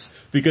hilarious,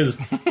 because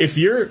if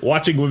you're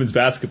watching women's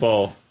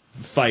basketball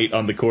fight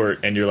on the court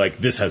and you're like,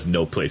 this has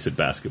no place in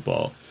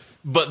basketball.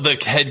 But the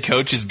head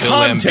coach is Bill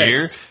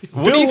Context.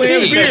 Laimbeer. Bill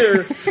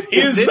Laimbeer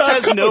is This the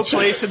has coach. no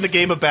place in the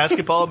game of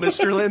basketball.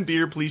 Mr.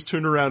 Laimbeer, please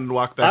turn around and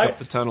walk back up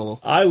the tunnel.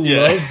 I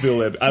love Bill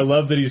Laimbeer. I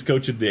love that he's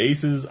coaching the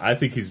Aces. I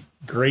think he's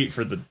great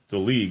for the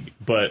league,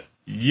 but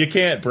you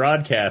can't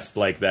broadcast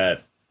like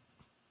that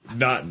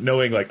not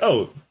knowing, like,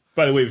 oh,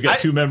 by the way, we've got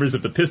two members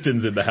of the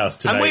Pistons in the house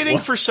tonight. I'm waiting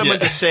for someone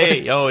to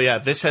say, oh, yeah,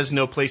 this has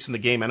no place in the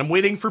game. And I'm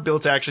waiting for Bill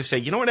to actually say,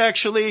 you know what,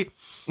 actually,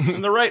 in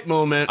the right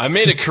moment. I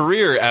made a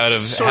career out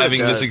of Sorta having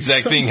does. this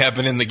exact thing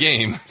happen in the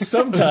game.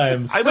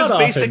 Sometimes. I was not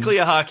basically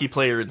a hockey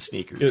player in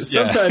sneakers.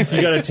 Sometimes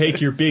you got to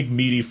take your big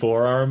meaty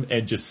forearm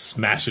and just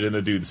smash it in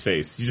a dude's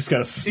face. You just got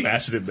to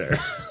smash it in there.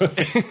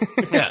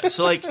 Yeah,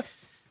 so like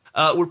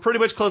we're pretty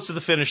much close to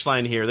the finish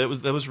line here.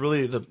 That was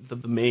really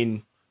the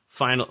main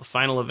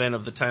final event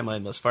of the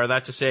timeline thus far.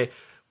 That to say,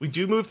 we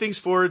do move things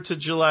forward to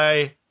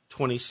July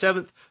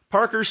 27th.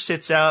 Parker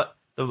sits out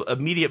the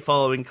immediate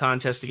following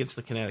contest against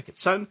the Connecticut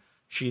Sun.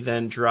 She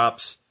then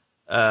drops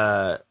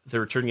the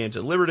return game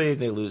to Liberty,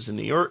 and they lose in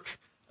New York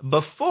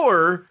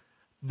before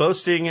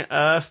boasting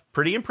a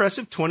pretty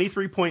impressive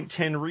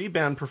 23.10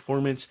 rebound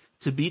performance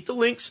to beat the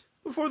Lynx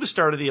before the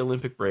start of the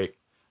Olympic break,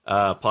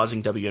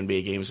 pausing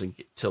WNBA games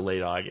until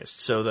late August.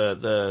 So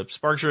the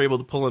Sparks are able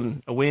to pull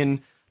in a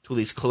win to at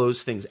least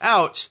close things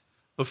out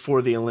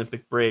before the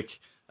Olympic break.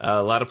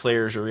 A lot of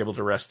players are able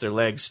to rest their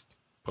legs.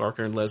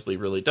 Parker and Leslie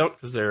really don't,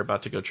 because they're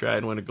about to go try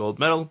and win a gold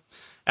medal.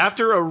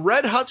 After a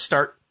red-hot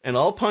start, and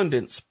all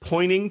pundits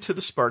pointing to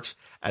the Sparks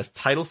as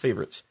title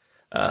favorites,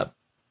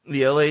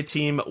 the LA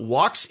team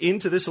walks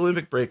into this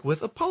Olympic break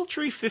with a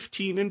paltry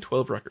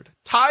 15-12 record,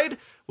 tied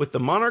with the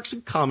Monarchs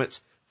and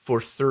Comets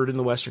for third in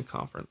the Western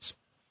Conference.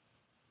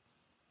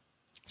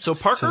 So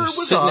Parker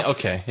was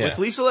off with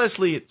Lisa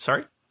Leslie.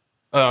 Sorry?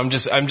 Oh, I'm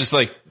just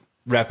like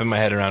wrapping my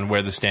head around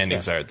where the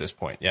standings are at this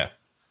point. Yeah.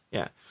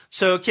 Yeah.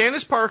 So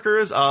Candace Parker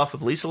is off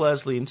with Lisa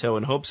Leslie in tow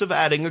in hopes of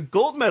adding a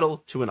gold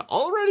medal to an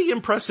already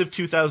impressive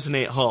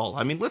 2008 haul.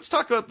 I mean, let's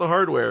talk about the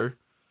hardware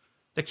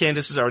that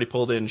Candace has already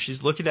pulled in.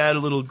 She's looking to add a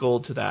little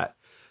gold to that.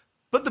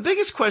 But the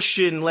biggest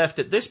question left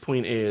at this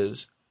point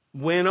is,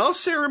 when all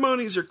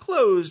ceremonies are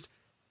closed,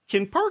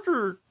 can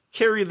Parker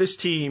carry this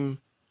team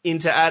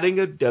into adding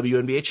a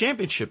WNBA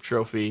championship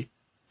trophy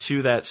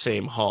to that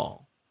same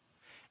haul?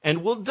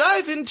 And we'll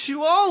dive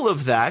into all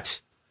of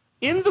that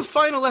in the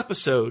final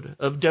episode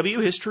of W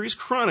History's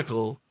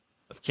Chronicle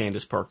of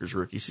Candace Parker's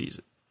rookie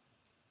season.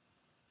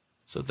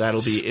 So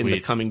that'll be in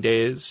the coming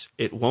days.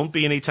 It won't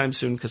be anytime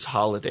soon because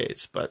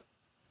holidays, but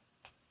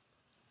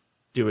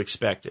do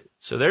expect it.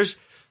 So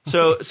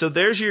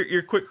there's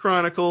your quick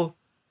chronicle.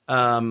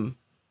 How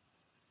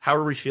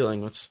are we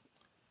feeling? What's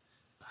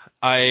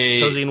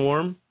cozy and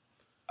warm?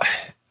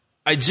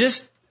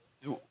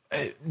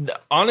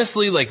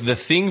 Honestly, like, the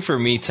thing for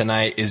me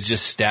tonight is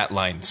just stat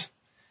lines.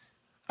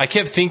 I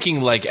kept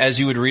thinking, like, as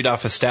you would read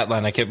off a stat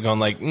line, I kept going,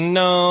 like,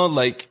 no,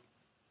 like,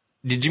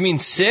 did you mean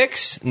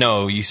 6?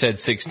 No, you said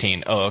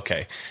 16. Oh,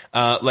 okay.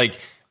 Like,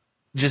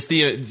 just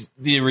the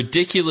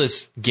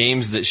ridiculous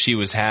games that she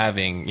was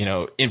having, you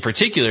know, in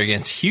particular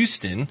against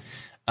Houston,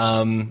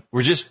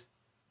 were just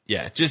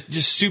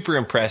super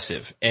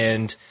impressive.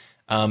 And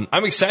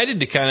I'm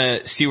excited to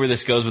kind of see where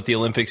this goes with the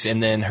Olympics,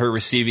 and then her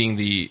receiving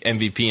the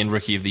MVP and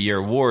Rookie of the Year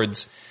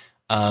awards,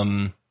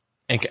 and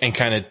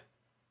kind of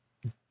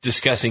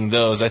discussing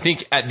those. I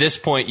think at this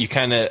point you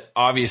kind of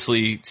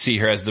obviously see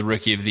her as the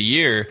Rookie of the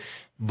Year,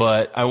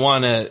 but I'd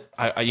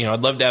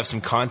love to have some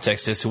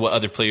context as to what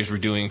other players were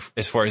doing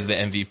as far as the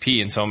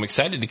MVP, and so I'm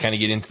excited to kind of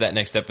get into that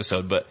next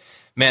episode. But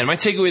man, my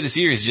takeaway this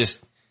year is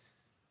just,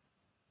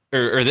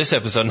 or this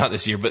episode, not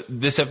this year, but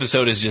this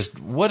episode is just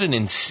what an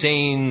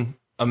insane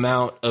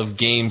amount of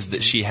games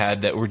that she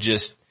had that were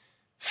just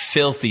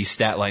filthy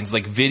stat lines,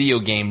 like video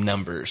game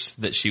numbers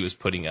that she was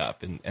putting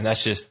up, and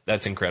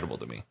that's incredible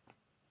to me.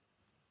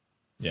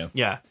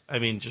 Yeah. I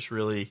mean, just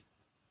really,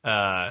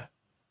 a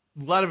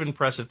lot of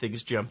impressive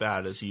things jump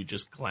out as you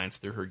just glance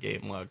through her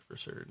game log for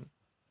certain.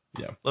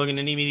 Yeah. Logan,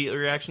 any immediate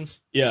reactions?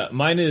 Yeah,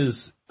 mine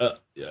is,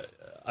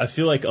 I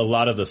feel like a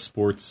lot of the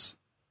sports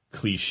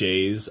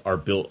cliches are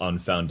built on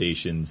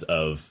foundations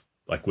of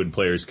like when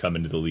players come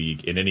into the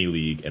league, in any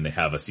league, and they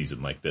have a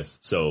season like this.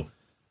 So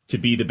to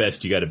be the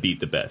best, you got to beat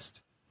the best.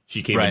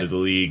 She came into the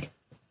league,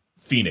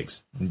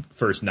 Phoenix,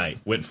 first night,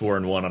 went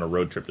 4-1 on a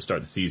road trip to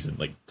start the season,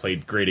 like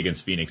played great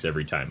against Phoenix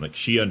every time. Like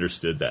she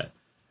understood that.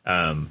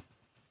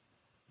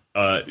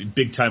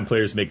 Big time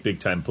players make big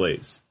time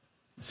plays.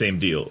 Same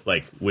deal.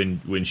 Like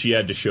when she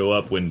had to show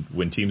up,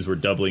 when teams were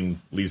doubling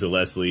Lisa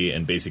Leslie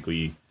and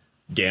basically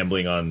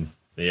gambling on,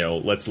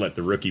 let's let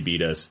the rookie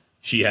beat us,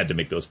 she had to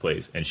make those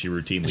plays, and she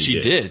routinely did.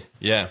 She did,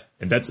 yeah.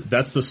 And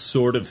that's the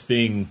sort of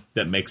thing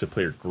that makes a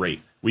player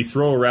great. We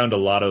throw around a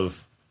lot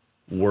of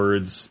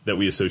words that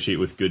we associate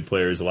with good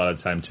players a lot of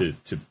time to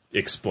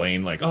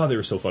explain, like, oh, they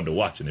were so fun to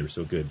watch and they were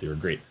so good, they were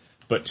great.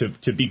 But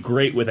to be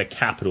great with a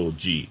capital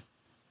G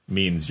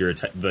means you're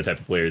the type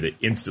of player that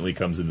instantly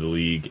comes into the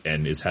league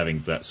and is having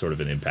that sort of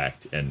an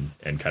impact and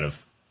kind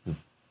of,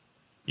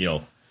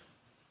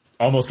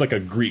 almost like a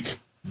Greek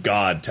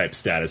god type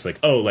status. Like,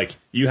 oh, like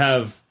you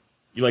have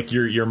like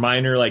your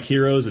minor like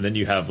heroes, and then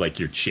you have like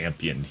your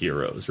champion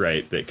heroes,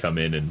 right? That come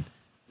in and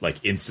like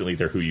instantly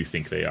they're who you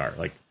think they are.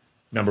 Like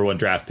number 1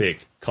 draft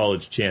pick,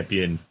 college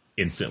champion,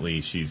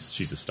 instantly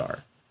she's a star.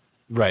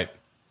 Right.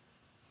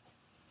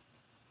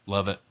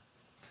 Love it.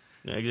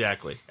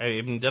 Exactly.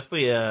 I mean,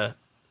 definitely a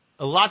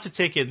lot to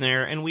take in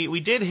there, and we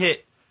did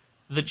hit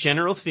the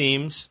general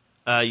themes.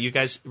 You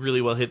guys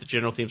really well hit the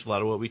general themes. A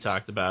lot of what we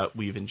talked about,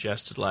 we've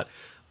ingested a lot.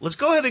 Let's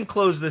go ahead and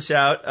close this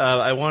out.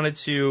 I wanted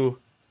to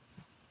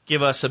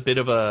give us a bit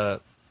of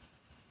a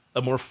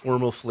more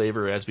formal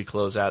flavor as we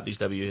close out these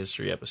W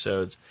History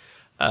episodes.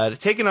 To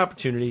take an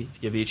opportunity to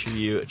give each of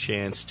you a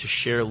chance to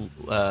share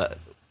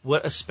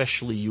what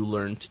especially you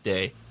learned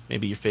today,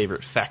 maybe your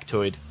favorite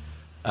factoid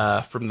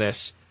from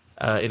this.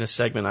 In a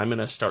segment I'm going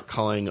to start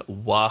calling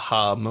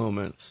Waha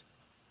Moments.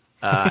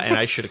 And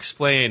I should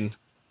explain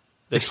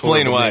this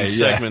why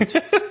segment.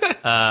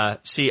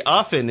 See,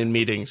 often in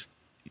meetings,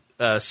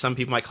 some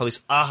people might call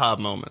these aha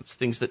moments,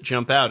 things that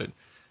jump out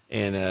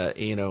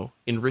and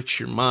enrich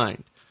your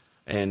mind.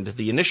 And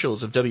the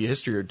initials of W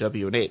History are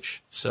W and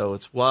H. So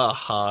it's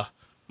Waha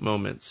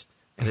Moments.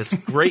 And it's a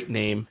great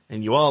name,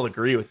 and you all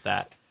agree with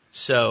that.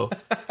 So,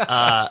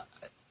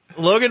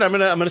 Logan, I'm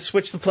gonna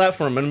switch the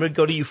platform. I'm gonna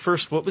go to you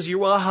first. What was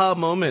your aha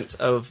moment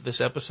of this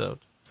episode?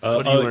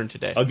 What did you learn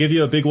today? I'll give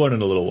you a big one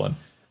and a little one.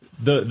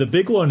 The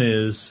big one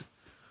is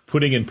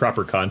putting in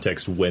proper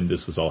context when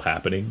this was all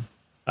happening.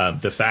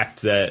 The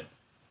fact that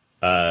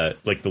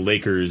like the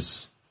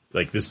Lakers,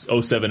 like this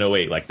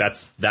 07-08, like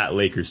that's that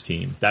Lakers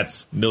team.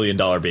 That's $1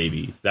 Million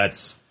Baby.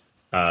 That's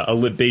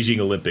Beijing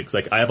Olympics.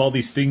 Like I have all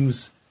these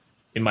things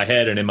in my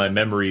head and in my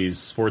memories,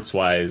 sports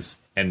wise,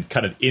 and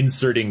kind of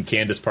inserting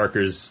Candace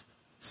Parker's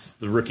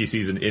the rookie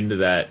season into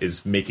that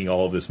is making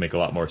all of this make a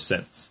lot more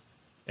sense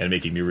and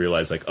making me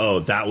realize like, oh,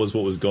 that was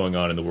what was going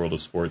on in the world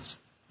of sports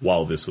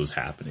while this was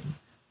happening.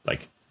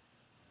 Like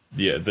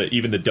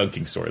even the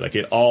dunking story, like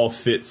it all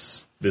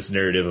fits this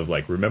narrative of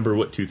like, remember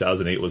what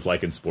 2008 was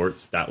like in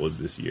sports? That was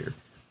this year.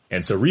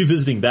 And so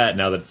revisiting that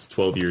now that it's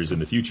 12 years in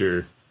the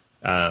future,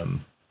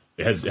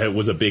 it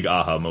was a big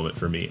aha moment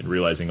for me and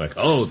realizing like,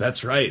 oh,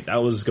 that's right.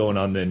 That was going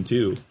on then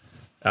too.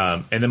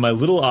 And then my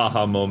little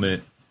aha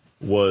moment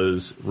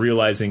was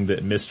realizing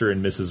that Mr.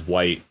 and Mrs.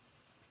 White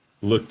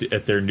looked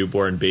at their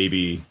newborn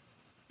baby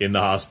in the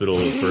hospital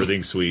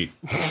birthing suite,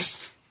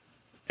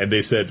 and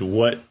they said,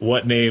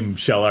 "What name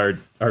shall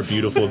our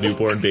beautiful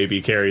newborn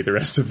baby carry the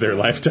rest of their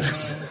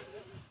lifetimes?"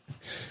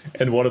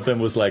 And one of them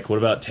was like, "What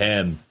about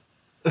Tan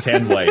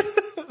White?"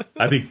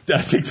 I think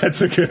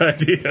that's a good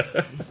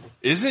idea.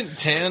 Isn't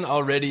tan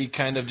already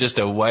kind of just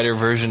a whiter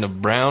version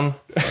of brown?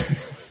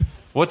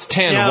 What's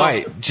tan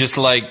white? Just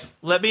like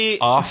let me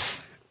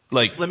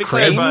cream?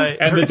 clarify.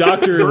 And the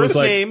doctor was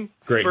like,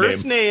 "Great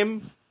birth name."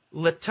 name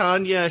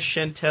Latanya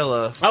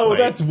Chantella. Oh, White.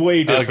 That's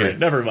way different. Okay.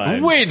 Never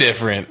mind. Way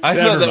different. I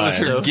Never thought that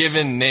was mind. her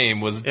given name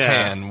was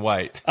Tan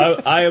White.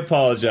 I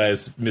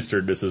apologize, Mr.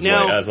 and Mrs.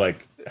 Now, White. I was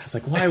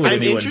like, why would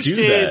anyone do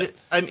that?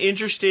 I'm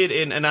interested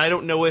in, and I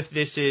don't know if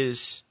this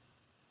is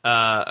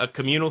a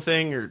communal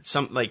thing or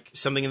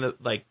something in the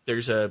like.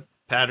 There's a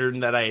pattern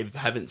that I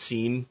haven't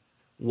seen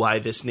why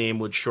this name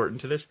would shorten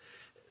to this.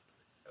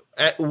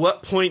 At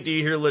what point do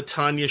you hear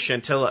Latanya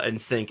Chantella and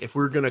think, if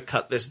we're going to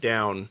cut this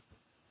down,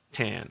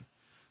 Tan?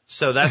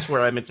 So that's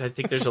where I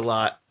think there's a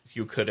lot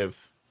you could have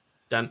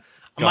done.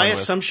 My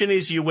assumption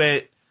is you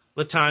went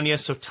Latanya,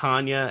 so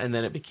Tanya, and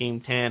then it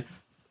became Tan.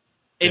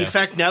 In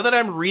fact, now that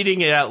I'm reading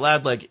it out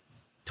loud, like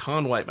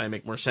Tan White might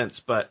make more sense,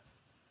 but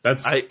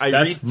that's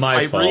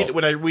my fault.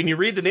 When you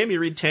read the name, you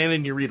read Tan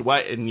and you read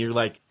White, and you're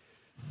like,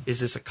 is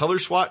this a color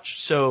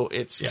swatch? So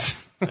it's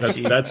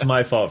that's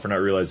my fault for not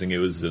realizing it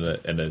was in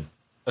a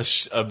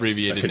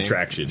abbreviated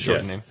contraction, name,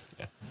 short name.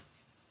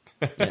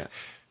 yeah.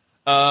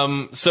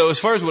 So as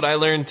far as what I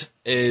learned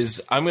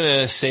is, I'm going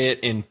to say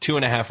it in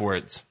 2.5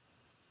 words.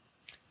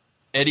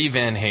 Eddie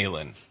Van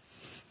Halen.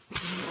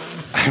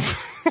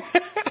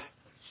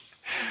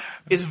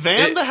 Is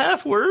Van the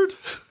half word?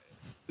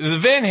 The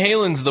Van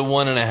Halen's the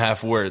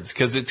 1.5 words,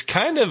 because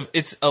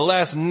it's a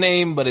last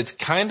name, but it's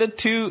kind of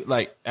two,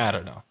 like, I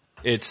don't know.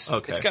 It's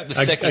Okay. It's got the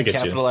I second get you.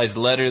 capitalized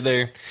letter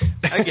there.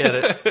 I get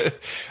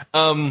it.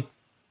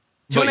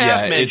 Two and a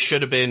half men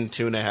should have been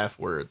 2.5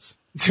 words.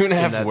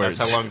 2.5 words.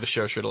 That's how long the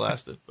show should have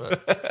lasted.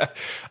 But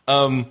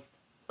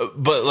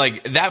But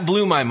like that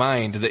blew my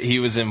mind that he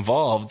was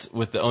involved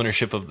with the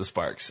ownership of the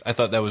Sparks. I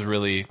thought that was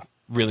really,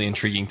 really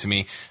intriguing to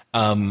me.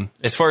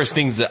 As far as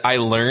things that I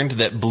learned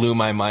that blew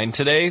my mind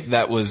today,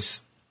 that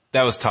was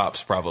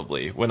tops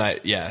probably.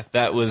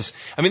 That was,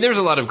 I mean, there's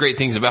a lot of great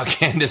things about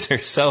Candace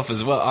herself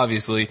as well,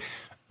 obviously,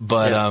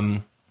 but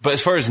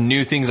as far as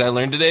new things I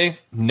learned today,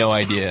 no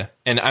idea.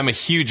 And I'm a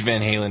huge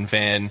Van Halen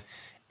fan,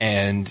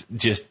 and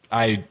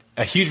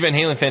a huge Van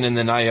Halen fan, and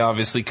then I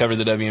obviously cover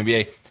the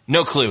WNBA.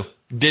 No clue.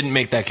 Didn't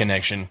make that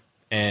connection,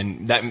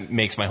 and that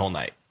makes my whole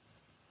night.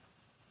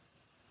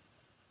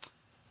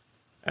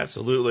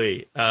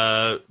 absolutely.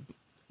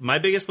 My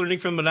biggest learning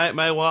from the night,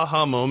 my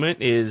waha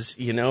moment is,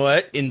 you know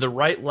what? In the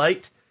right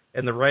light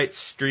and the right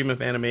stream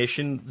of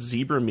animation,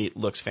 zebra meat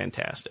looks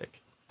fantastic.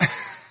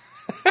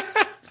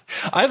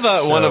 I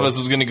thought one of us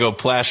was going to go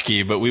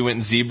Plashke, but we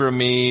went zebra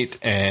meat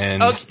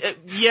and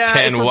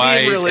Tan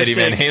White, Eddie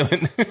Van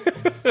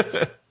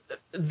Halen.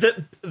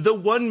 The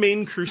one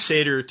main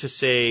crusader to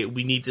say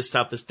we need to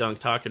stop this dunk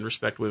talk and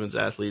respect women's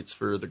athletes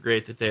for the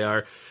great that they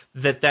are,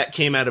 that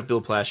came out of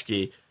Bill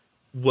Plashke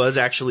was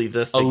actually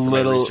the thing from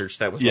my research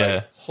that was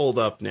like, hold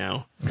up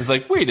now. It's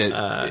like, wait,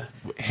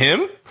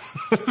 him?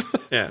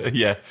 Yeah.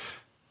 Yeah.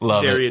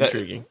 Love Very it.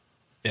 intriguing.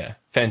 Yeah.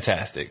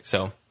 Fantastic.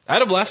 So I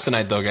had a blast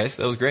tonight though, guys.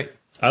 That was great.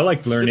 I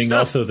liked learning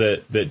also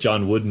that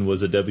John Wooden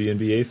was a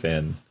WNBA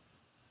fan.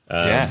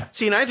 Yeah.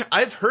 See, and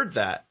I've heard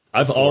that.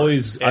 I've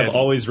always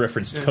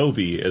referenced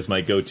Kobe as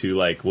my go-to,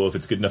 like, well, if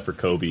it's good enough for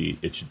Kobe,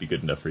 it should be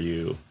good enough for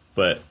you.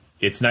 But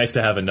it's nice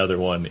to have another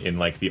one in,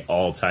 like, the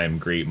all-time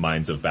great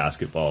minds of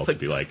basketball to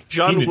be like,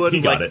 John Wooden,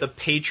 he got like it. the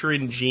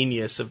patron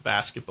genius of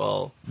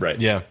basketball. Right.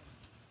 Yeah.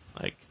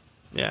 Like,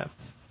 yeah.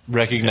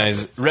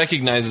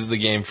 Recognizes the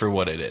game for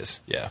what it is.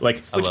 Yeah.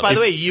 Like, Which, by the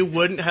way, you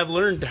wouldn't have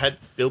learned had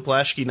Bill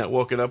Plashke not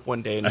woken up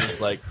one day and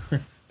was like,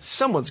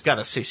 someone's got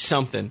to say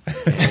something. And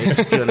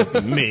it's going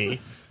to be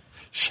me.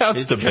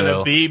 Shouts to It's going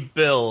Bill. to be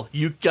Bill.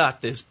 You got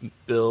this,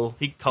 Bill.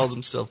 He calls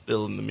himself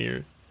Bill in the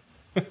mirror.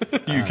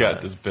 You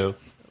got this, Bill.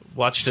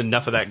 Watched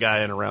enough of that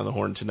guy in Around the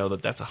Horn to know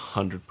that that's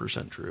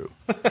 100% true.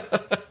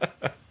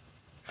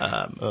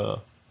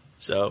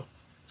 So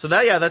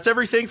that's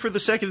everything for the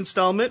second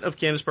installment of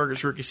Candace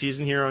Parker's rookie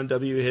season here on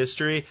W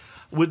History.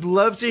 Would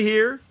love to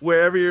hear,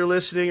 wherever you're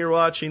listening or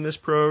watching this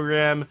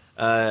program,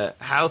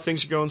 how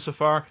things are going so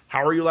far.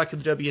 How are you liking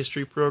the W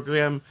History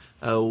program?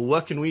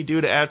 What can we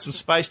do to add some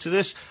spice to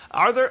this?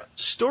 Are there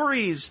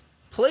stories,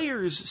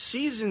 players,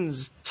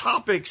 seasons,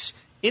 topics,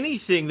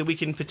 anything that we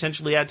can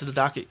potentially add to the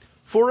docket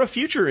for a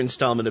future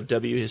installment of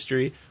W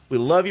History? We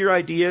love your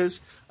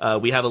ideas.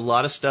 We have a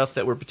lot of stuff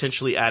that we're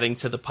potentially adding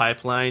to the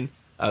pipeline.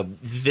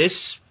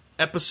 This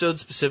episode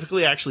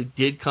specifically actually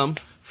did come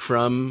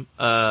from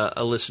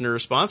a listener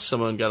response.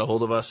 Someone got a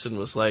hold of us and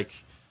was like,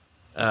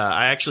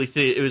 I actually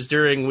think it was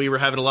during, we were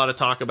having a lot of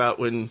talk about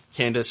when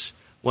Candace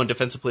won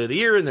Defensive Player of the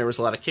Year, and there was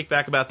a lot of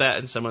kickback about that,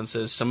 and someone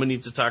says, someone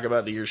needs to talk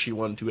about the year she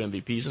won 2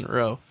 MVPs in a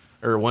row,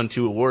 or won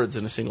 2 awards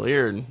in a single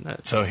year. And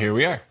So here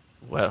we are.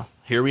 well,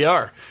 here we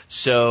are.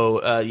 So,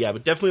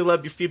 but definitely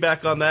love your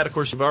feedback on that. Of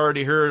course, you've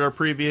already heard our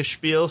previous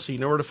spiel, so you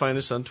know where to find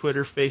us on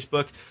Twitter,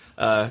 Facebook.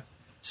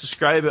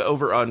 Subscribe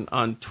over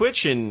on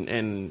Twitch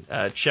and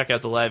check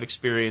out the live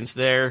experience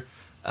there.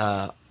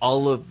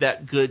 All of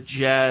that good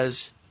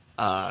jazz.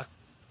 Start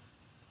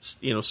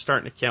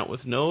an account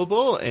with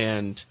Knowable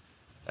and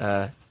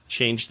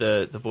change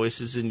the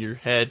voices in your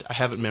head. I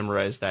haven't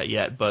memorized that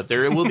yet, but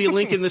there will be a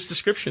link in this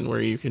description where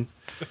you can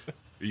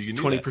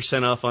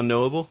 20% off on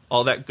Knowable.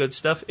 All that good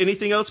stuff.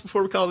 Anything else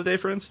before we call it a day,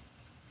 friends?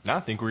 No,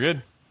 I think we're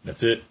good.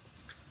 That's it.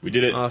 We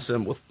did it.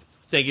 Awesome. Well,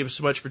 thank you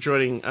so much for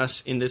joining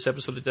us in this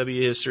episode of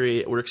W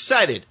History. We're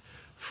excited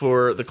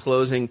for the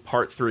closing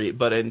part 3.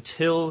 But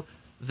until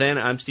then,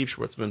 I'm Steve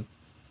Schwartzman.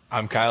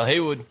 I'm Kyle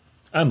Haywood.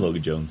 I'm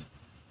Logan Jones.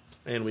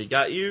 And we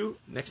got you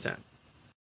next time.